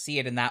to sort of see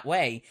it in that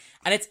way.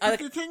 And it's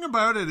the thing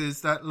about it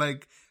is that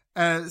like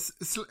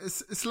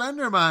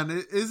Slender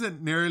Man isn't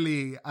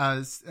nearly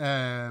as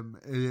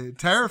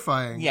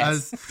terrifying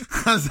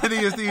as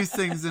any of these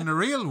things in the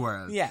real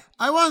world. Yeah,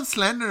 I want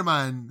Slender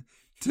Man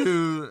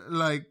to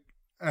like,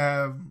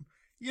 I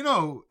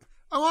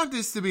want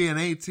this to be an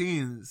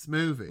 18s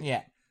movie.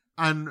 Yeah,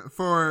 and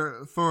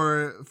for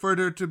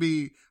there to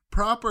be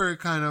proper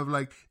kind of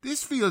like,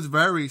 this feels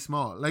very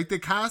small. Like the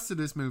cast of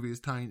this movie is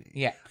tiny.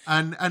 Yeah,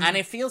 and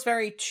it feels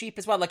very cheap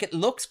as well. Like it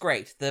looks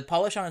great. The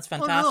polish on it's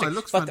fantastic. Oh no, it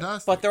looks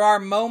fantastic. But there are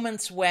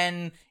moments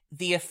when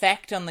the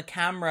effect on the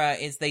camera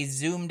is they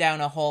zoom down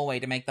a hallway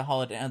to make the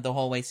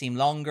hallway seem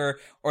longer,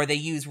 or they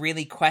use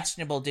really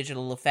questionable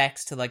digital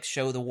effects to like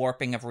show the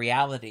warping of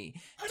reality.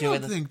 I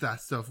don't think that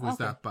stuff was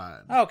that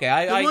bad.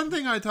 Okay, the one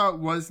thing I thought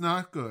was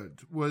not good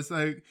was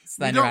like,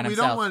 we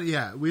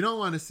don't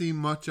want to see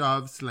much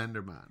of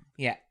Slender Man.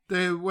 Yeah,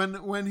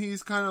 when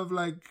he's kind of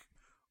like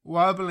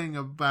wobbling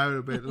about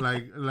a bit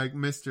like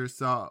Mr.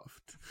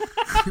 Soft,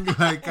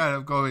 like kind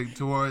of going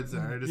towards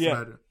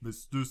her.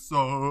 Mr.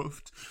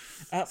 Soft,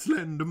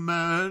 Slender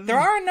Man. There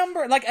are a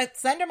number, like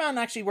Slender Man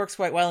actually works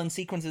quite well in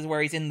sequences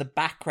where he's in the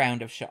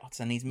background of shots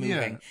and he's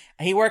moving.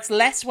 Yeah. He works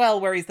less well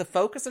where he's the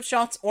focus of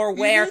shots, or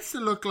where he needs to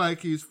look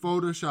like he's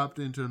photoshopped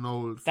into an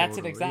old photo. That's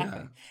it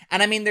exactly. Yeah.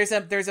 And I mean, there's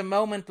a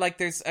moment, like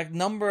there's a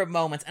number of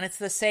moments, and it's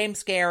the same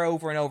scare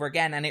over and over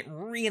again. And I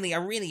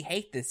really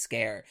hate this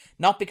scare,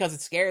 not because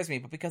it scares me,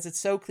 but because it's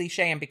so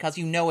cliche and because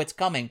you know it's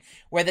coming,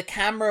 where the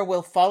camera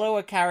will follow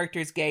a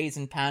character's gaze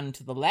and pan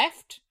to the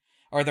left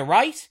or the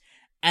right,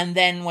 and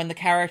then when the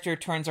character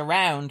turns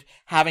around,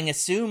 having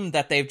assumed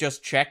that they've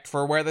just checked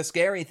for where the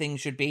scary thing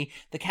should be,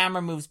 the camera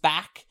moves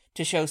back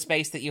to show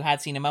space that you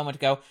had seen a moment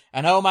ago,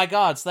 and oh my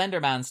god, Slender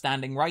Man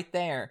standing right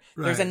there.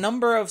 Right. There's a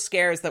number of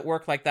scares that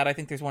work like that. I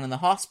think there's one in the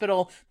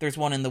hospital, there's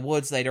one in the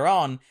woods later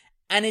on.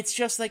 And it's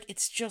just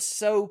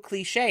so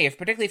cliche.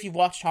 Particularly if you've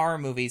watched horror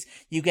movies,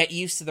 you get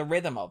used to the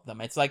rhythm of them.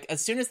 It's like,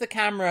 as soon as the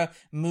camera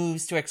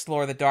moves to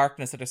explore the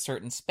darkness at a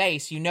certain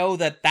space, you know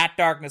that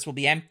darkness will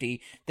be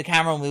empty. The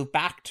camera will move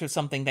back to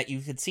something that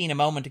you had seen a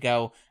moment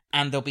ago,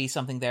 and there'll be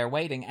something there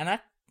waiting. And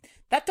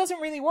that doesn't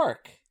really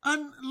work.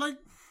 And like,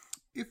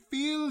 it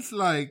feels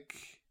like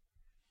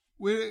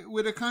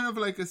with a kind of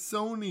like a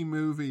Sony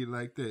movie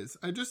like this,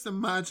 I just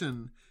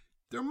imagine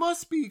there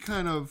must be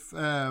kind of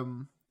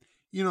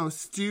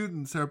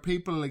students or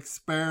people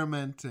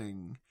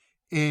experimenting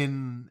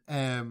in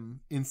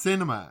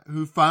cinema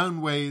who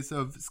found ways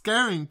of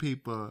scaring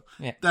people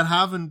that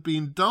haven't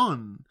been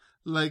done.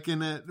 Like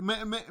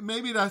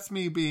maybe that's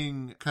me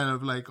being kind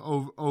of like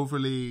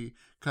overly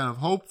kind of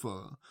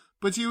hopeful.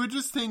 But you would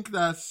just think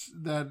that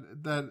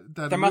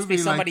there must be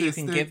somebody you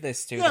can give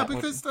this to. Yeah,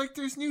 because like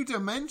there's new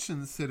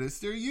dimensions to this.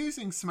 They're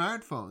using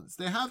smartphones.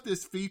 They have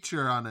this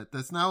feature on it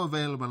that's now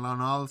available on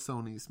all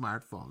Sony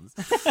smartphones.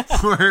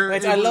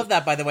 Which I love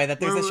that, by the way. That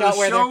there's a shot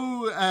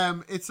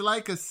where it's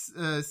like a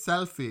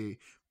selfie,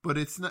 but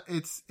it's not.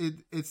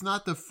 It's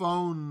not the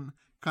phone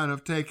kind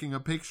of taking a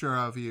picture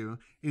of you.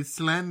 It's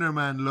Slender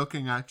Man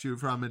looking at you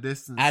from a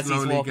distance, as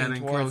slowly he's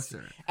getting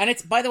closer. And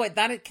it's, by the way,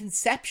 that it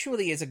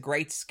conceptually is a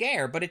great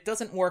scare, but it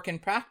doesn't work in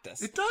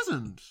practice. It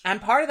doesn't. And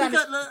part of that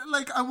is...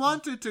 Like, I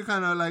wanted to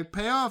kind of like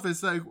pay off.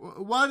 It's like,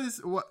 what...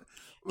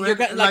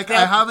 I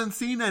haven't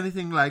seen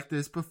anything like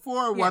this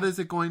before. Yeah. What is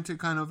it going to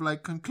kind of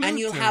like conclude? And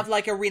you'll have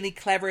like a really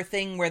clever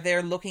thing where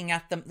they're looking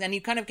at them, and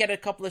you kind of get a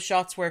couple of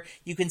shots where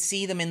you can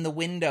see them in the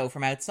window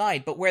from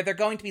outside, but where they're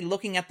going to be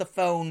looking at the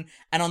phone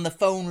and on the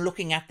phone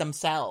looking at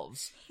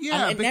themselves.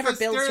 Yeah, and it never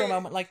builds to a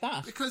moment like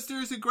that. Because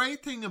there's a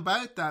great thing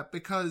about that,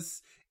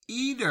 because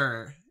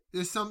either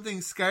there's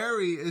something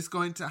scary is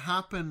going to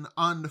happen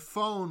on the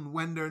phone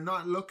when they're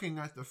not looking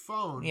at the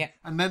phone. Yeah.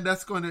 And then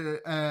that's going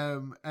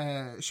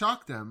to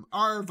shock them,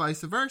 or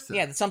vice versa.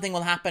 Yeah, that something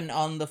will happen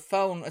on the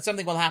phone,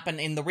 something will happen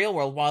in the real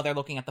world while they're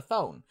looking at the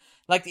phone.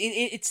 Like,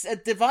 it's a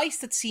device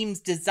that seems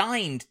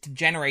designed to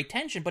generate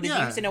tension, but is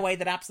used in a way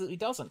that absolutely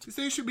doesn't.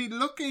 So you should be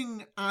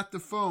looking at the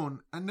phone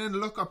and then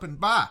look up and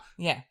back.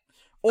 Yeah.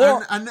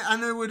 Or and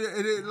it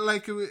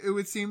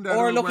would seem that,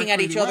 or looking at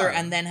each other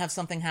and then have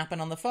something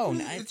happen on the phone.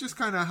 It's just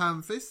kind of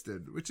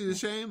ham-fisted, which is a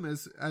shame,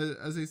 as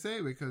I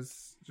say,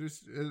 because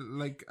just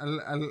like a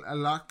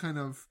lot kind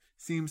of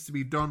seems to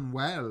be done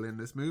well in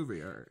this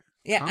movie.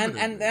 Yeah,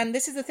 and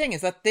this is the thing,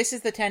 is that this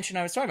is the tension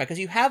I was talking about, because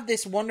you have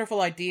this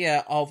wonderful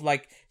idea of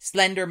like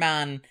Slender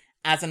Man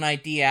as an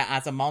idea,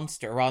 as a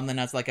monster, rather than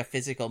as like a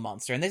physical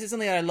monster. And this is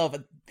something that I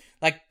love.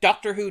 Like,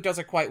 Doctor Who does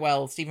it quite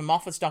well. Stephen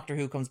Moffat's Doctor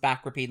Who comes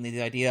back repeatedly,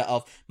 the idea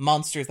of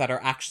monsters that are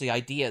actually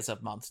ideas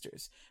of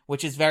monsters,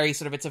 which is very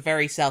sort of, it's a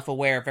very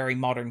self-aware, very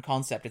modern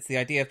concept. It's the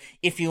idea of,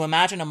 if you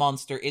imagine a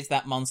monster, is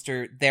that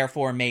monster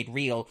therefore made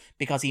real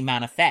because he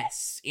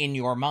manifests in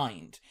your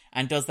mind?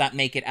 And does that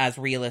make it as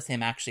real as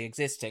him actually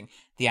existing?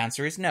 The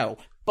answer is no.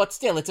 But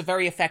still, it's a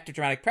very effective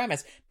dramatic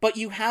premise. But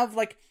you have,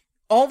 like,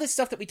 all this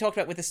stuff that we talked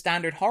about with the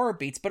standard horror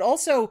beats, but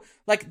also,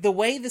 like, the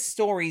way the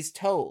story's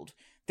told.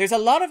 There's a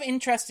lot of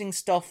interesting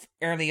stuff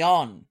early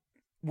on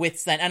with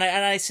Slender, and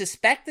I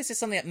suspect this is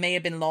something that may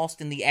have been lost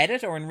in the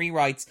edit or in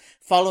rewrites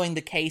following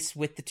the case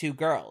with the two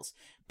girls.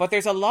 But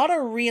there's a lot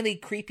of really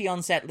creepy,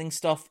 unsettling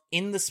stuff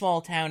in the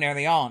small town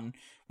early on,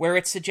 where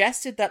it's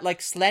suggested that,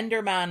 like,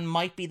 Slender Man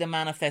might be the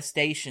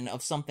manifestation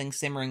of something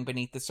simmering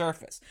beneath the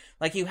surface.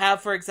 Like, you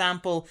have, for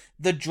example,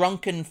 the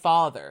drunken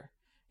father,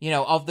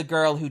 of the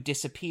girl who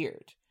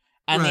disappeared.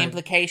 And the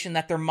implication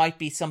that there might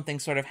be something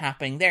sort of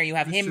happening there. You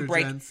have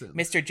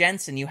Mr.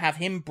 Jensen, you have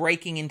him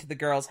breaking into the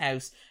girl's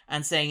house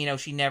and saying,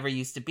 she never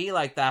used to be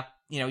like that.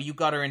 You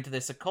got her into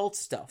this occult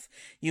stuff.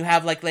 You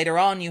have, like, later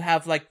on, you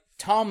have, like,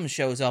 Tom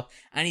shows up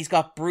and he's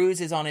got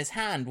bruises on his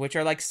hand, which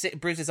are like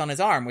bruises on his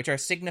arm, which are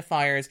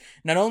signifiers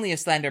not only of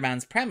Slender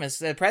Man's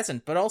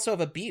present, but also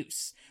of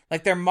abuse.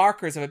 Like, they're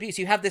markers of abuse.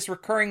 You have this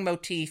recurring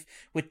motif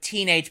with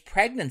teenage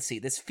pregnancy,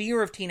 this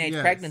fear of teenage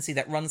pregnancy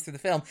that runs through the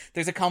film.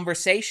 There's a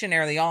conversation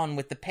early on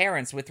with the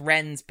parents, with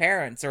Ren's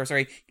parents, or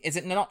sorry,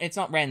 it's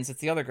not Ren's,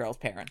 it's the other girl's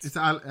parents. It's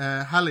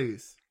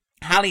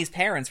Hallie's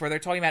parents, where they're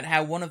talking about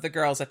how one of the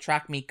girls at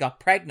track meet got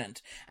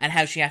pregnant and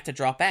how she had to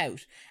drop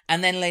out.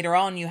 And then later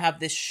on, you have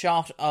this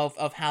shot of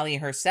Hallie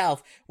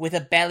herself with a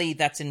belly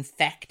that's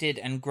infected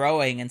and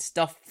growing and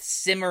stuff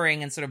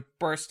simmering and sort of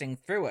bursting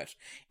through it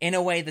in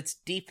a way that's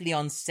deeply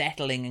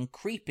unsettling and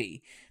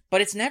creepy.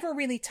 But it's never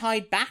really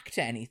tied back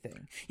to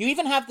anything. You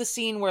even have the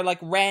scene where, like,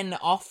 Ren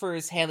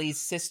offers Hallie's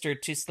sister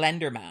to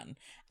Slender Man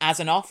as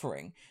an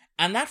offering.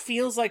 And that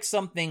feels like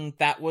something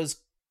that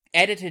was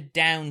edited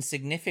down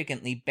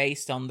significantly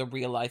based on the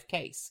real life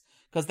case,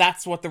 because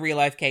that's what the real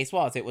life case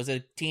was. It was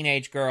a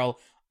teenage girl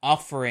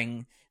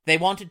offering. They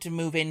wanted to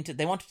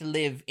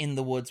live in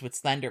the woods with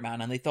Slender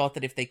Man, and they thought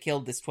that if they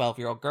killed this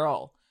 12-year-old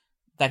girl,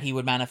 that he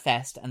would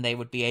manifest and they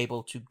would be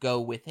able to go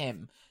with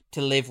him,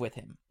 to live with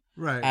him.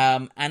 Right.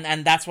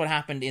 And that's what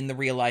happened in the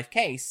real life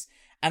case.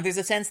 And there's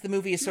a sense the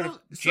movie is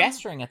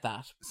gesturing at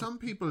that. Some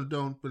people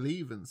don't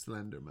believe in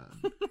Slender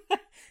Man.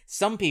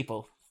 Some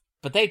people.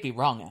 But they'd be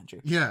wrong, Andrew.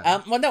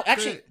 Yeah. Well, no,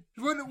 actually,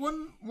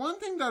 one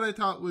thing that I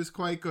thought was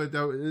quite good,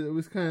 though, it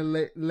was kind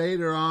of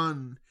later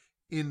on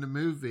in the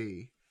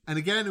movie, and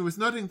again, it was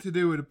nothing to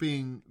do with it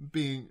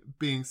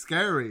being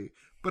scary,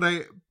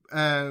 but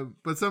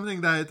something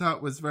that I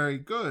thought was very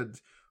good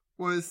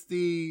was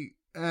the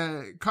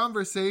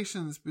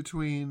conversations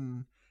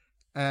between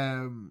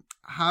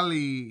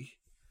Hallie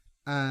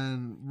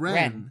and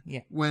Ren,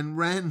 yeah. When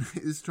Ren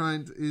is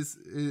trying to, is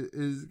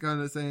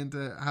kind of saying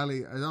to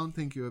Hallie, I don't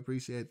think you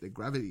appreciate the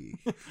gravity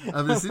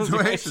of the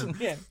situation.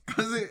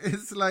 Because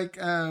it's like,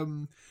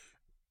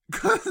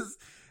 because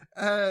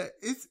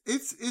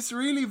it's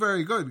really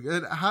very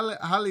good.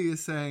 Hallie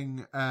is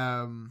saying,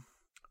 I'm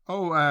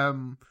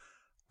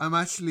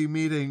actually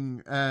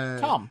meeting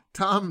Tom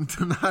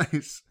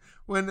tonight.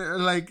 When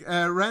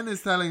Ren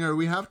is telling her,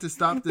 we have to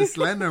stop this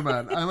Slender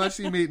Man. I'm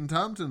actually meeting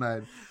Tom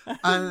tonight.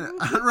 And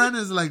Ren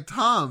is like,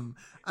 Tom.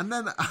 And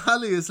then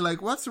Hallie is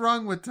like, what's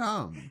wrong with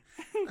Tom?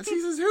 And she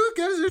says, who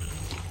gives a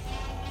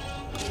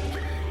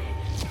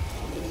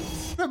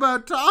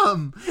about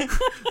Tom?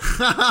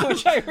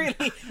 Which I really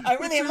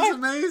which is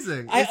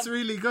amazing. It's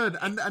really good.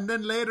 And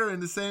then later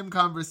in the same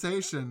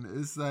conversation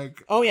is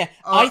like, oh yeah,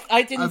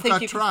 I didn't I've think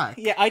got you Track.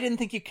 Yeah, I didn't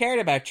think you cared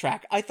about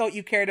Track. I thought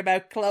you cared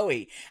about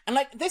Chloe. And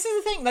like, this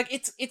is the thing, like,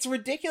 it's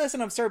ridiculous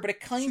and absurd, but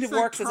it kind of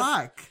works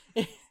Track.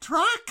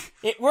 Track?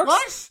 It works.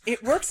 What?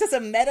 It works as a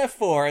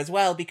metaphor as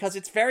well, because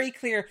it's very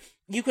clear.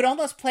 You could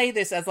almost play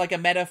this as like a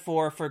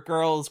metaphor for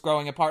girls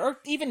growing apart, or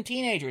even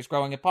teenagers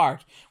growing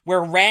apart,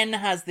 where Ren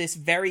has this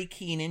very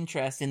keen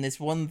interest in this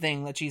one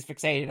thing that she's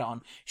fixated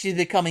on. She's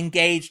become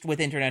engaged with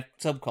internet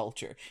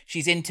subculture.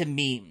 She's into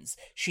memes.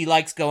 She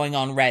likes going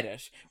on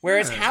Reddit.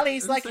 Whereas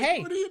Hallie's like,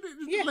 hey, what are you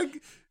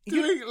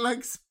doing?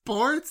 Like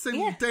sports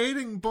and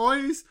dating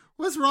boys?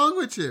 What's wrong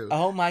with you?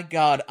 Oh my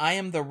god, I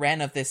am the Ren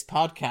of this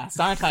podcast,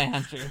 aren't I,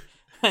 Andrew?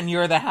 And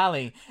you're the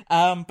Hallie.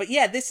 But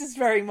yeah, this is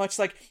very much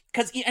like,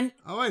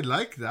 I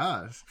like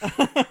that.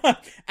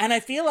 And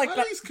I feel like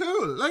Hallie's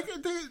cool. Like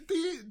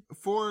the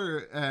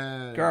four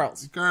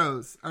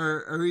girls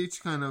are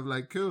each kind of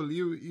like cool.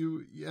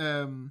 You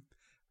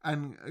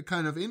and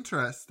kind of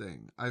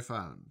interesting. I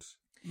found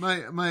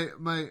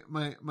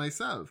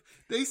myself.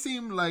 They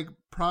seem like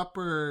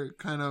proper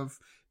kind of.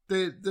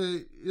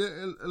 The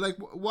like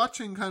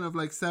watching kind of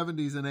like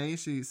 70s and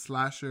 80s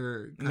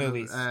slasher kind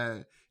movies.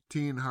 Of,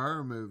 teen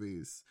horror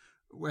movies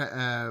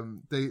where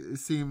they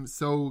seem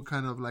so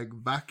kind of like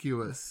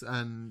vacuous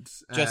and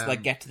just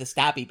like get to the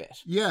stabby bit.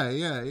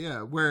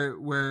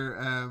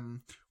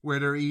 Where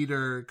they're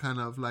either kind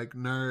of like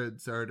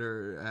nerds or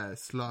they're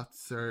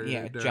sluts or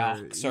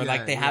jocks or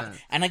like they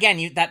have, and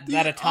again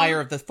that attire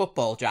of the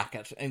football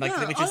jacket, like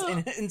which is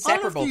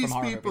inseparable from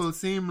horror. These people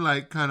seem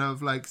like kind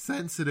of like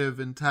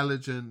sensitive,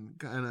 intelligent,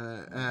 kind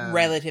of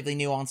relatively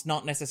nuanced,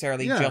 not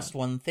necessarily just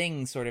one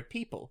thing sort of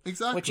people.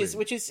 Exactly,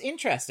 which is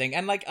interesting,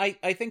 and like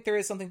I think there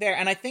is something there,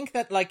 and I think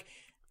that like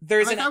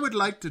there's I would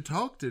like to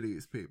talk to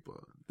these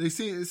people. They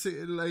see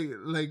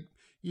like.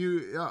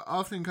 You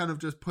often kind of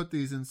just put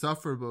these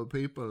insufferable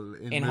people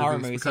in horror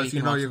movies because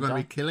you know you're going to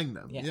be killing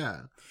them.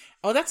 Yeah.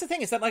 Oh, that's the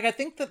thing, is that like I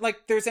think that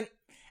like there's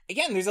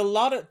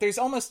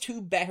almost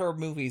two better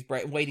movies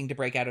waiting to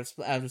break out of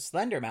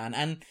Slender Man,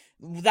 and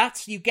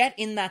you get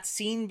in that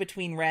scene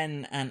between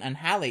Ren and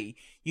Hallie,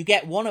 you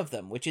get one of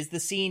them, which is the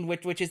scene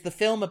which is the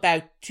film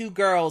about two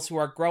girls who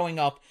are growing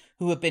up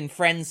who have been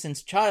friends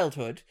since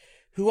childhood,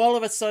 who all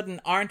of a sudden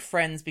aren't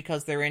friends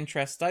because their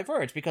interests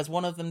diverge, because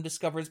one of them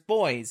discovers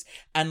boys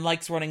and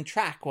likes running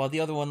track while the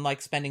other one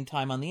likes spending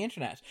time on the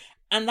internet.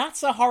 And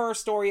that's a horror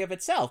story of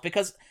itself,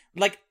 because,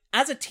 like,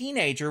 as a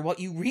teenager, what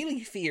you really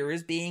fear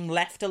is being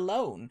left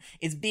alone,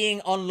 is being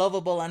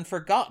unlovable and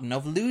forgotten,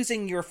 of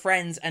losing your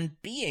friends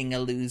and being a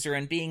loser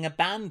and being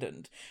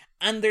abandoned.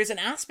 And there's an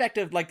aspect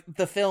of, like,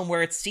 the film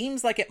where it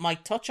seems like it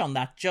might touch on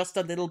that just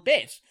a little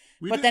bit.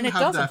 But then it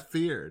doesn't. That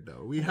fear,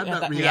 though. We had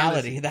that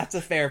reality. That's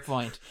a fair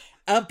point.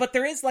 But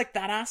there is like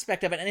that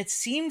aspect of it, and it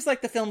seems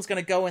like the film's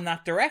going to go in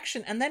that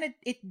direction, and then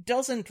it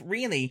doesn't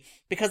really,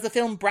 because the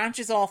film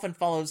branches off and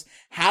follows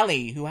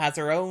Hallie, who has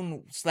her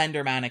own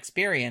Slender Man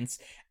experience,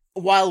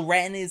 while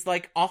Ren is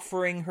like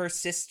offering her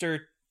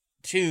sister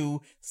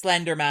to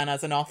Slender Man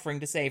as an offering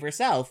to save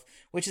herself,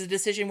 which is a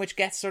decision which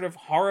gets sort of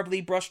horribly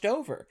brushed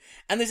over.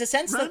 And there's a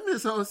sense Ren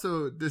is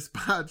also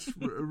dispatched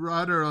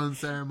rather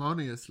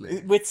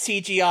unceremoniously. With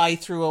CGI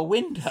through a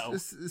window.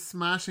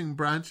 Smashing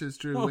branches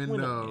through a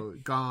window,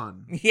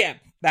 gone. Yeah,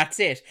 that's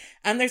it.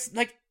 And there's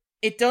like,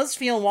 it does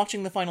feel,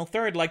 watching the final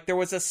third, like there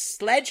was a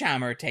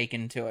sledgehammer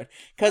taken to it.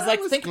 Because I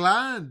was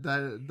glad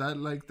that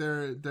like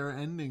their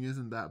ending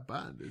isn't that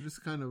bad. They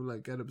just kind of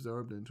like get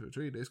absorbed into a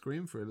tree. They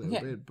scream for a little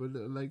bit, but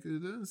like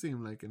it doesn't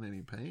seem like in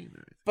any pain.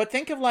 But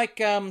think of like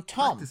Tom.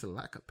 There's a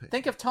lack of pain.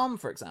 Think of Tom,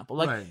 for example.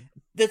 Like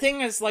the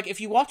thing is, like if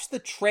you watch the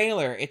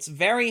trailer, it's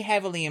very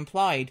heavily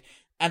implied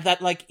and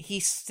that like he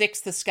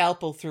sticks the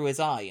scalpel through his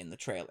eye in the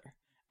trailer.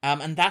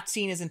 And that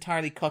scene is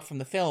entirely cut from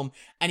the film,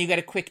 and you get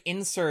a quick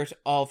insert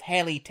of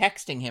Haley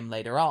texting him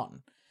later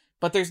on.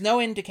 But there's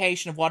no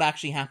indication of what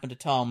actually happened to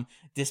Tom,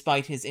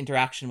 despite his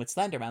interaction with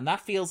Slenderman.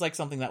 That feels like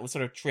something that was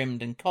sort of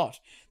trimmed and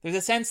cut. There's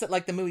a sense that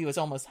like the movie was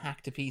almost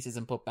hacked to pieces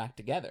and put back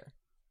together.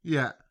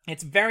 Yeah.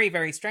 It's very,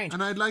 very strange.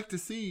 And I'd like to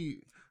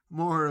see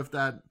more of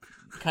that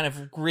kind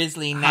of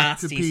grisly,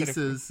 nasty to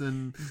pieces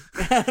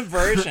sort of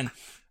version.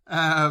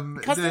 To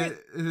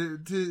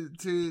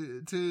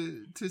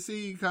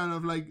see kind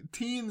of like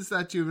teens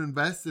that you've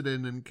invested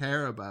in and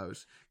care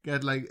about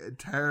get like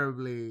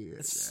terribly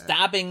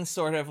stabbing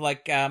sort of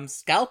like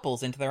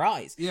scalpels into their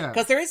eyes. Yeah,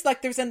 because there's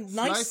a nice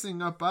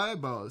slicing up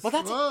eyeballs.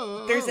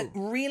 Well, there's a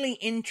really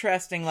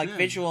interesting like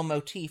visual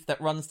motif that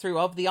runs through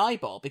of the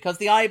eyeball, because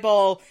the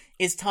eyeball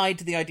is tied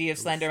to the idea of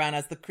Slender Man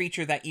as the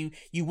creature that you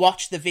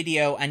watch the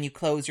video and you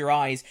close your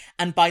eyes,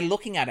 and by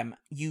looking at him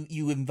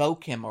you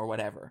invoke him or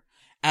whatever.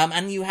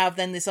 And you have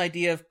then this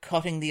idea of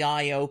cutting the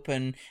eye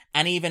open,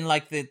 and even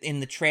like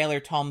in the trailer,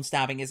 Tom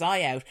stabbing his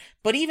eye out.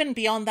 But even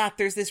beyond that,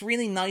 there's this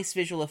really nice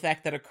visual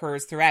effect that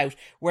occurs throughout,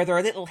 where there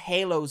are little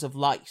halos of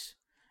light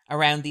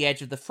around the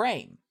edge of the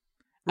frame.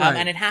 Right.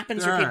 And it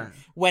happens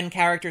when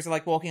characters are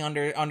like walking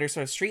under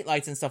sort of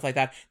streetlights and stuff like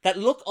that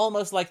look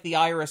almost like the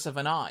iris of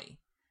an eye.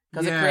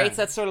 Because it creates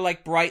that sort of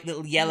like bright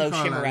little yellow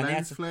shimmer around the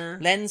outside. Flare?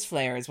 Lens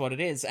flare is what it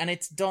is. And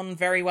it's done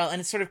very well.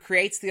 And it sort of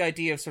creates the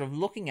idea of sort of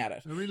looking at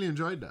it. I really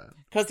enjoyed that.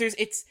 Because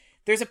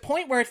there's a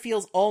point where it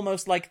feels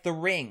almost like The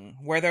Ring,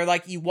 where they're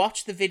like, you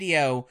watch the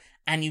video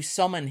and you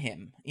summon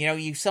him. You know,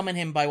 you summon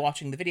him by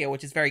watching the video,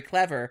 which is very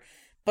clever.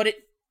 But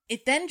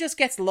it then just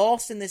gets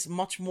lost in this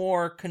much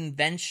more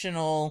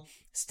conventional,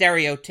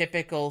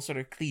 stereotypical sort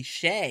of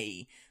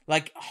cliche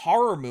like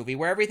horror movie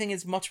where everything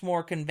is much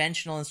more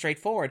conventional and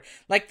straightforward.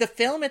 Like the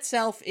film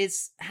itself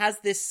has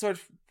this sort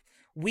of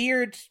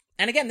weird,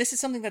 and again, this is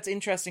something that's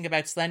interesting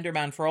about Slender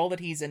Man, for all that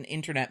he's an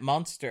internet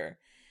monster.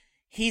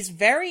 He's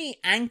very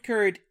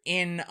anchored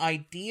in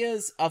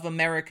ideas of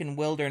American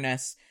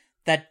wilderness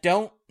that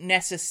don't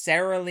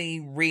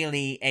necessarily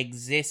really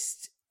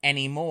exist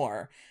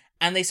anymore.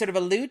 And they sort of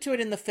allude to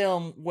it in the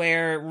film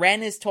where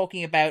Ren is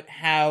talking about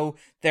how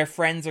their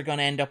friends are going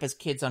to end up as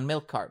kids on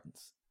milk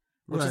cartons.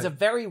 Which is a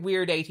very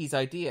weird 80s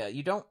idea.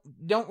 You don't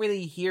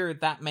really hear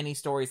that many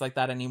stories like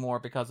that anymore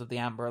because of the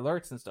Amber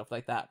Alerts and stuff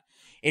like that.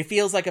 It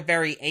feels like a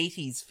very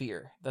 80s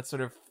fear that's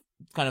sort of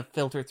kind of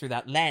filtered through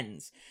that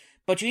lens.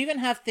 But you even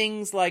have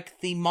things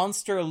like the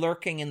monster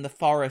lurking in the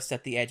forest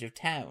at the edge of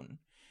town,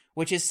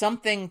 which is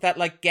something that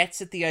like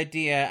gets at the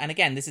idea. And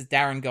again, this is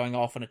Darren going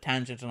off on a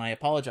tangent, and I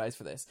apologize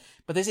for this.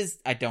 But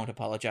I don't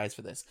apologize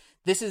for this.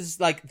 This is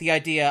like the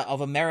idea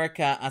of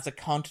America as a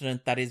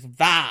continent that is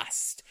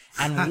vast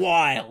and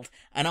wild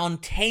and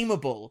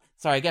untamable.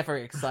 Sorry, I get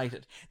very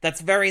excited. That's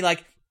very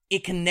like,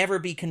 it can never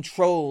be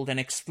controlled and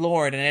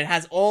explored, and it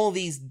has all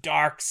these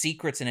dark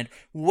secrets in it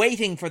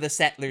waiting for the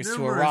settlers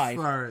to arrive.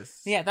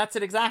 Forests. Yeah, that's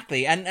it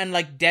exactly. And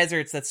like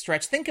deserts that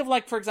stretch. Think of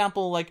like, for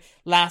example, like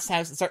Last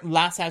House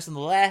on the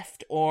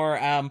Left,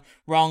 or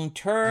Wrong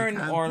Turn, I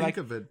can't or think like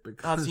of it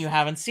because you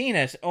haven't seen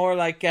it, or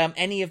like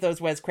any of those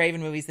Wes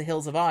Craven movies, The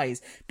Hills of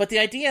Eyes. But the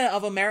idea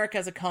of America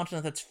as a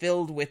continent that's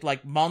filled with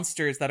like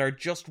monsters that are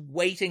just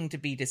waiting to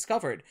be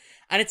discovered.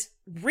 And it's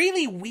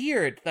really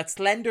weird that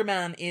Slender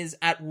Man is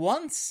at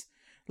once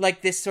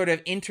like this sort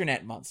of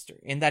internet monster,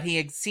 in that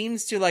he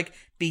seems to like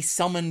be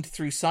summoned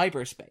through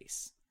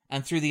cyberspace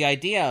and through the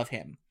idea of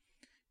him.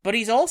 But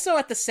he's also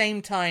at the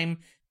same time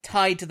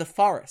tied to the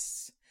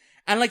forests.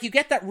 And like you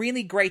get that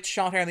really great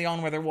shot early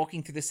on where they're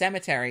walking through the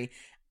cemetery,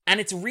 and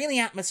it's really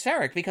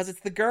atmospheric because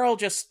it's the girl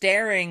just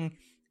staring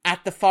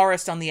at the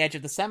forest on the edge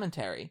of the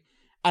cemetery.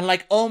 And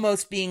like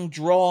almost being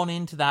drawn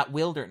into that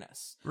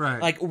wilderness.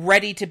 Right. Like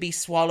ready to be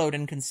swallowed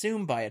and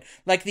consumed by it.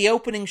 Like the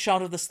opening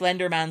shot of the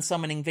Slender Man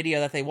summoning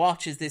video that they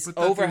watch is this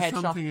overhead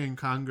shot. Something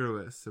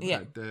incongruous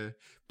about the...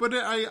 But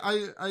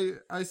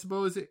I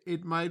suppose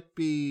it might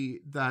be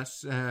that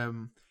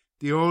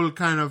the old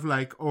kind of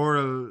like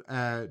oral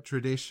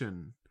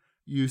tradition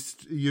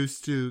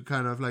used to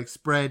kind of like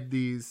spread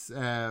these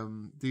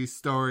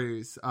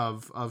stories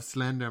of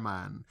Slender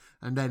Man,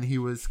 and then he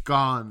was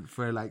gone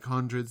for like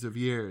hundreds of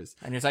years,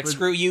 and it's like,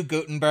 screw you,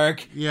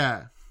 Gutenberg.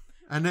 Yeah.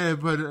 And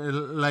but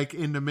like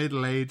in the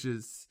Middle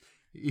Ages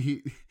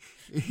he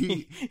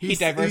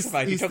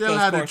diversified. He still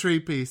had a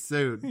 3-piece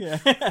suit,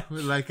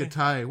 with like a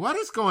tie. What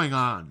is going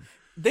on?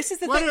 This is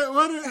the thing.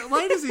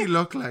 Why does he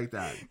look like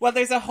that? Well,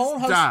 there's a whole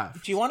host.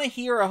 Daft. Do you want to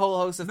hear a whole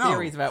host of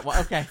theories about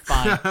what? Okay,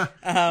 fine.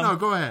 No,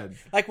 go ahead.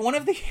 Like one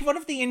of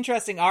the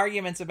interesting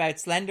arguments about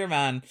Slender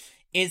Man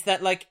is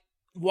that like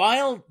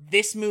while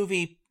this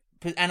movie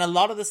and a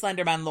lot of the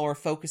Slender Man lore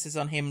focuses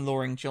on him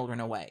luring children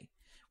away,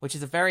 which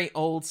is a very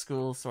old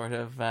school sort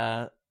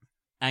of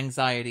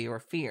anxiety or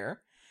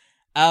fear.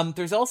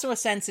 There's also a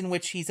sense in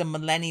which he's a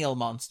millennial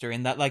monster,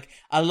 in that like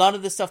a lot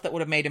of the stuff that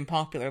would have made him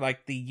popular,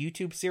 like the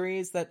YouTube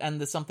series and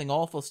the Something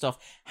Awful stuff,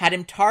 had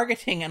him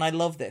targeting, and I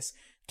love this,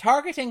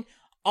 targeting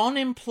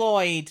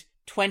unemployed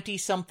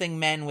 20-something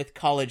men with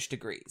college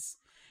degrees.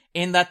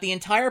 In that the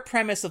entire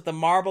premise of the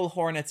Marble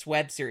Hornets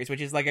web series,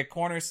 which is like a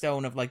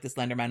cornerstone of like the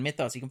Slender Man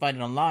mythos, you can find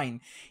it online,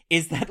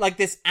 is that like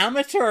this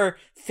amateur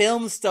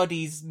film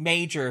studies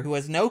major who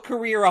has no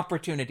career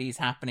opportunities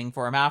happening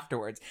for him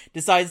afterwards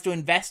decides to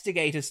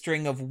investigate a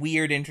string of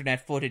weird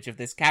internet footage of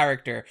this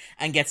character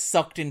and gets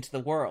sucked into the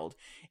world.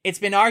 It's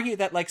been argued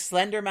that like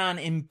Slender Man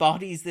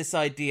embodies this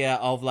idea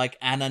of like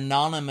an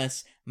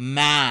anonymous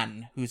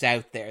man who's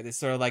out there, this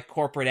sort of like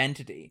corporate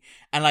entity.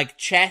 And like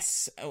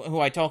Chess, who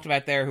I talked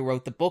about there, who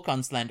wrote the book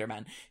on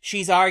Slenderman,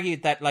 she's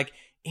argued that like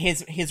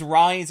his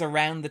rise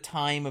around the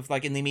time of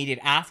like in the immediate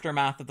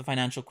aftermath of the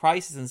financial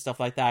crisis and stuff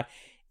like that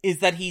is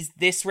that he's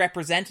this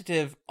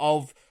representative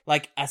of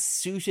like a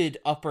suited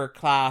upper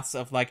class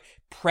of like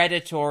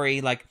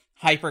predatory, like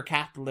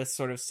hyper-capitalist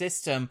sort of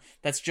system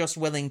that's just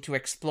willing to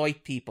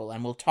exploit people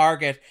and will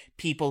target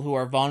people who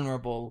are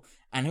vulnerable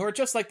and who are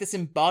just like this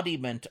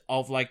embodiment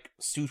of like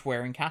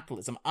suit-wearing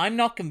capitalism. I'm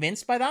not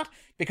convinced by that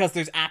because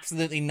there's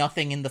absolutely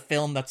nothing in the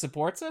film that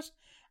supports it.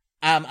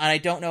 And I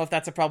don't know if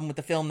that's a problem with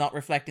the film not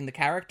reflecting the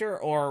character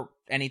or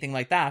anything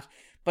like that,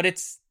 but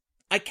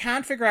I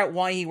can't figure out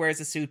why he wears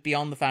a suit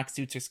beyond the fact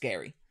suits are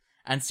scary.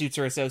 And suits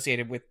are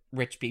associated with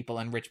rich people,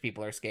 and rich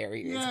people are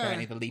scary. Yeah. It's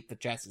apparently the leap that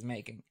Jess is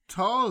making.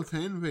 Tall,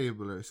 thin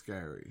people are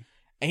scary.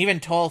 And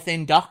even tall,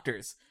 thin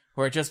doctors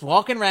who are just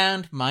walking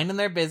around, minding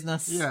their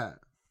business. Yeah.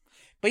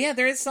 But yeah,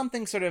 there is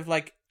something sort of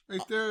like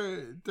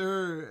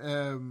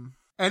they're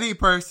any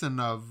person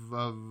of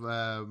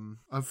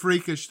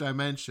freakish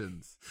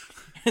dimensions.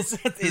 It's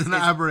an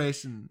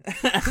aberration.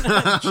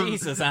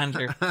 Jesus,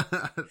 Andrew.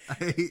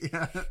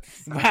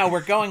 Wow,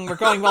 we're going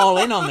all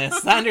in on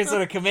this. Andrew's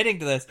sort of committing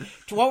to this.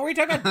 What were we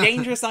talking about?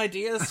 Dangerous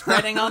ideas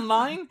spreading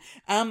online?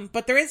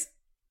 But there is...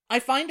 I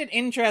find it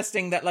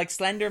interesting that, like,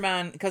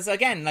 Slenderman... Because,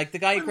 again, like, the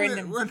guy who created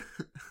him...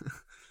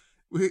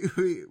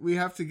 We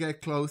have to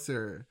get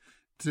closer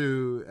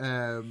to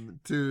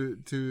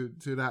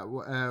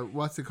that...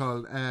 what's it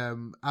called?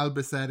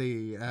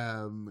 Albacete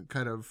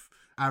kind of...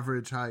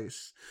 average height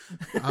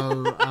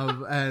of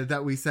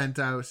that we sent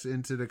out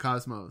into the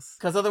cosmos,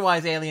 because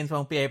otherwise aliens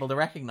won't be able to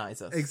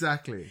recognize us.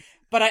 Exactly.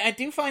 But I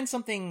do find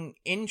something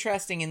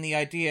interesting in the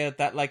idea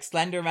that like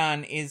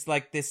Slenderman is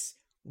like this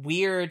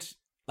weird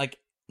like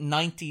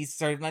 90s,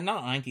 sorry,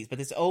 not 90s, but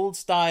this old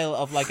style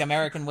of like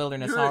American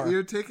wilderness horror.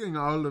 You're taking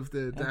all of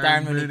the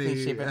Darren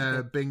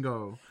Mooney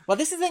bingo. Well,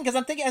 this is the thing, because I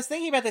was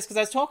thinking about this because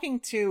I was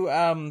talking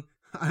to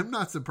I'm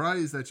not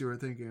surprised that you were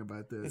thinking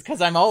about this. It's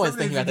because I'm always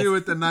thinking about this.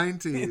 Something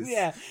to do with the 90s.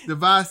 Yeah. The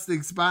vast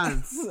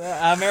expanse.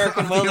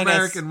 American wilderness.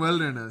 American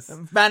wilderness.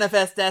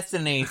 Manifest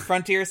destiny.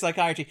 Frontier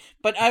psychiatry.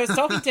 But I was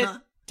talking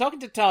to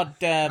Todd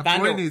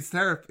Quinn needs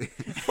therapy.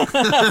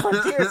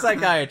 Frontier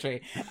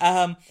psychiatry.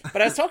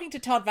 But I was talking to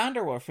Todd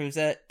Vanderwerf, who's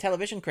a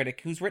television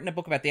critic who's written a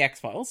book about the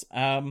X-Files.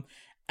 And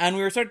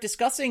we were sort of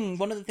discussing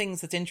one of the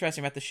things that's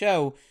interesting about the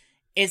show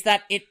is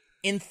that it,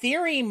 in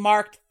theory,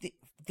 marked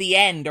the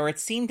end, or it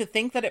seemed to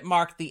think that it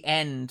marked the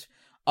end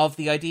of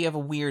the idea of a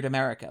weird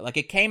America. Like,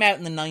 it came out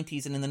in the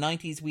 90s, and in the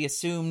 90s we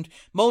assumed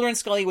Mulder and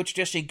Scully would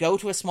just go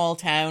to a small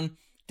town,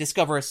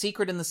 discover a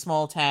secret in the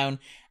small town,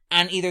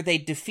 and either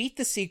they'd defeat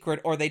the secret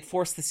or they'd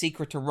force the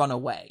secret to run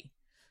away.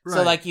 Right.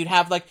 So, like, you'd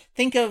have, like,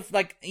 think of,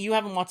 like, you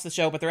haven't watched the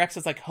show, but there are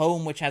episodes like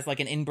Home, which has, like,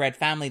 an inbred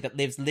family that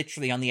lives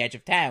literally on the edge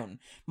of town.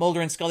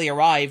 Mulder and Scully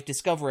arrive,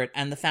 discover it,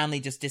 and the family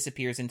just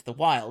disappears into the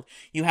wild.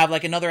 You have,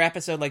 like, another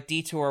episode like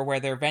Detour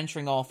where they're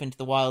venturing off into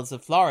the wilds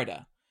of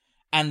Florida,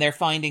 and they're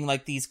finding,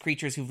 like, these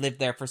creatures who've lived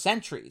there for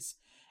centuries.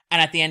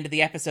 And at the end of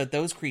the episode,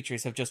 those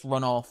creatures have just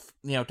run off,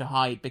 to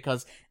hide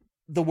because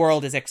the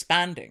world is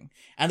expanding.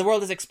 And the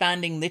world is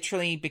expanding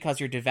literally because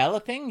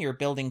you're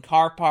building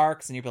car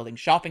parks and you're building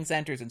shopping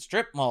centers and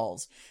strip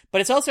malls.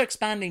 But it's also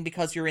expanding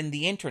because you're in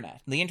the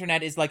internet. The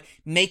internet is like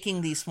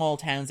making these small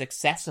towns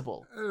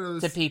accessible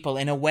to people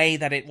in a way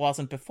that it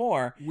wasn't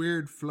before.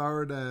 Weird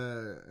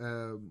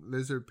Florida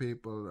lizard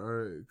people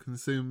are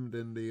consumed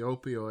in the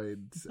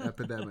opioids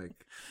epidemic.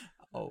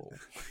 Oh,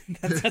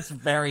 that's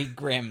very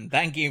grim.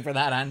 Thank you for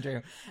that,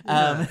 Andrew.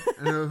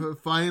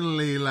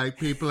 Finally, like,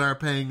 people are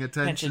paying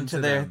attention to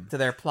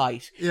their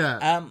plight.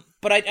 Yeah.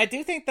 But I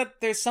do think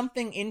that there's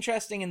something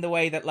interesting in the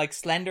way that, like,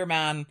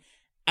 Slenderman,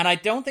 and I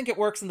don't think it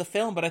works in the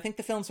film, but I think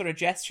the film sort of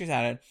gestures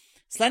at it.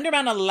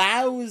 Slenderman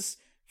allows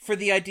for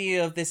the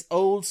idea of this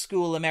old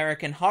school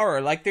American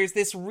horror. Like, there's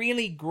this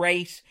really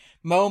great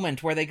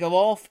moment where they go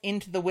off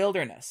into the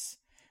wilderness,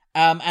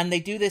 and they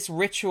do this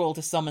ritual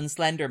to summon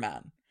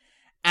Slenderman.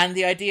 And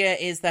the idea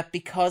is that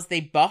because they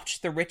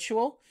botch the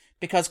ritual,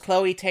 because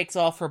Chloe takes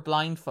off her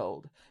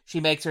blindfold, she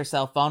makes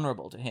herself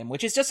vulnerable to him,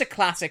 which is just a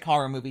classic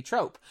horror movie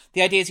trope.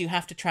 The idea is you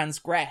have to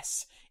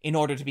transgress in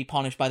order to be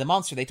punished by the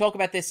monster. They talk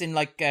about this in,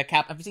 like,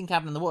 have you seen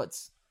Cabin in the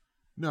Woods?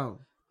 No.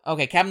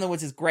 Okay, Cabin in the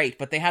Woods is great,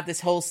 but they have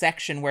this whole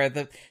section where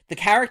the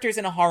characters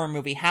in a horror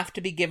movie have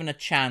to be given a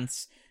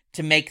chance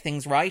to make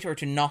things right or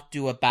to not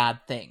do a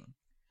bad thing.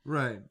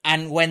 Right.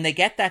 And when they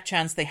get that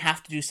chance, they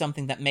have to do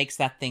something that makes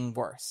that thing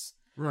worse.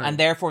 Right. And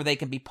therefore they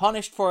can be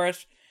punished for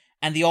it,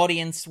 and the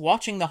audience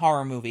watching the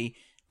horror movie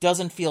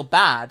doesn't feel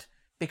bad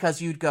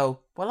because you'd go,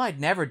 well, I'd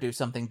never do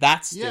something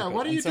that stupid. Yeah,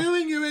 what are you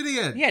doing, you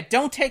idiot? Yeah,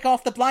 don't take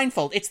off the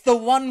blindfold. It's the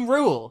one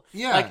rule.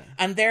 Yeah.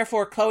 And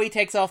therefore Chloe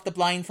takes off the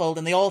blindfold,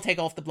 and they all take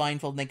off the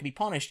blindfold, and they can be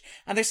punished.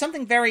 And there's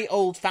something very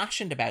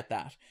old-fashioned about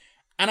that.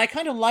 And I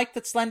kind of like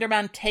that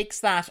Slenderman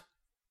takes that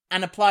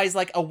and applies,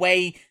 like, a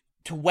way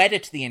to wed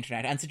it to the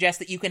internet and suggests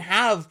that you can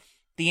have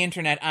the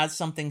internet as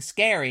something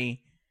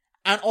scary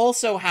and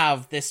also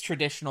have this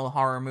traditional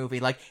horror movie,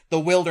 like the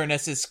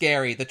wilderness is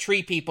scary, the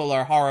tree people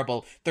are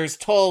horrible, there's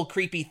tall,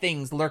 creepy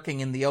things lurking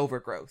in the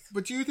overgrowth.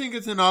 But you think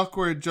it's an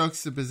awkward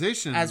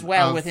juxtaposition as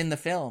well within the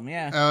film,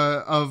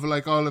 of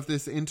like all of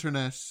this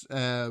internet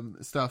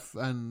stuff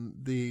and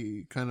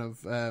the kind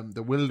of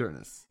the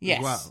wilderness as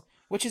well.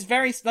 Which is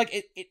very,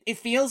 like, it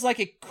feels like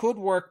it could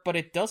work, but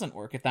it doesn't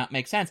work, if that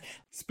makes sense.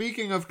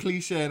 Speaking of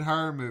cliched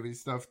horror movie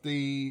stuff,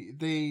 they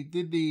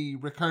did the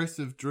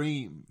recursive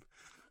dream,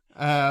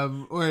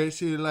 where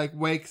she, like,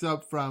 wakes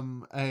up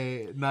from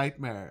a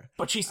nightmare.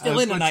 But she's still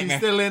in a nightmare. She's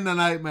still in a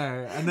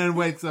nightmare, and then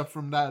wakes up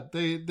from that.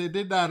 They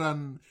did that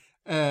on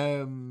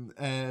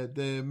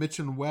the Mitch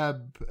and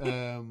Webb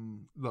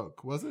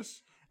look, was it?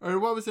 Or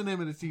what was the name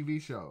of the TV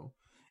show?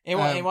 It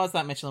was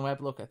that Mitchell and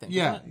Webb look, I think.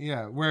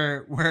 Yeah.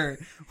 Where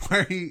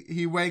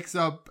he wakes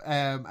up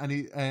and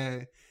he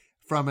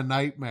from a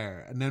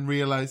nightmare, and then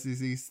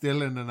realizes he's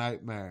still in a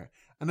nightmare,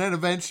 and then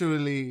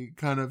eventually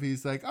kind of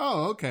he's like,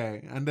 oh,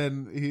 okay, and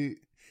then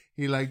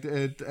he like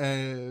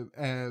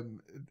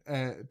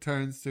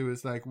turns to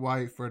his like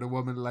wife or the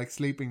woman like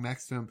sleeping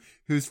next to him,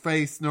 whose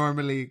face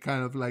normally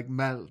kind of like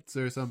melts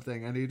or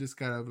something, and he just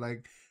kind of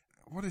like,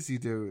 what does he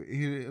do?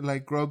 He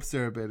like grubs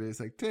her a bit. He's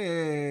like,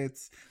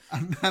 tits,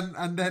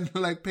 and then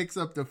like picks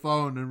up the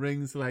phone and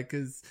rings like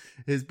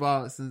his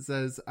boss and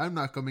says, I'm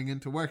not coming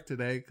into work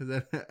today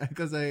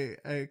because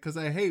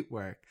I hate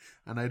work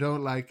and I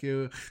don't like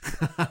you.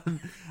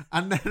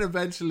 and then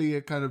eventually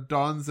it kind of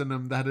dawns on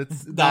him that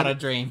it's not a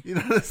dream. You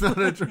know, it's not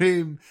a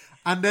dream.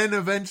 And then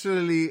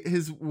eventually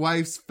his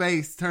wife's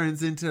face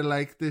turns into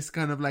like this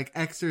kind of like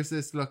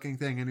exorcist looking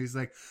thing, and he's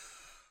like,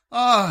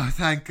 oh,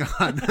 thank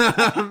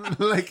God.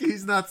 Like,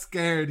 he's not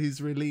scared,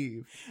 he's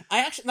relieved.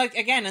 I actually, like,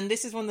 again, and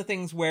this is one of the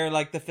things where,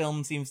 like, the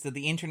film seems to,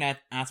 the internet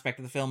aspect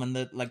of the film and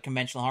the, like,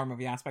 conventional horror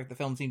movie aspect of the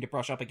film seem to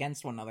brush up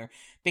against one another.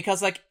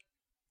 Because, like,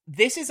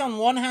 this is on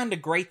one hand a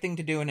great thing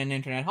to do in an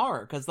internet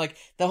horror, because, like,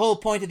 the whole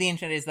point of the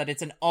internet is that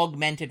it's an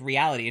augmented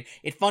reality.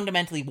 It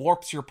fundamentally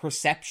warps your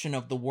perception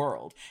of the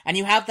world. And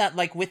you have that,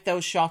 like, with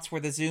those shots where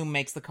the zoom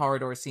makes the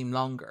corridor seem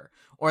longer,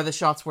 or the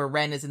shots where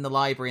Ren is in the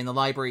library and the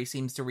library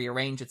seems to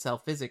rearrange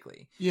itself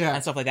physically. Yeah.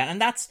 And stuff like that.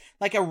 And that's,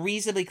 like, a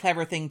reasonably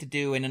clever thing to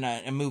do in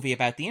a movie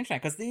about the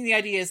internet, because the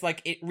idea is,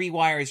 like, it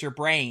rewires your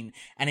brain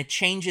and it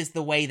changes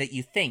the way that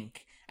you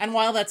think. And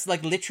while that's,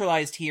 like,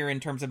 literalized here in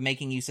terms of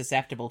making you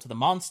susceptible to the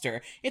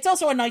monster, it's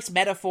also a nice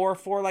metaphor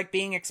for, like,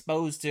 being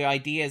exposed to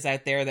ideas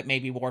out there that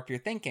maybe warp your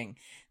thinking.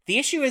 The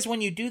issue is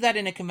when you do that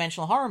in a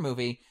conventional horror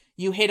movie,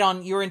 you hit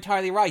on, you're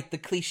entirely right, the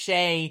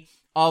cliche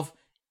of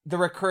the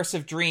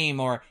recursive dream,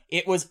 or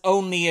it was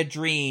only a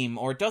dream,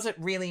 or does it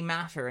really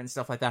matter, and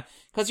stuff like that.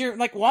 Because you're,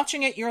 like,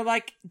 watching it, you're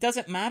like, does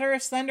it matter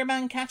if Slender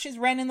Man catches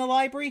Ren in the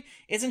library?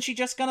 Isn't she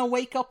just gonna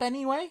wake up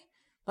anyway?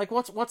 Like,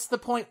 what's the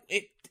point?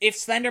 If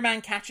Slender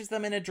Man catches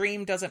them in a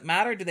dream, does it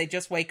matter? Do they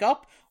just wake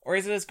up? Or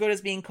is it as good as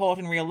being caught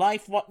in real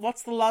life?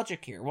 What's the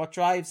logic here? What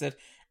drives it?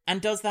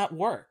 And does that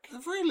work?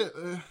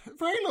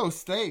 Very low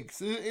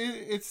stakes.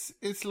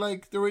 It's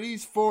like there were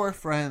these four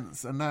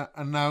friends, and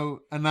now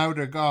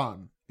they're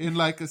gone in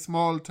like a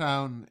small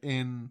town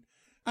in.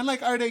 And,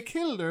 like, are they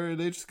killed, or are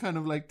they just kind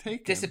of, like,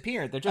 taken?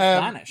 Disappeared. They're just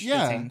vanished,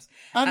 yeah. it seems.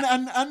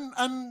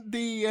 And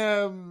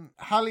the,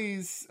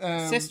 Hallie's...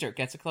 sister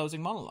gets a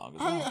closing monologue as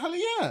well.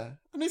 Hallie, yeah.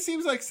 And it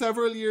seems like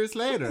several years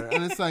later,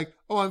 and it's like,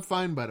 oh, I'm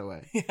fine, by the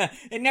way. Yeah,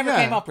 it never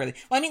came up, really.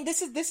 Well, I mean,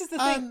 this is the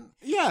thing.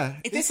 Yeah,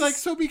 it's like,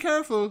 so be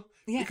careful,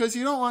 yeah, because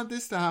you don't want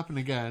this to happen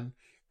again,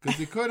 because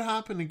it could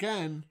happen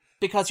again.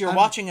 Because you're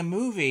watching a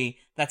movie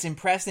that's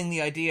impressing the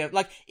idea of,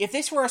 like, if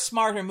this were a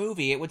smarter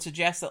movie, it would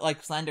suggest that,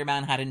 like, Slender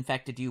Man had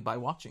infected you by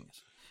watching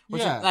it.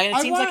 Which yeah. is, like,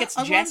 it seems like it's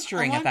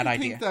gesturing at that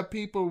idea. I think that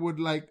people would,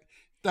 like,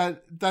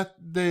 that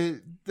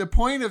the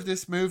point of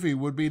this movie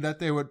would be that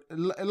they would,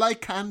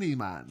 like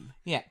Candyman,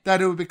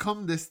 that it would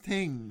become this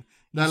thing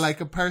that,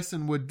 like, a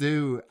person would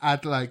do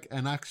at, like,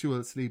 an actual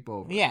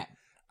sleepover. Yeah.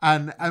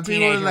 And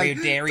people would, like,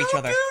 who dare each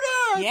other. Do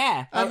that!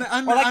 Yeah. Or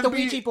like the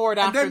Ouija board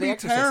after The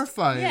Exorcist.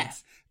 Terrified. Yeah.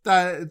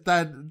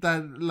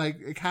 That like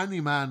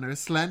Candyman or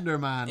Slender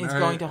Man is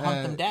going to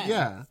hunt them down.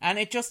 Yeah. And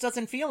it just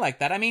doesn't feel like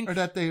that. I mean, or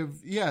that they've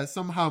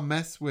somehow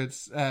messed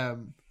with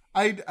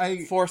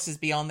forces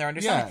beyond their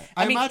understanding.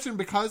 Yeah, I imagine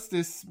because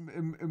this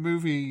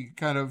movie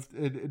kind of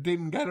it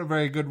didn't get a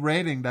very good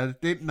rating, that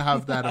it didn't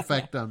have that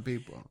effect on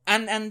people.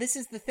 And this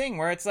is the thing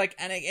where it's like,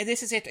 and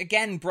this is it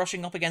again,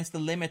 brushing up against the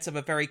limits of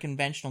a very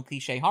conventional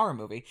cliche horror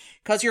movie,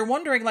 because you're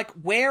wondering, like,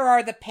 where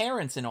are the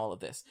parents in all of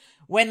this?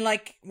 When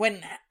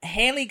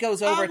Haley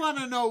goes over, I want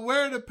to know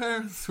where the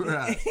parents were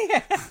at.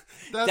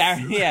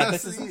 Darren,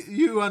 this is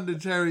you on the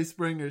Jerry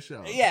Springer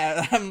show.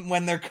 Yeah,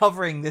 when they're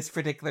covering this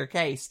particular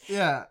case.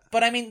 Yeah,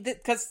 but I mean,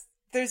 because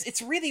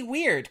it's really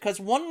weird,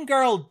 because one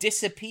girl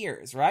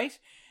disappears, right,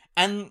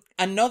 and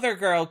another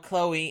girl,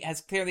 Chloe,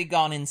 has clearly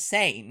gone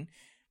insane.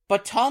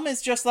 But Tom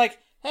is just like,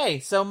 hey,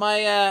 so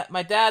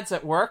my dad's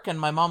at work and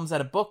my mom's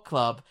at a book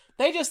club.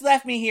 They just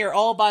left me here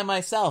all by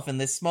myself in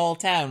this small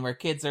town where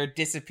kids are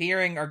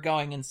disappearing or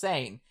going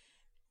insane.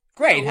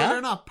 Great, well, huh?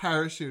 They're not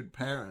parachute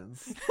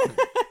parents.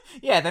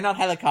 Yeah, they're not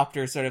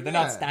helicopters, sort of. They're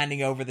not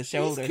standing over the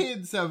shoulder. These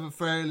kids have a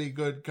fairly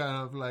good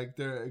kind of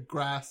their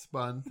grasp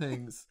on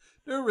things.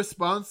 They're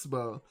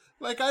responsible.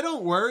 I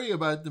don't worry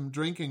about them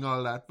drinking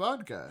all that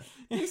vodka.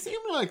 They seem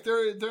like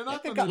they're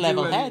not going to do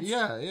level any. heads.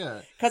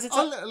 Yeah. Because it's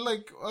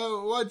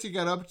what'd you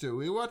get up to?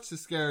 We watched a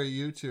scary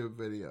YouTube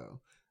video,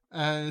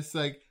 and it's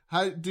like,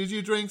 how did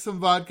you drink some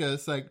vodka?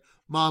 It's like,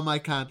 Mom, I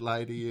can't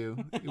lie to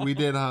you. We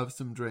did have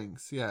some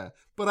drinks, yeah.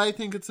 But I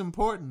think it's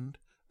important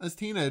as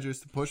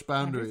teenagers to push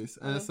boundaries.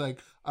 And it's like,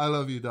 I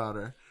love you,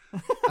 daughter.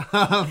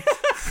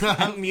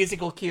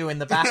 Musical cue in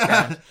the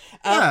background.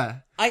 Yeah.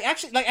 I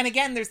actually, and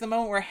again, there's the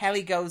moment where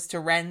Helly goes to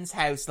Ren's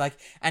house,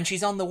 and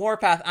she's on the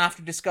warpath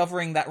after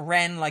discovering that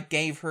Ren,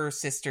 gave her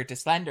sister to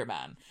Slender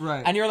Man.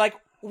 Right. And you're like,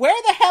 where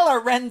the hell are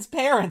Ren's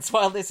parents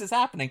while this is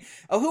happening?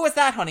 Oh, who was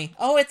that, honey?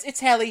 Oh, it's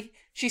Helly.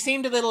 She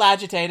seemed a little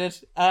agitated.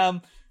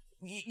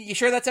 You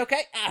sure that's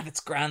okay?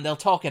 That's grand. They'll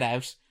talk it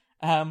out.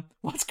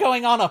 What's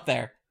going on up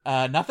there?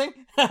 Nothing?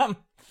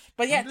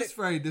 But yeah, I'm just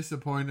very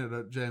disappointed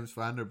that James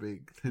Van Der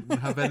Beek didn't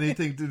have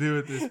anything to do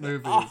with this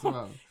movie as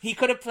well. He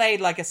could have played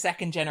a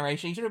second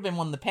generation. He should have been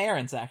one of the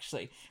parents,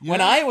 actually. Yeah.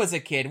 When I was a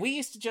kid, we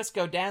used to just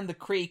go down the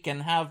creek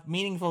and have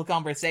meaningful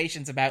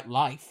conversations about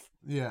life.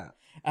 Yeah.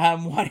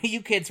 One of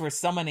you kids were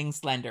summoning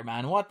Slender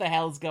Man. What the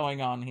hell's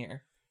going on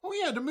here? Oh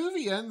yeah, the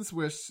movie ends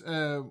with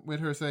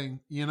her saying,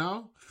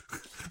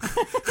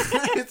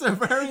 it's a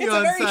very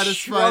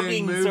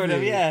unsatisfying movie, sort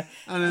of, yeah.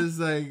 And it's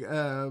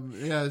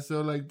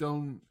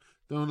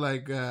don't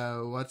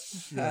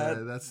watch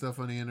that stuff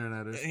on the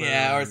internet or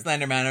or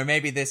Slender Man or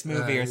maybe this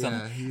movie or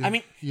something. Yeah, I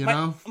mean,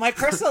 my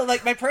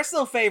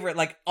personal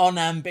favorite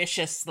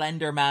unambitious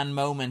Slender Man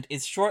moment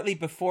is shortly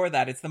before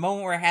that. It's the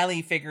moment where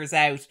Helly figures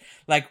out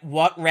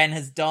what Ren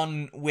has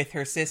done with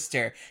her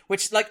sister,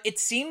 which it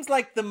seems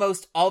like the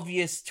most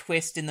obvious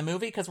twist in the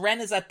movie, because Ren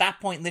has at that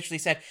point literally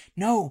said,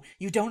 "No,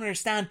 you don't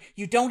understand.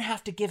 You don't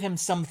have to give him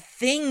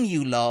something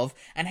you love."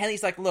 And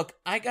Helly's like, "Look,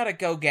 I gotta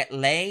go get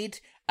laid.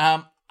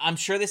 I'm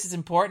sure this is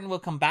important. We'll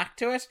come back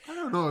to it." I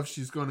don't know if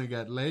she's going to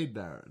get laid,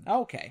 Darren.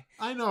 Okay.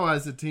 I know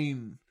as a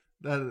teen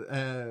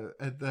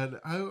that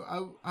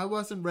I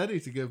wasn't ready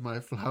to give my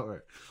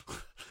flower.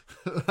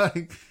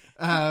 I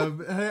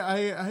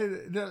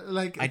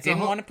didn't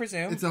want to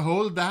presume. It's a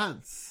whole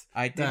dance.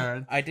 I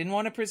didn't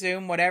want to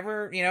presume.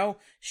 Whatever,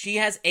 she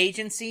has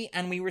agency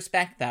and we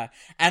respect that.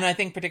 And I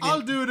think particularly...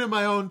 I'll do it in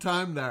my own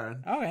time,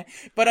 Darren. Okay.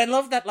 But I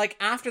love that,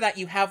 after that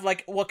you have,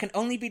 what can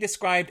only be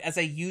described as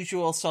a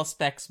usual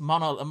suspects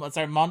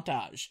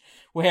montage.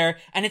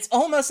 And it's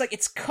almost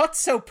it's cut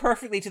so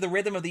perfectly to the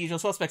rhythm of the usual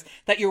suspects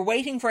that you're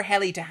waiting for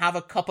Helly to have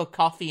a cup of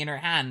coffee in her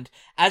hand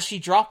as she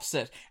drops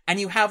it. And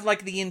you have,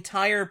 the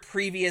entire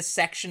previous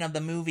section of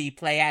the movie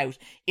play out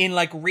in,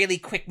 really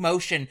quick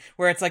motion,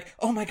 where it's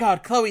oh my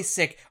god, Chloe's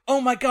sick.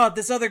 Oh my god,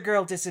 this other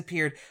girl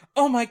disappeared.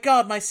 Oh my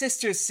god, my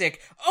sister's sick.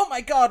 Oh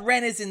my god,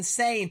 Ren is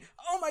insane.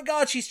 Oh my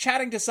god, she's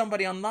chatting to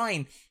somebody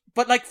online.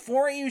 But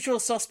for a usual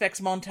suspects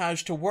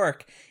montage to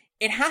work,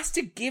 it has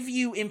to give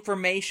you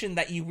information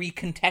that you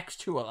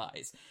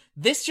recontextualize.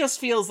 This just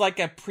feels like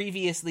a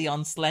previously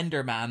on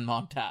Slender Man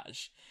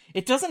montage.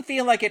 It doesn't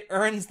feel like it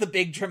earns the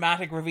big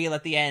dramatic reveal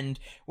at the end,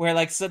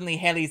 where suddenly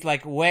Helly's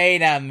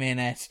wait a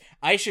minute,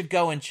 I should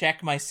go and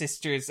check my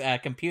sister's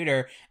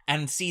computer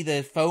and see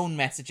the phone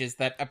messages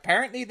that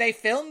apparently they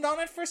filmed on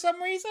it for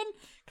some reason,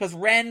 because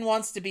Ren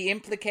wants to be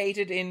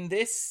implicated in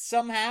this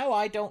somehow.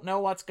 I don't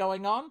know what's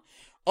going on.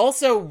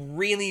 Also,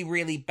 really,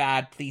 really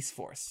bad police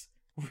force.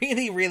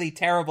 Really, really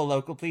terrible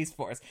local police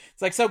force.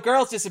 It's so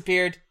girls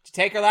disappeared. Did you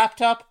take her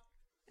laptop?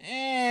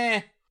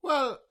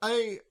 Well,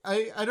 I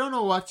don't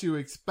know what you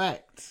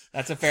expect.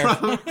 That's a fair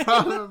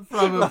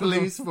from a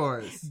police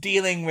force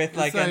dealing with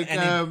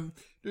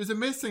there's a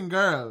missing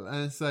girl,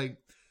 and it's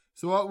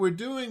so what we're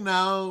doing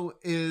now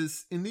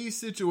is in these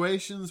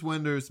situations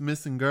when there's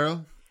missing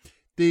girl,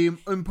 the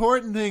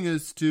important thing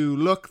is to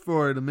look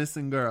for the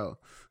missing girl.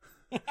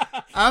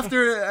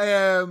 After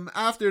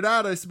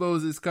that, I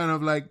suppose it's kind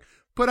of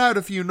put out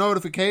a few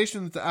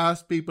notifications to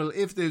ask people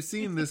if they've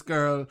seen this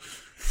girl.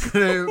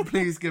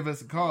 Please give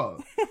us a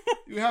call.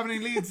 Do you have any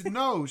leads?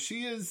 No,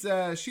 she's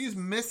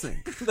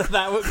missing.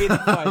 That would be the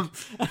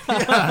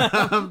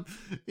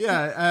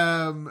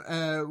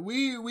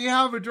point. We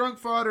have a drunk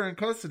father in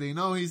custody.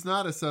 No, he's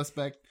not a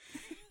suspect.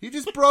 He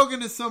just broke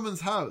into someone's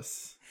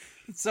house.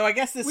 So I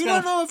guess we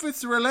don't know if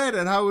it's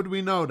related. How would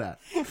we know that?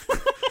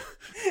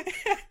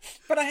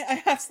 But I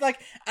have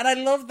and I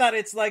love that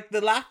it's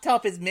the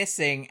laptop is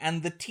missing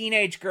and the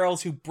teenage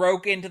girls who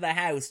broke into the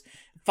house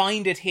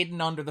find it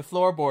hidden under the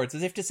floorboards,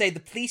 as if to say the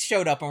police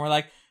showed up and were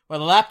well,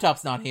 the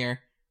laptop's not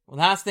here. Well,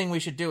 the last thing we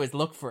should do is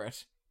look for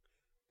it.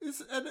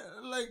 It's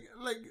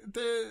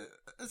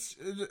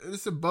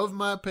it's above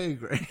my pay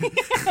grade.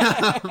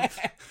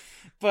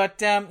 But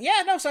so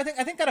I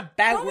think that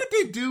about what would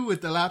they do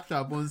with the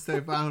laptop once they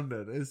found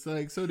it? It's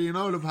so do you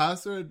know the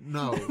password?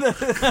 No.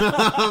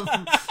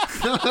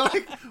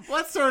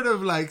 What sort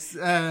of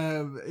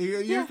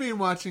you've been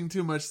watching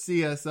too much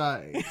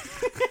CSI.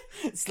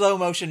 slow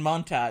motion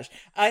montage.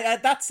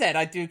 That said,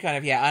 I do kind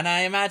of, and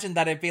I imagine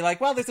that it'd be like,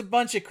 well, there's a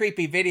bunch of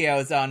creepy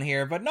videos on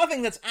here, but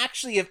nothing that's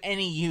actually of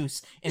any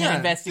use in an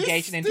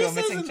investigation into a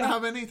missing child. This doesn't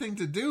have anything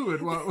to do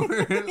with what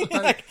we're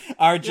like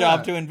our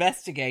job to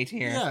investigate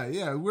here.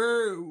 Yeah,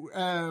 we're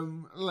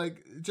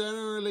like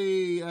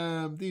generally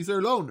these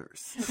are loners.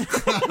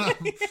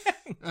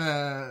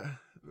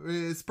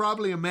 It's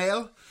probably a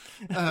male.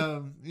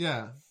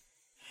 Yeah.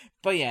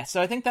 But yeah,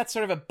 so I think that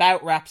sort of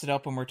about wraps it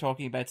up when we're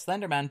talking about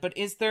Slender Man. But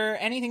is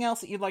there anything else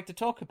that you'd like to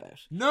talk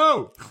about?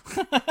 No!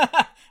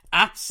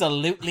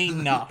 Absolutely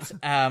not,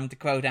 to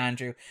quote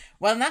Andrew.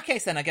 Well, in that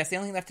case then, I guess the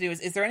only thing left to do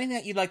is there anything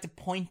that you'd like to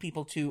point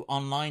people to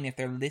online if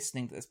they're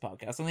listening to this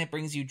podcast? Something that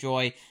brings you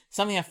joy,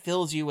 something that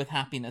fills you with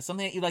happiness,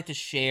 something that you'd like to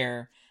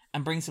share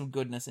and bring some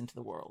goodness into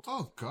the world?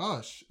 Oh,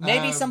 gosh.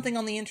 Maybe something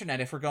on the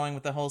internet if we're going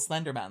with the whole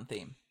Slender Man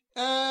theme.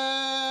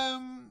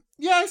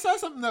 Yeah, I saw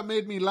something that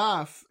made me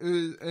laugh. It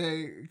was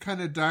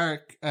kind of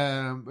dark.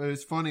 It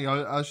was funny.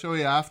 I'll show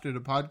you after the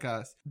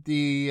podcast.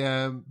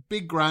 The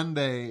Big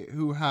Grande,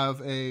 who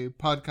have a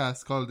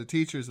podcast called The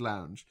Teacher's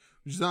Lounge,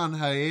 which is on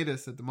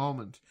hiatus at the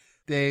moment.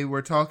 They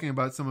were talking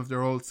about some of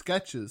their old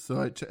sketches, so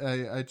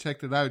I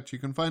checked it out. You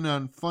can find it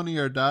on Funny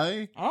or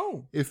Die.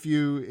 Oh, if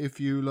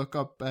you look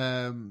up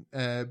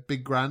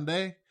Big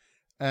Grande,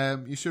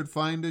 you should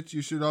find it.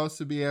 You should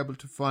also be able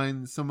to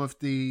find some of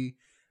the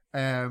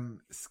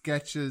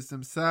sketches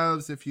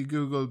themselves. If you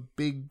Google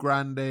Big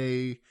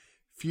Grande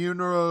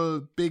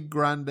funeral, Big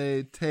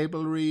Grande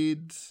table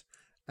reads,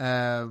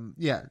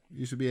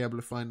 you should be able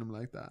to find them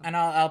like that. And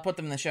I'll put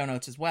them in the show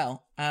notes as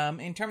well.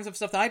 In terms of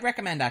stuff that I'd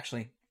recommend,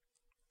 actually,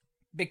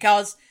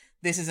 because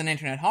this is an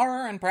internet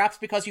horror, and perhaps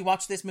because you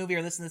watch this movie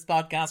or listen to this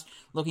podcast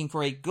looking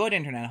for a good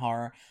internet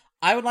horror,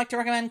 I would like to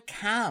recommend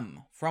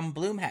Cam from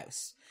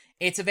Blumhouse.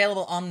 It's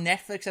available on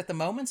Netflix at the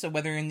moment, so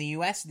whether in the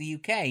US or the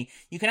UK,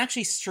 you can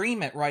actually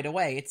stream it right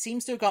away. It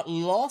seems to have got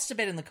lost a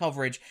bit in the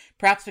coverage,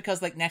 perhaps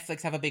because like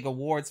Netflix have a big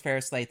awards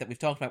fair slate that we've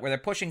talked about, where they're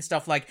pushing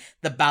stuff like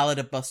The Ballad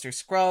of Buster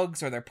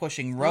Scruggs, or they're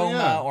pushing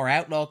Roma or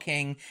Outlaw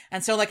King,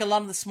 and so like a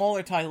lot of the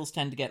smaller titles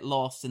tend to get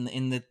lost in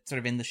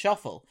the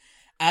shuffle.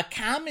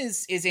 Cam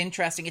is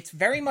interesting. It's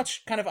very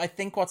much kind of, I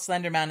think, what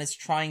Slender Man is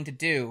trying to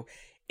do.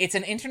 It's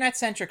an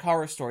internet-centric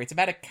horror story. It's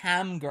about a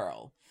cam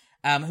girl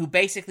who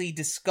basically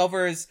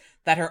discovers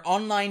that her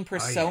online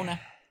persona... Oh,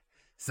 yeah.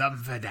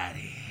 Something for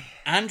daddy.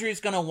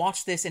 Andrew's going to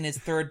watch this in his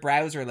third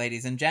browser,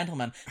 ladies and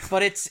gentlemen.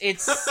 But it's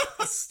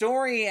a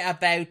story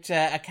about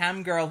a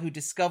cam girl who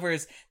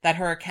discovers that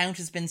her account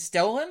has been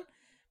stolen,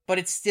 but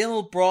it's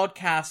still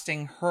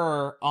broadcasting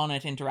her on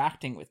it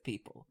interacting with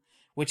people,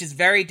 which is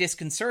very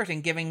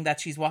disconcerting given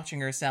that she's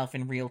watching herself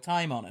in real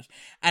time on it.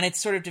 And it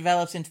sort of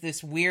develops into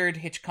this weird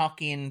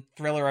Hitchcockian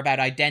thriller about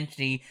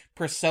identity,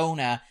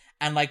 persona,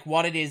 and like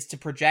what it is to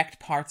project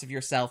parts of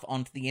yourself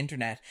onto the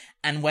internet,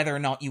 and whether or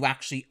not you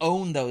actually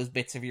own those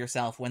bits of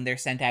yourself when they're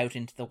sent out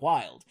into the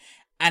wild.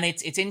 And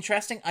it's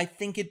interesting. I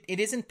think it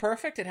isn't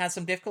perfect. It has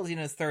some difficulty in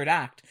its third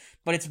act,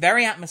 but it's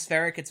very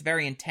atmospheric. It's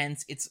very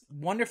intense. It's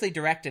wonderfully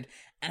directed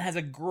and has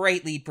a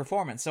great lead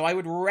performance. So I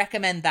would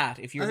recommend that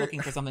if you're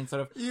looking for something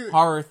sort of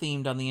horror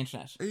themed on the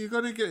internet. Are you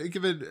going to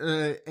give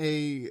it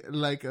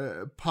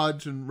a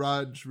Podge and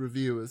Raj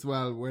review as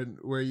well,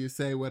 where you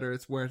say whether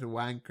it's worth a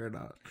wank or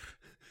not?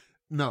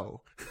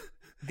 No.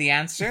 The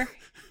answer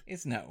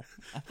is no.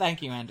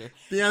 Thank you, Andrew.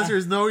 The answer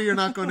is no, you're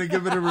not going to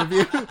give it a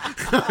review.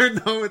 Or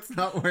no, it's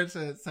not worth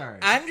it. Sorry.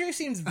 Andrew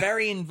seems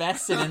very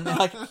invested in,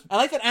 like, I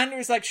like that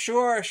Andrew's like,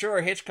 sure,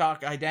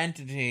 Hitchcock,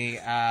 identity,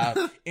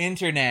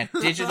 internet,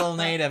 digital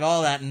native,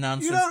 all that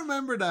nonsense. You don't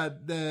remember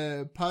that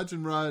the Podge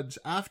and Raj,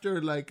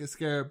 after like A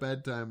Scare at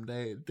Bedtime,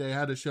 they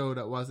had a show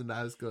that wasn't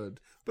as good,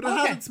 but it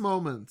had its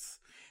moments.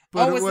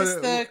 But was this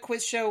the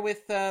quiz show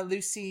with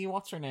Lucy,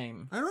 what's her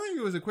name? I don't think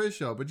it was a quiz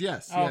show, but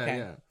yes. Okay.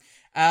 Yeah.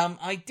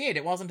 I did.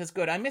 It wasn't as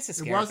good. I miss A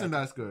Scare. It wasn't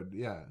as good,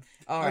 yeah.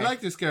 All I right. like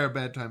The Scare at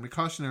Bedtime, the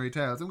cautionary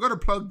tales. I'm going to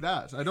plug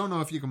that. I don't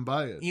know if you can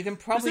buy it. You can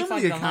probably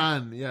Presumably find it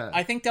online. yeah.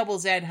 I think Double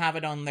Z have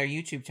it on their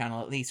YouTube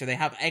channel at least, or they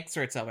have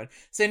excerpts of it.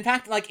 So in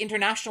fact, like,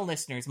 international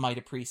listeners might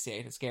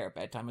appreciate A Scare at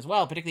Bedtime as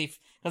well, particularly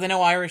because I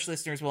know Irish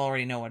listeners will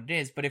already know what it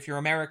is, but if you're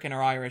American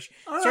or Irish,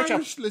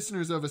 Irish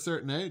listeners of a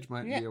certain age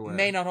might be aware.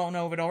 May not all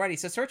know of it already.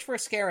 So search for A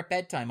Scare at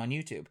Bedtime on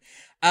YouTube.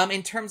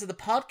 In terms of the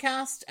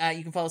podcast,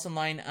 you can follow us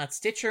online at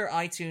Stitcher,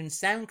 iTunes,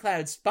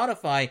 SoundCloud,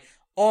 Spotify,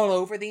 all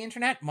over the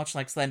internet, much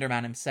like Slender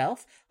Man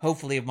himself,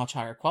 hopefully of much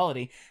higher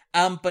quality.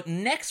 But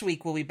next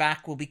week we'll be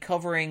back. We'll be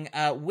covering,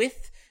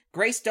 with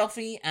Grace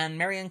Duffy and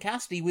Marianne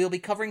Cassidy, we'll be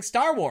covering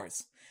Star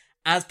Wars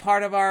as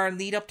part of our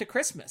lead up to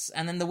Christmas.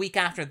 And then the week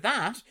after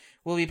that,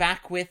 we'll be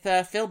back with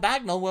Phil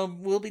Bagnall.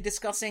 We'll be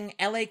discussing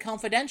LA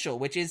Confidential,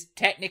 which is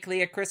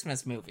technically a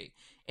Christmas movie,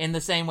 in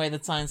the same way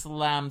that Silence of the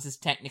Lambs is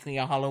technically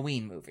a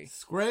Halloween movie.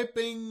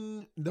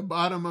 Scraping the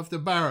bottom of the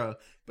barrel.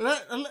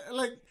 But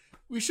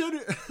we should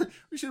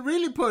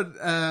really put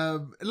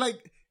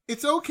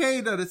It's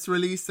okay that it's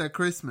released at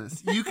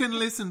Christmas. You can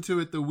listen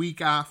to it the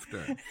week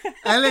after.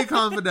 LA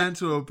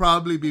Confidential will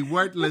probably be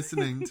worth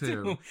listening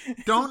to.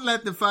 Don't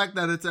let the fact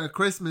that it's a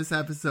Christmas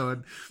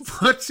episode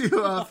put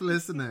you off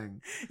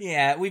listening.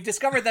 Yeah, we've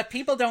discovered that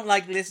people don't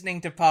like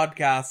listening to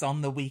podcasts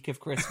on the week of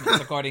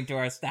Christmas, according to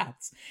our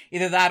stats.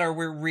 Either that or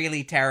we're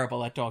really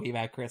terrible at talking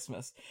about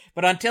Christmas.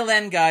 But until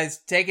then, guys,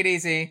 take it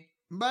easy.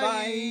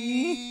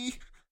 Bye.